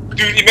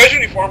 Dude,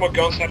 imagine if Arma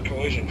guns had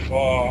collision. Fuck.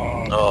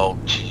 Oh,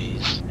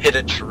 jeez. Hit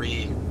a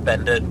tree,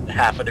 bend it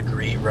half a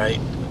degree, right?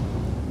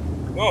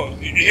 No,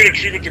 you hit a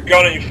tree with the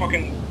gun and you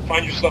fucking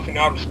find yourself in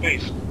outer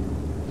space.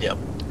 Yep.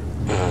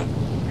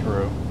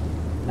 True.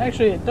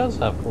 Actually, it does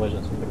have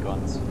collisions with the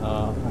guns.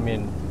 I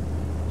mean,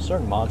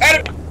 certain mods.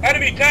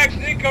 Enemy tanks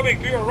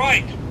incoming to your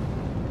right!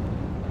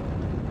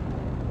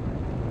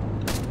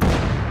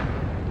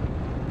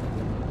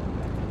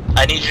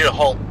 I need you to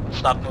halt.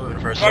 Stop moving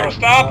for a Driver, second.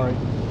 stop! Sorry.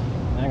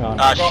 Hang on.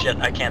 Ah, shit,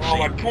 I can't Oh, see.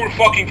 my poor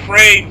fucking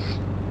frames!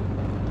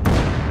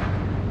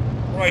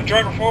 Alright,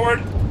 driver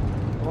forward.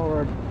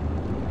 Forward.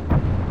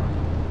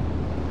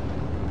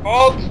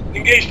 Halt!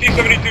 Engage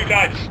T-72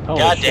 types. Holy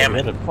God shit, damn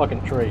it. hit a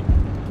fucking tree.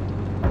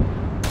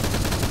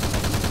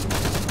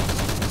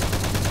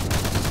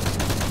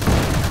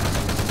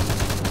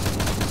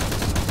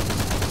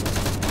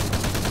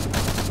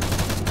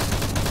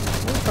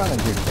 What are you trying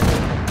to do?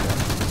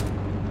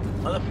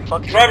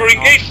 Motherfucker. Driver,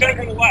 engage tank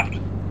on the left.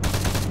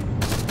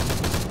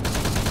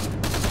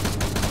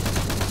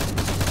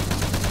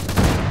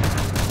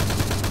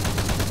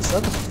 Is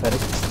that the FedEx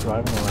just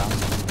driving around?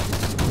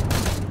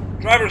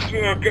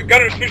 Driver,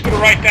 gunner, switch to the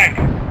right tank.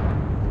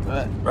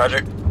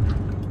 Roger.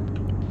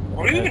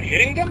 Are you even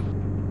hitting them?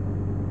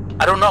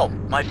 I don't know.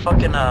 My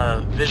fucking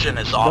vision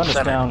is off Gun is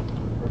center.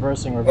 down.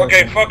 Reversing.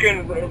 Okay,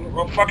 fucking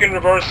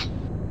reverse.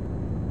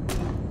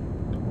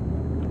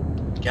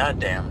 God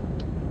damn.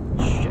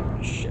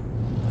 Shit.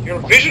 Your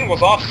vision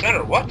was off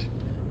center. What?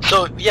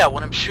 So yeah,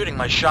 when I'm shooting,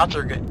 my shots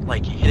are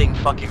like hitting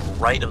fucking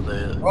right of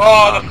the.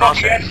 Oh, the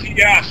fucking crosshair.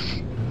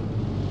 FCS.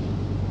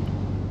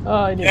 Oh,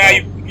 I need Yeah,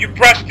 help. you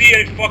press D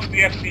and it fucks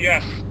the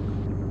FCS.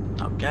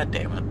 Oh, god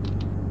damn it.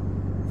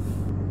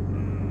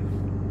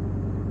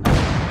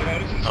 Yeah,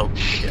 this is, Oh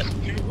shit.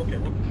 okay,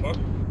 what the fuck?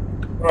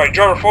 Alright,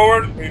 driver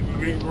forward.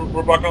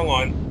 We're back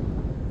online.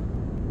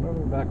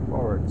 Moving back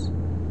forwards.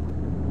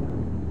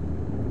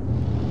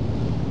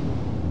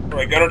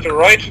 Alright, gunner to the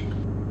right.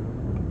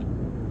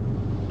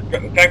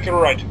 Got the tank to the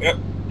right. Yep,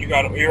 you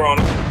got it. You're on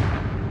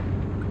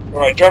it.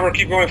 Alright, driver,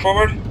 keep going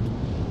forward.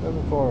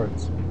 Moving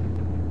forwards.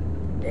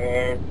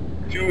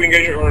 Two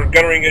engagement, or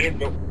gunner engagement,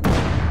 go.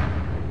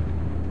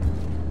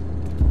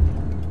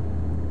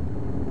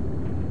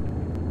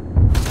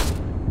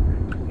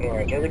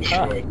 Alright, target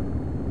destroyed.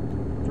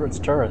 Through its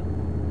turret.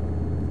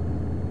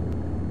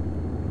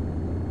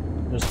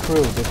 There's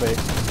crew, debate.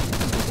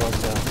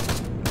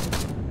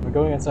 We're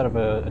going inside of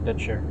a dead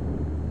chair.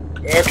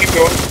 Keep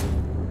going.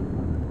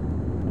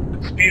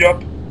 Speed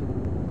up.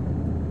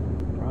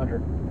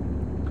 Roger.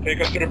 Take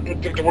us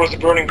towards the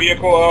burning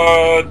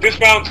vehicle.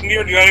 Dismounts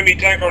near the enemy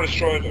tank are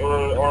destroyed,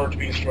 or are to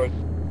be destroyed.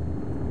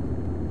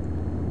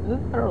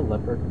 Isn't there a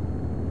leopard?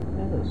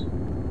 Yeah, it is.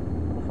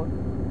 What the fuck?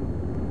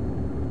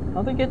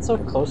 How'd they get so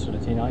close to the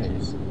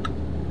T-90s?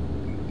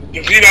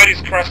 The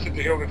T-90s crested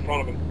the hill in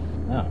front of him.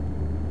 Oh.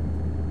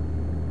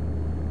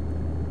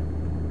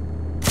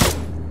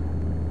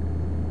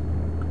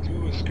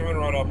 Two is coming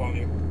right up on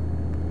you.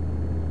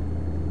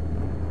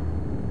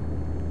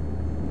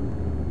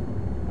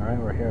 Alright,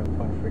 we're here at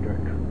Point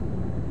Friedrich.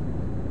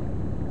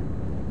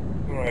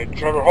 Alright,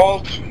 driver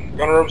halt,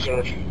 gunner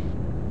observe.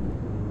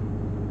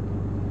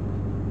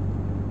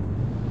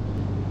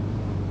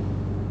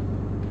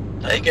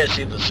 How you guys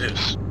see the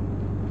Zeus?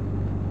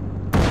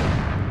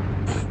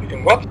 You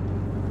can what?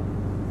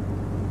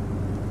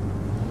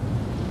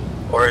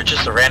 Or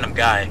just a random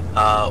guy.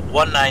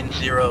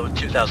 190,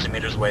 2,000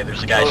 meters away,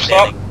 there's a guy Oh,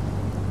 standing.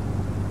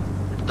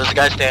 There's a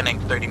guy standing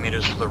 30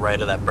 meters to the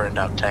right of that burned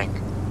out tank.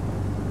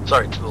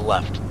 Sorry, to the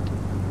left.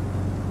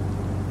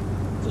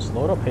 Just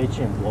load up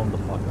HE and blow him the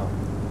fuck up.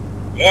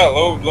 Yeah,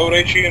 load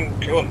HE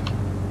and kill him.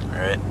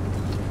 Alright.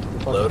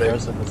 Who Load fucking it.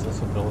 cares if it's a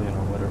civilian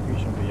or whatever? He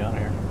shouldn't be on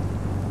here.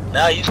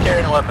 Now he's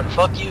carrying a weapon.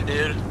 Fuck you,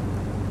 dude.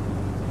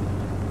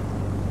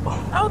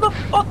 How the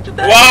fuck did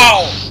that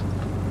Wow!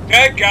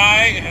 That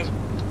guy has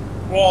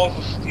walls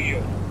of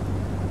steel.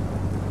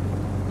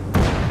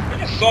 I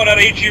just saw that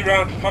HE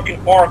round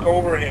fucking arc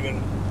over him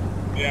and...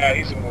 Yeah,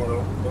 he's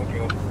immortal. Don't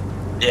kill him.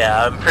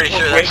 Yeah, I'm pretty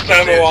sure Waste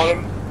that's the ammo on Zeus.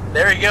 him.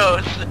 There he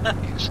goes.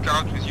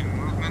 Scout with your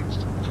movement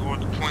toward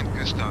the point,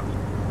 Gustav.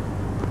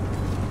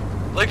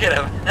 Look at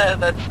him.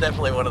 That's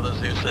definitely one of the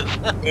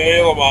Zeuses.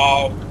 Nail him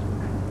all.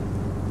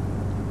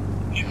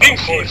 He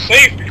thinks he's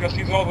safe because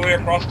he's all the way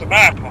across the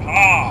map.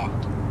 Haha!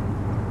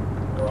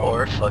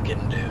 Poor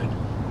fucking dude.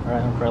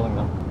 Alright, I'm trailing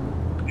them.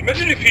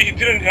 Imagine if he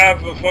didn't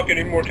have the fucking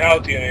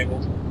immortality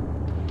enabled.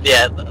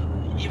 Yeah,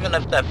 even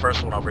if that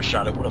first one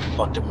overshot, it would have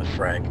fucked him with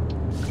frag.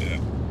 Yeah.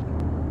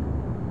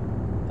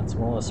 That's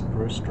one of the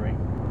spruce tree.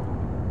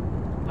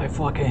 I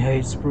fucking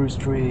hate spruce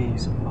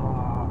trees.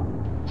 Ah.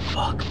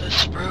 Fuck the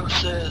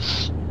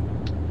spruces.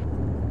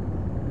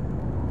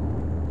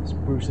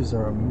 Spruces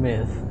are a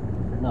myth.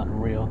 They're not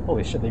real.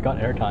 Holy shit, they got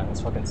airtime.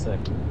 That's fucking sick.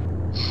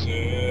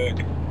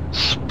 Sick.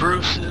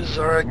 Spruces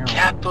are a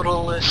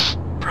capitalist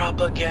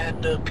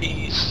propaganda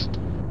piece.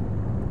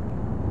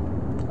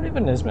 What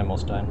even is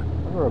Memmelstein?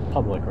 We're a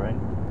republic, right?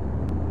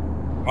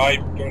 I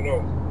don't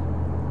know.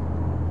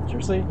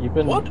 Seriously? You've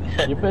been What?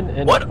 You've been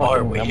in What are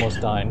fucking we?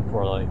 Memmelstein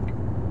for like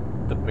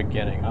the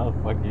beginning. How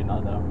the fuck do you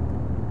not know?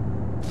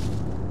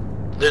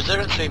 There's a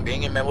difference between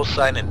being in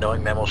Memmelstein and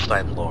knowing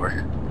Memmelstein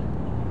lore.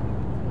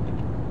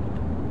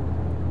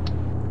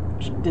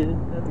 She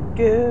didn't have to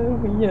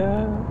go,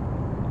 yeah.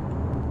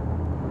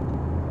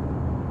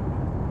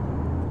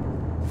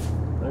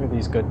 Look at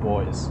these good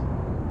boys.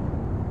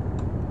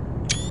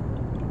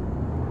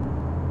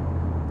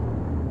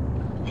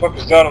 Fuck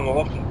is that on the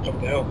left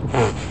of the hill?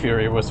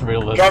 Fury was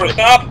realistic. Driver,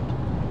 stop!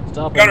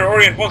 Stop Gunner, him.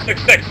 orient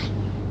 166.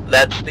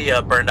 That's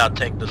the burned out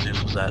tank the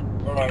Zeus was at.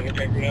 Alright,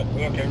 okay,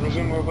 okay,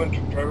 resume movement,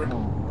 driver.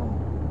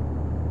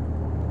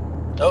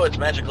 Oh, it's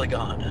magically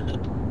gone.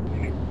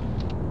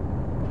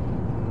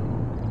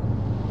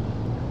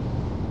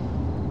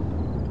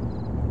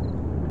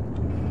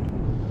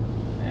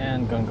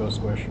 And gun goes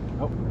squish.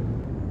 Oh.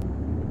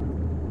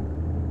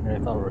 I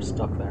thought we were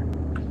stuck there.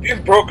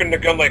 You've broken the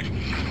gun like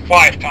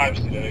 5 times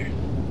today.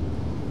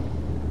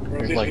 Or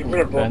at We've, least like, you've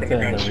been broken the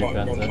revented gun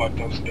and then 5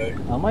 times today.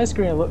 On my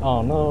screen, look.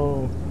 Oh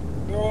no.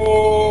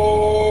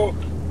 No!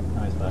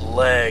 Now he's back.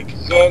 Leg.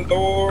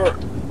 Zendor!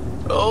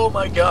 Oh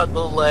my god,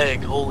 the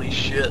leg. Holy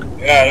shit.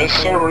 Yeah, this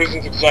server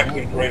isn't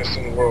exactly the greatest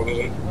in the world, is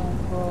it?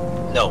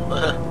 No.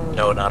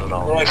 No, not at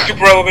all. Alright,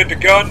 super elevate the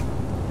gun.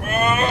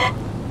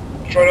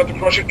 Try not to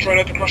crush it, try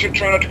not to crush it,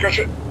 try not to crush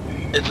it.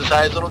 It's as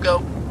high as it'll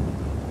go.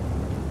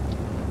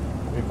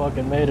 We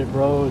fucking made it,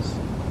 bros.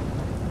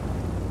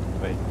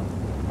 Wait.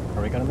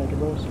 Are we gonna make it,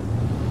 bros?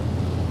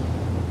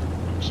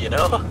 You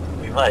know,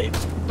 we might.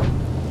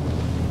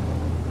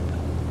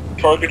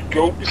 Target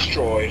goat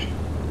destroyed.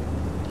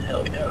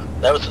 Hell yeah.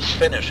 That was his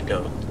finish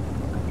go.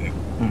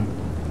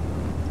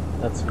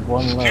 That's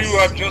one Stu, less.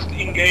 I've just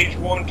engaged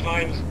 1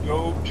 times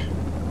goat.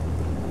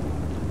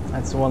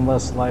 That's one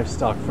less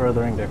livestock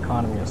furthering the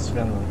economy of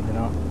Finland, you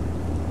know?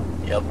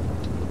 Yep.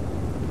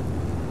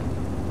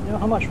 You know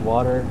how much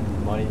water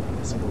and money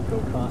a single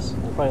goat costs?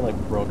 They probably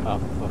like broke half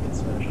the fucking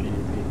Spanish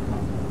GDP.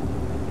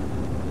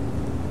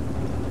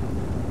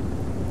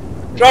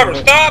 Driver,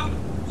 stop!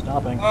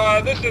 Stopping.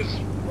 This is...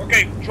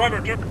 Okay,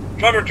 driver,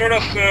 turn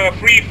us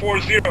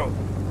 340.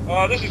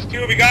 This is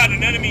 2, we got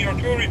an enemy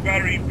artillery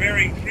battery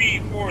bearing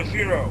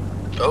 340.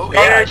 Oh Gunner,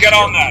 yeah. get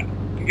on that.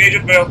 Engage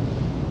it, Bill.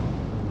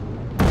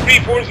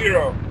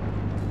 340.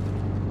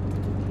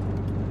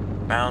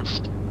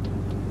 bounced.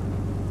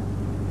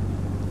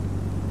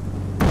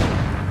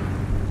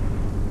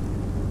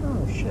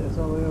 Oh shit, it's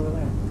all the way over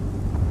there.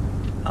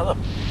 How the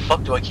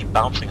fuck do I keep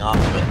bouncing off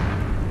of it?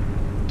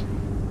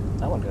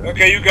 That one did.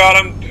 Okay, you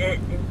got him.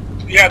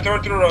 Yeah,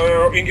 third to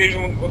the engage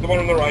with the one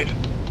on the right.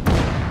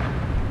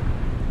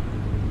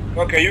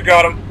 Okay, you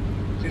got him.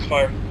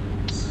 Ceasefire.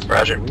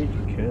 Roger. Sweet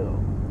kill.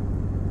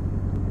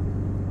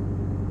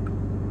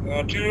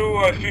 2,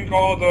 I think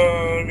all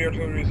the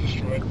artillery is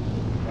destroyed.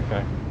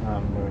 Okay,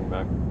 I'm moving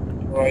back.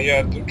 Right,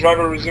 yeah, the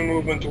driver resume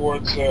movement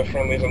towards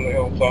friendlies on the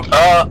hill top.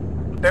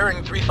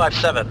 Bearing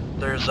 357.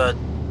 There's 2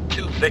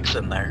 Vicks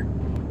in there.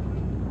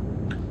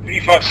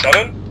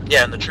 357?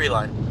 Yeah, in the tree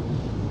line.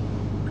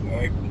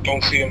 I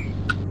don't see him.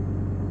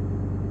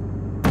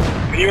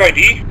 Can you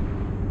ID?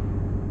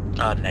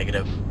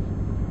 Negative.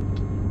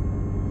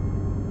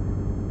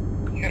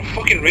 Yeah, the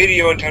fucking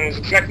radio antenna is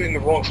exactly in the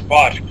wrong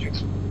spot.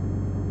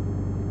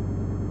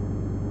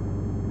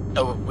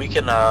 Oh, we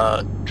can,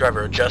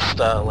 driver, adjust,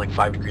 like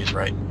 5 degrees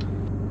right.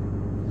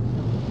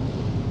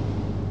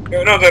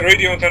 No, that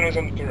radio antenna is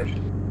on the turret.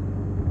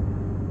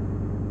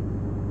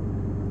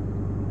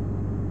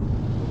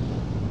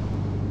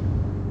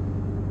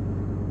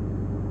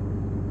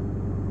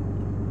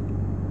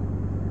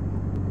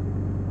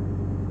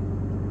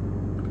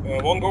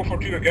 One go for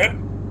 2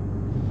 again.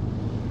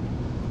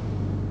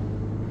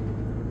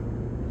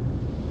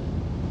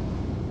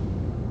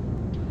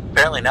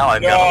 Apparently now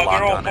I've got a Yeah, lock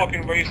they're all on it.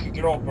 fucking wasted.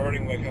 They're all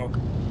burning like hell.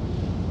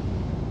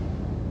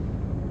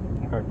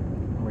 Okay,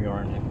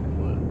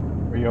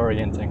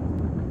 reorienting.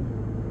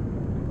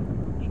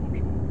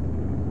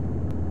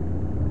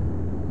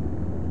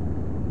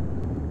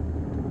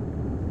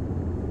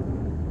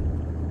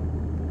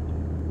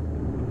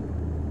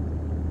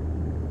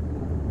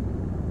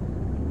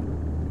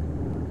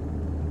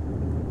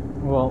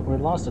 Well, we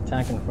lost a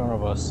tank in front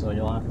of us, so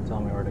you'll have to tell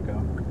me where to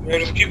go. Yeah,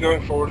 just keep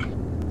going forward.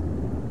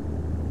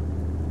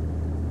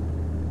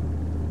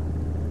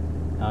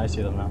 Ah, I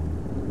see them now.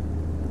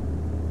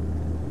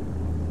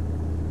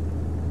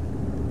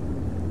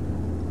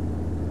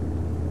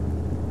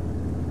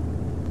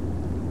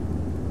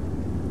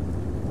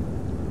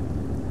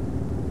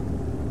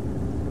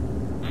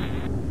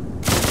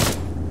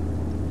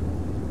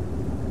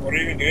 What are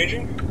you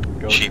engaging?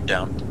 Goat. Sheep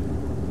down.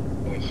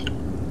 Nice.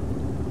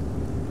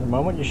 The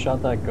moment you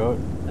shot that goat,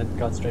 it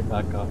got straight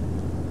back up.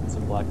 It's a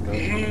black goat.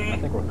 I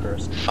think we're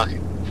cursed.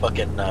 Fucking,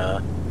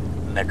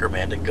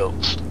 necromantic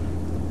goats.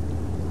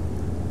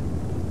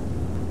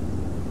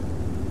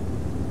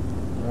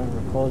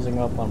 We're closing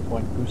up on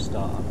Point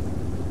Gustav.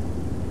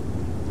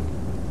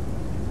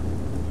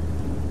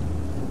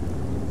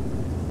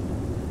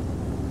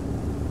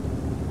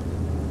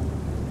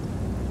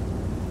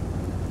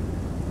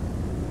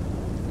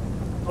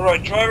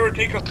 Alright, driver,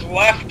 take us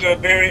left,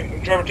 bearing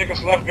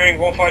 150.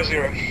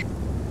 150,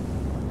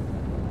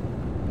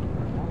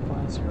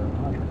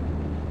 Roger.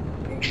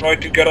 And try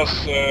to get us,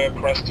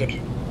 crested.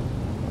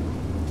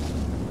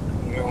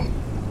 Yeah.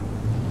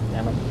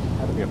 Damn it,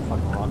 had to be a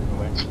fucking rocket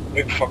away.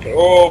 Big fucking,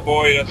 oh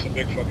boy, that's a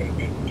big fucking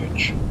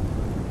ditch.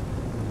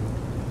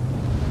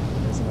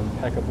 It's an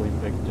impeccably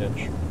big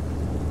ditch.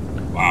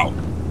 Wow.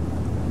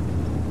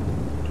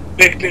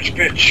 Big ditch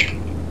bitch. True.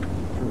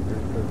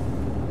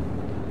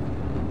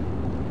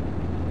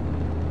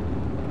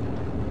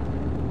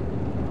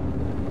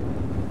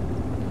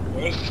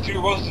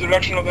 What's the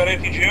direction of that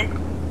ATGM?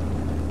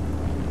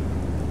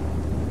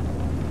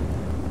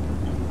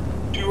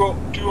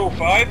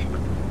 205?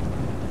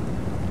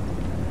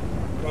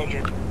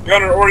 Roger.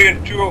 Gunner,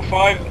 orient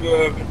 205,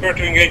 prepare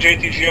to engage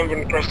ATGM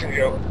when cresting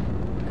hill.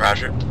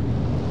 Roger.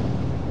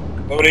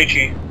 Load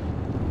HE.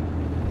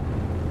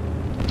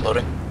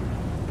 Loading.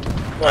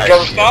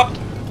 Driver, stop.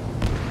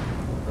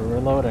 We're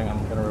reloading,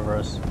 I'm gonna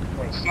reverse.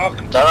 Alright, stop.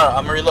 No,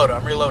 I'm reloaded.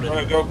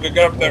 Alright, go, get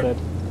up there.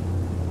 Loaded.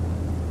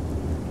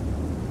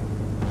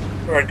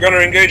 Alright,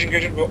 gunner, engage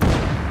it, go.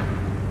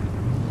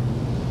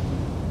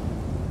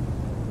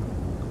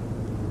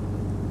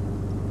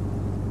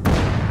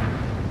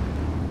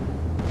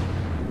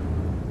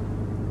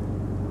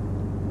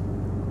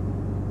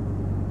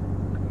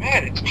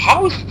 Man,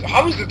 how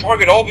is the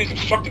target always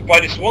obstructed by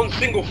this one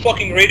single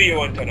fucking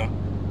radio antenna?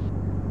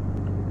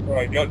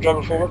 Alright,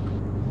 driver forward.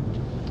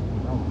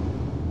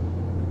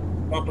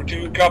 Upper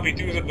 2, copy,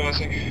 2 is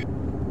advancing.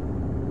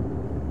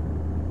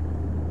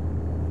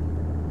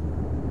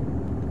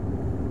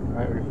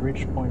 Alright, we've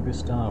reached Point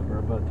Gustav. We're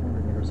about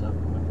 200 meters up.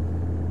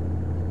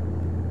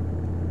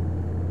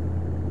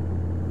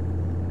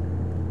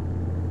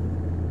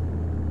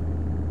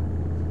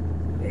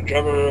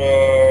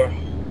 Driver,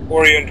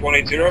 orient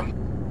 180.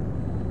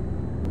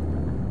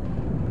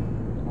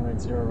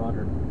 180,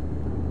 Roger.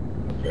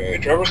 Okay,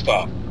 driver,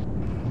 stop.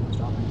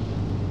 Stopping.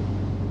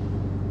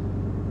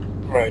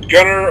 Right,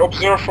 gunner,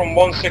 observe from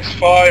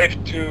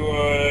 165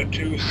 to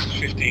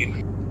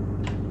 215.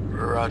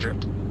 Roger.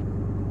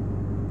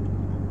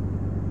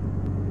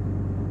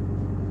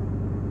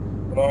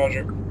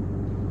 Roger.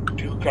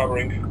 2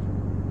 covering.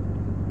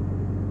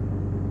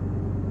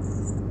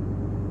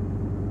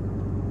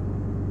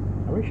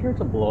 Are we we here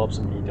to blow up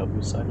some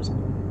EW site or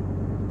something?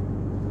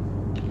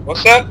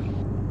 What's that?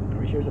 Are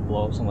we here to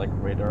blow up some like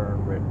radar,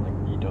 like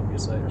EW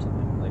site or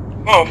something? Like.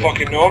 Oh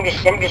fucking no! I'm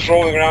just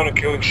rolling around and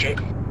killing shit.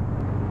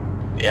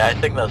 Yeah, I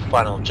think the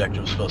final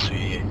objective is supposed to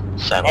be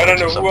satellites. I don't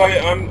know or who I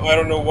something. am. I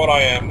don't know what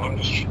I am. I'm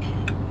just.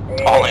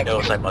 All I know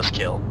is I must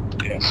kill.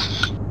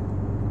 Yes.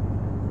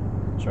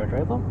 Should I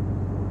try them?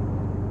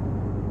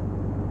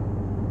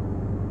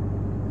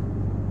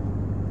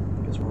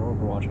 Guess we're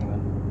overwatching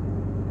then.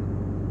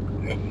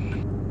 Yep.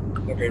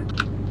 Okay.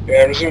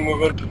 Yeah, resume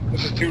movement.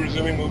 This is 2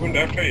 resuming movement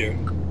after you.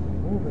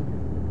 Moving.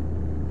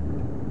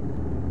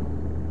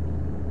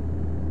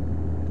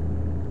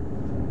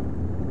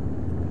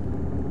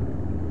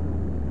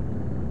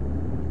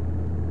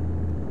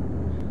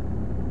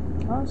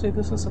 Honestly,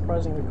 this is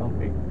surprisingly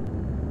comfy.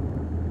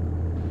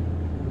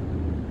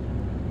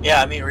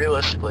 Yeah, I mean,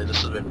 realistically,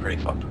 this has been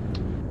pretty fun.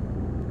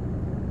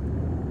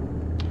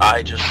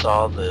 I just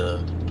saw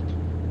the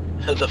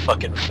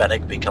fucking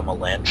Fennec become a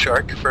land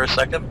shark for a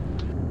second.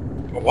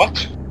 A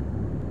what?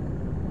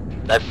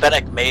 That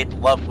Fennec made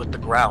love with the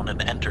ground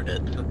and entered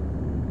it.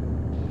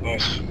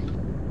 Nice.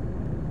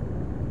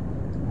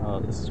 Oh,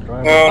 this is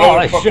driving. No, Oh,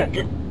 no, fucking.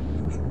 shit!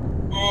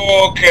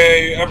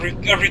 Okay,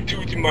 every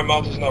tooth in my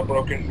mouth is now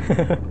broken.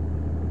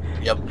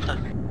 Yep.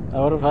 I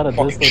would have had a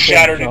Fucking dislocated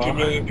shattered jaw. into a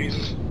million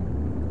pieces.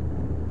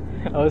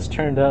 I was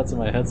turned out so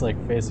my head's like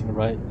facing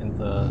right into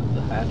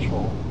the hatch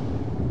hole.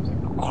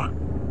 Like,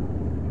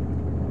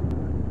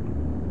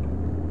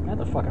 I had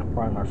the fucking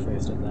fire in our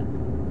face, didn't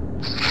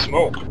I?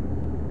 Smoke.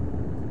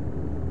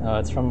 No,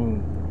 it's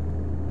from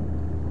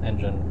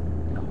engine.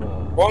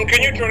 Juan,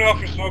 can you turn off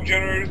your smoke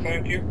generator?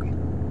 Thank you.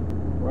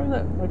 Where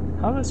that?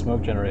 Like, how do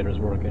smoke generators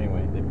work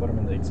anyway? They put them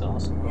in the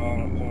exhaust. I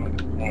don't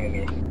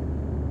know.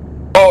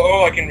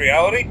 Oh, like in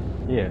reality?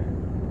 Yeah.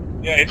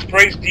 Yeah, it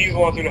sprays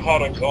diesel onto the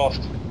hot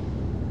exhaust.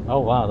 Oh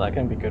wow, that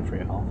can be good for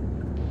your health.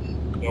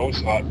 No,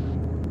 it's not.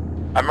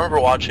 I remember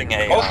watching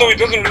a... Also, it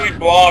doesn't really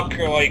block,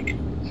 like,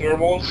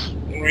 thermals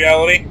in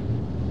reality.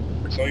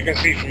 So you can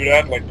see through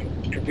that, like,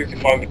 completely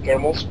fine with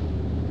thermals.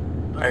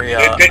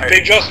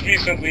 They just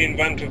recently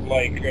invented,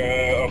 like,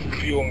 a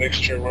fuel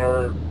mixture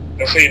where,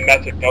 let's say,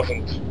 method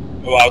doesn't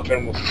allow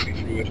thermals to see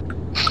through it.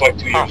 It's like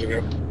 2 years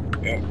ago.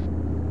 Yeah.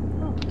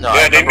 No,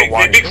 Yeah, I they remember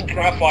watching... mixed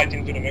graphite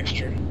into the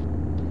mixture.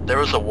 There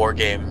was a war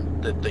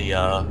game that the,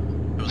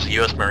 it was the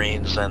U.S.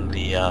 Marines and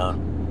the,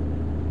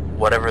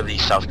 whatever the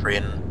South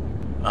Korean,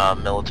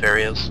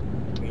 military is.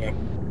 Yeah.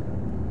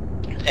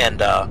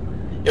 And,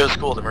 it was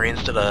cool. The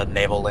Marines did a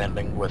naval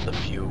landing with a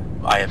few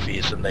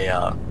IFVs and they,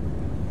 a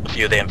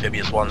few of the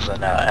amphibious ones,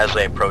 and, as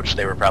they approached,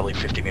 they were probably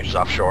 50 meters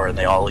offshore, and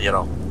they all, you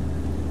know,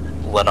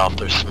 let off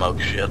their smoke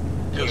shit.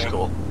 It was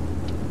cool.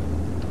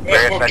 Yeah,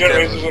 Very smoke effective.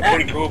 generators are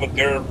pretty cool, but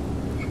they're...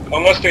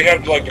 Unless they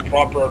have, like, the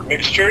proper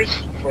mixtures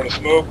for the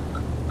smoke,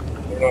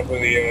 they're not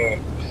really,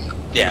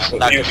 Yeah,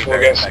 not useful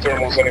very against effective.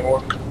 thermals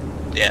anymore.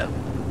 Yeah,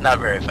 not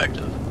very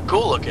effective.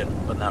 Cool looking,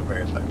 but not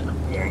very effective.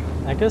 Yeah.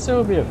 I guess it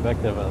would be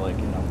effective at like,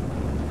 you know,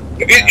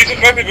 It's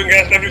effective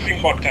against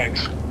everything but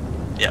tanks.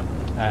 Yeah.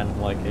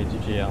 and like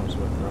ATGMs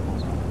with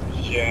thermals on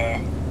them. Yeah.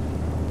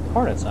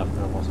 Hornets have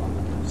thermals on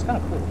them. It's kind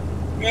of cool.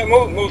 Yeah,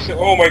 mostly...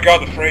 Oh my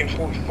god, the frames,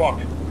 holy fuck.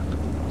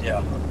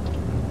 Yeah.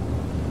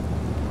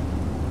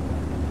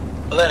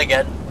 But then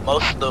again,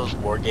 most of those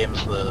war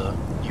games the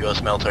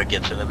U.S. military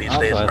gets into these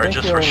Also, days I are think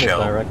just you're for in the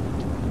show.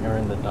 You're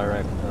in the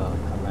direct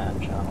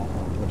command channel,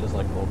 which is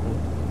like local.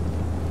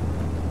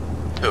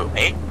 Who,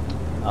 me?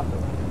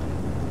 Nothing.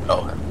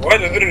 Oh,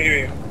 What? I didn't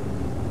hear you.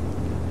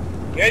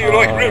 Yeah, you're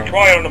like real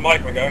quiet on the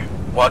mic, my guy.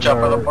 watch out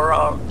for the You're-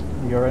 Barra.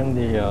 You're in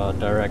the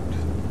direct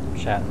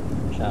chat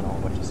channel,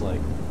 which is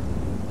like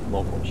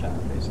local chat,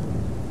 basically.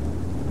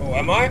 Oh,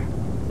 am I?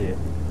 Yeah.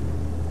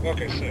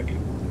 Okay, sick.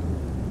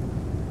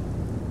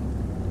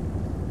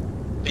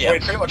 But yeah,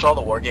 Wait. pretty much all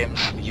the war games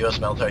the U.S.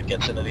 military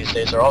gets into these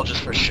days are all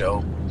just for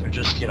show. They're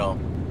just, you know,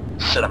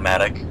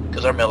 cinematic.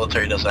 Because our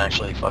military doesn't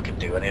actually fucking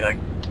do anything.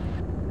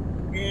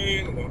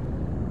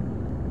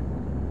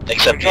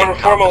 Except Driver,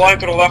 being form a line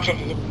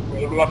competent. to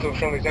the left of the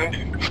friendly tank.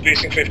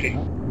 Spacing 50.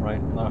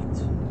 Right,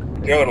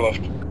 left. The other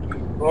left.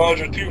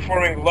 Roger, 2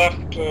 forming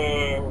left,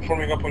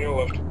 forming up on your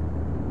left.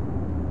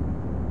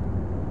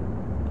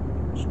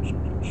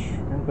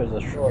 In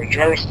position. Alright,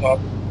 gyro stop.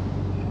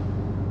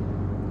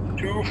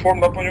 2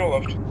 formed up on your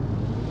left.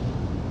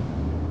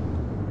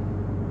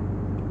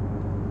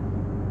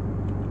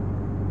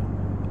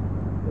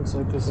 Looks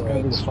like this is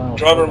gonna be the final.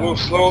 Driver, showdown. move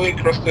slowly,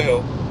 crest the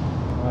hill.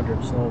 Roger,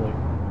 slowly.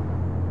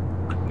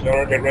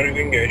 Driver, get ready to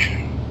engage.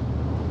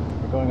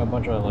 We're going a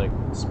bunch of like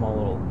small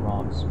little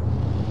rocks.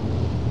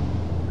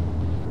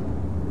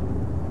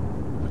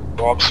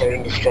 Rocks are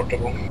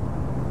indestructible.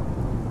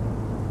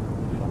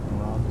 Fucking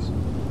rocks.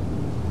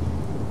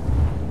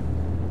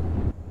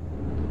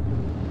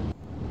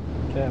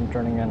 Okay, I'm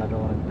turning in. I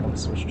don't want to become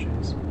Swiss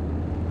cheese.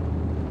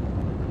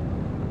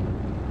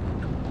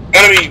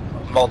 Enemy!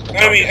 Multiple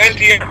Enemy targets.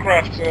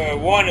 anti-aircraft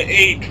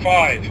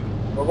 185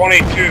 or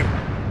 182.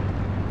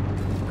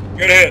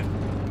 Good hit.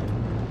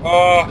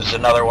 There's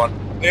another one.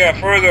 Yeah,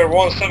 further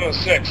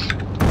 176.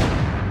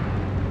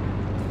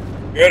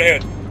 Good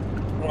hit.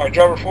 Alright,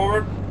 driver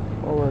forward.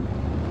 Forward.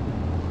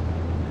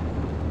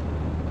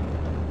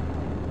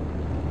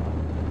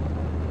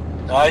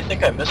 No, I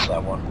think I missed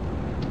that one.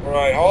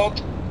 Alright, halt.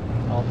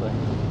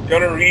 Halting.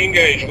 Gunner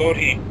re-engage, load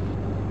heat.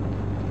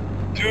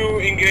 2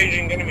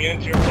 engaging enemy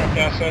anti-aircraft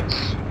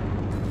assets.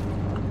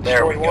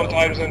 There we Destroyed go.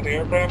 1 times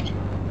anti-aircraft.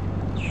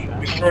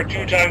 Destroyed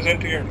 2 times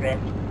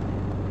anti-aircraft.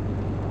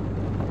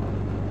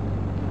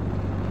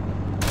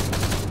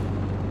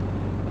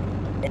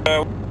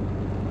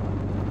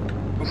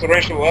 What's the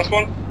range to the last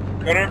one?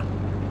 Gunner?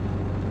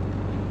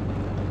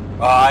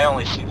 I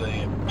only see the...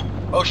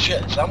 Oh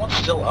shit, is that one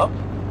still up?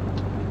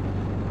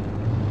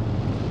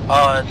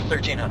 It's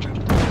 1300.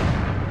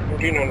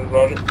 1300,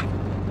 roger.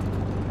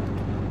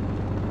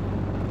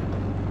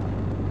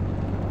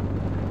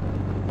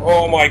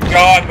 Oh my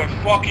god, my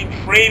fucking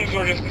frames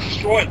are just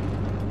destroyed.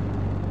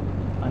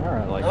 I know,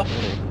 right? Like, Oh.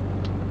 really.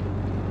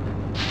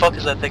 Fuck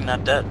is that thing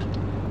not dead?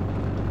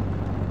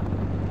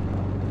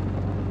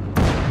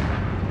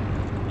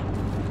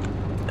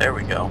 There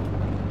we go.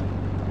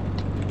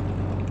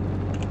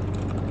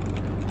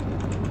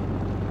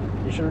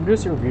 You should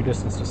reduce your view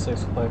distance to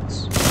 6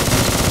 clicks.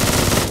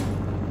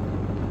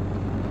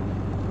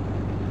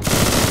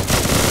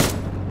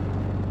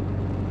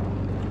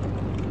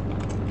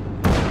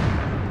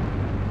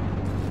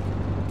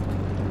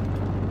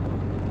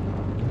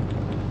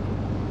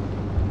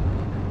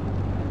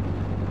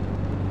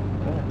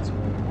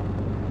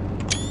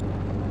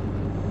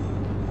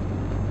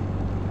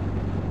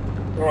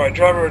 Alright,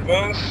 driver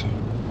advance.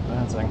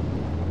 Advancing.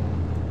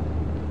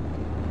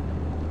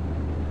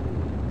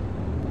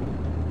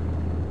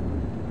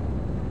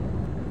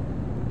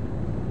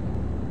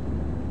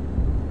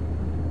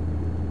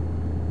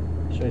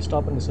 Should I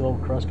stop in this little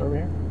crust over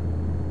here?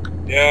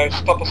 Yeah,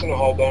 stop us in the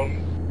hull down.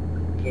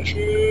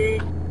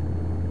 Position.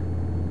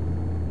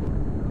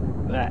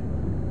 That.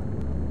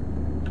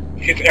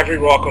 Hit every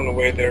rock on the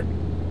way there,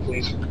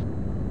 please.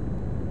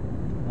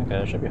 Okay,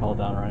 that should be hauled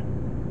down, right?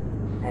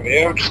 Oh,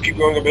 yeah, just keep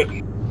going a bit.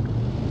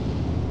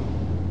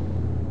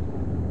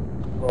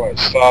 Alright,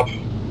 stop.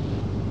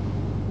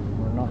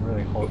 We're not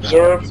really hauled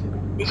Observe.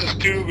 down. This is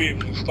 2,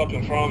 we've stopped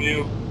in front of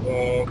you,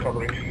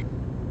 covering.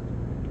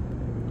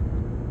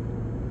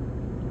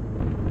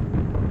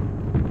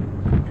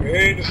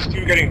 Okay, this is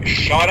 2 getting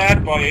shot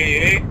at by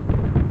AA.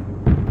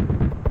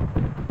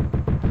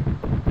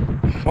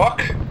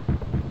 Fuck.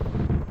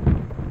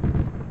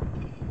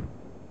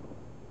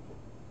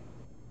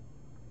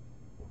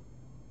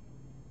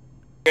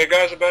 Okay,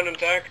 guys, abandon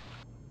tank.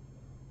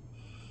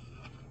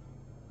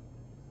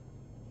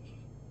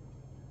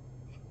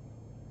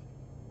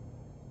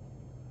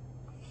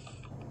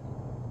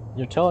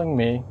 You're telling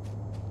me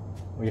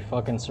we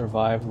fucking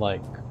survived,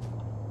 like...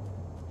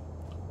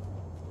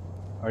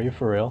 Are you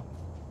for real?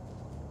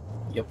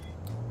 Yep.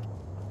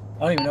 I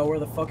don't even know where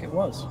the fuck it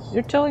was.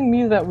 You're telling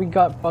me that we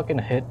got fucking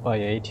hit by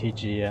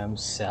ATGM,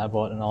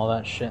 Sabot, and all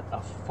that shit?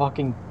 A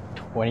fucking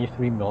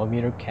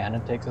 23mm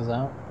cannon takes us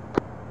out?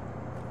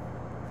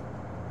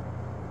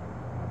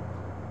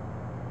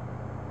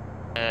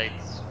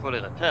 It's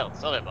fully repelled,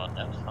 sorry about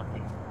that.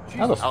 Fucking.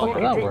 How the Jesus fuck did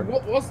fucking that Christ, work?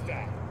 what was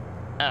that?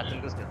 Ah,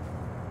 Tunguska.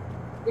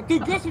 Well,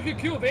 Douglas, if you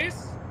kill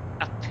this?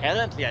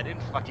 Apparently, I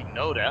didn't fucking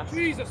know that.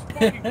 Jesus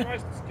fucking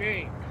Christ, this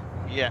game.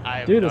 Yeah, I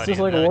have Dude, no it's just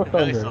idea. like a I'm War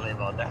very Thunder. sorry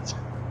about that.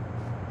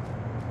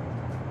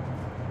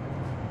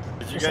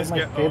 Did you This guys is my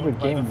get favorite owned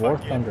by game, the War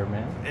fucking Thunder,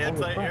 man. Holy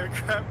crap.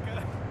 anti-aircraft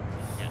guy?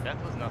 Yeah,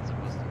 that was not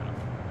supposed to happen.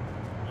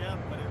 Yeah,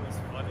 but it was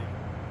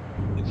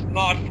funny. It's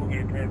not fully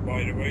repaired,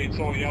 by the way, it's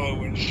all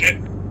yellow and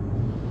shit.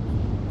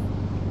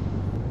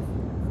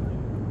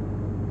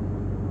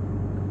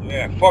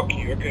 Yeah, fuck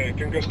you. Okay,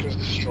 Tunguska's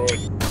destroyed.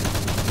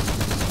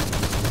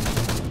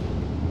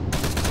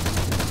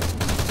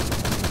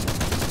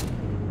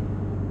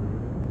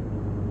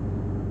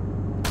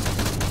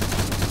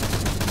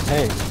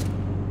 Hey,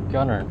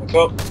 Gunner. What's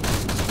up?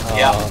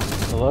 Yeah.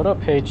 Load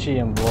up HE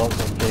and blow up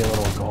the gay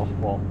little golf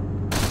ball.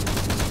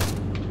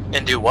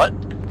 And do what?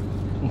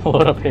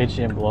 Load up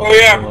HE and blow up Oh the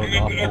yeah, gay little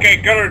golf ball.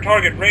 okay, gunner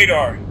target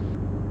radar.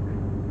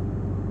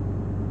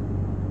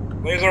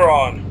 Laser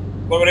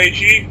on. Load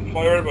HE,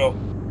 fire at will.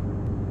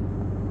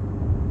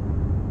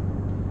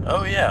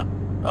 Oh yeah.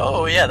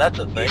 Oh yeah, that's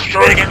a thing.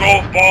 Destroy the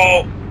golf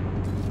ball!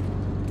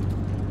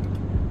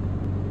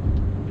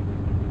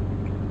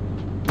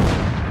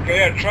 Okay,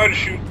 yeah, try to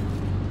shoot.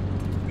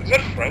 Is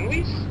that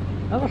friendlies?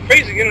 How the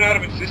Phasing in and out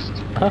of existence.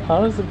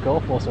 How does the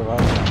golf ball survive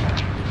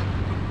that?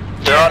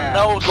 There are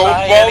no Golf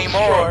sign ball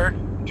anymore.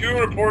 destroyed. 2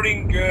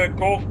 reporting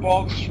golf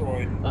ball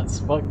destroyed. Let's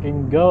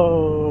fucking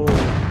go!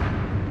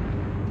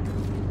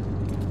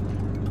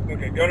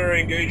 Okay, gunner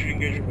engage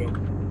at will.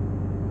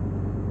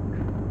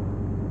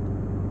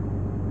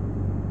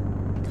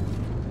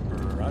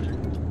 Roger.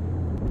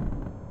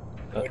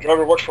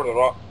 Driver, watch for the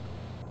rock.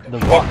 The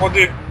Fuck, rock, what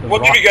did the you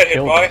rock get hit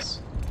killed by? us.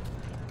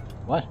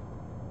 What?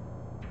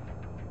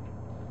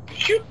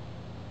 Did you?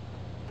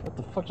 What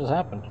the fuck just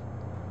happened?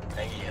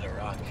 Maggie hit a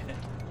rock.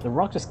 The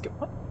rock just...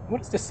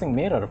 What is this thing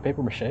made out of?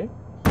 Paper mache?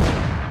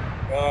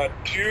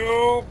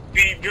 To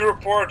be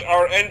report,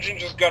 our engine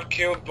just got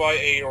killed by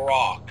a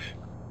rock.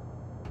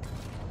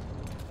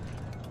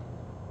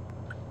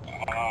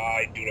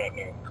 I do not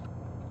know.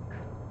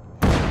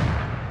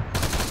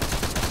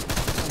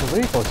 The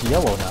vehicle's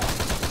yellow now. I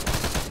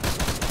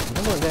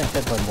think we're getting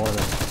hit by more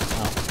than...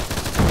 Oh.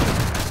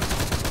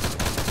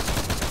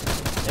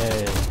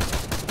 Yay.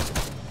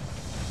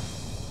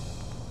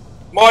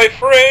 My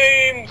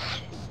frames!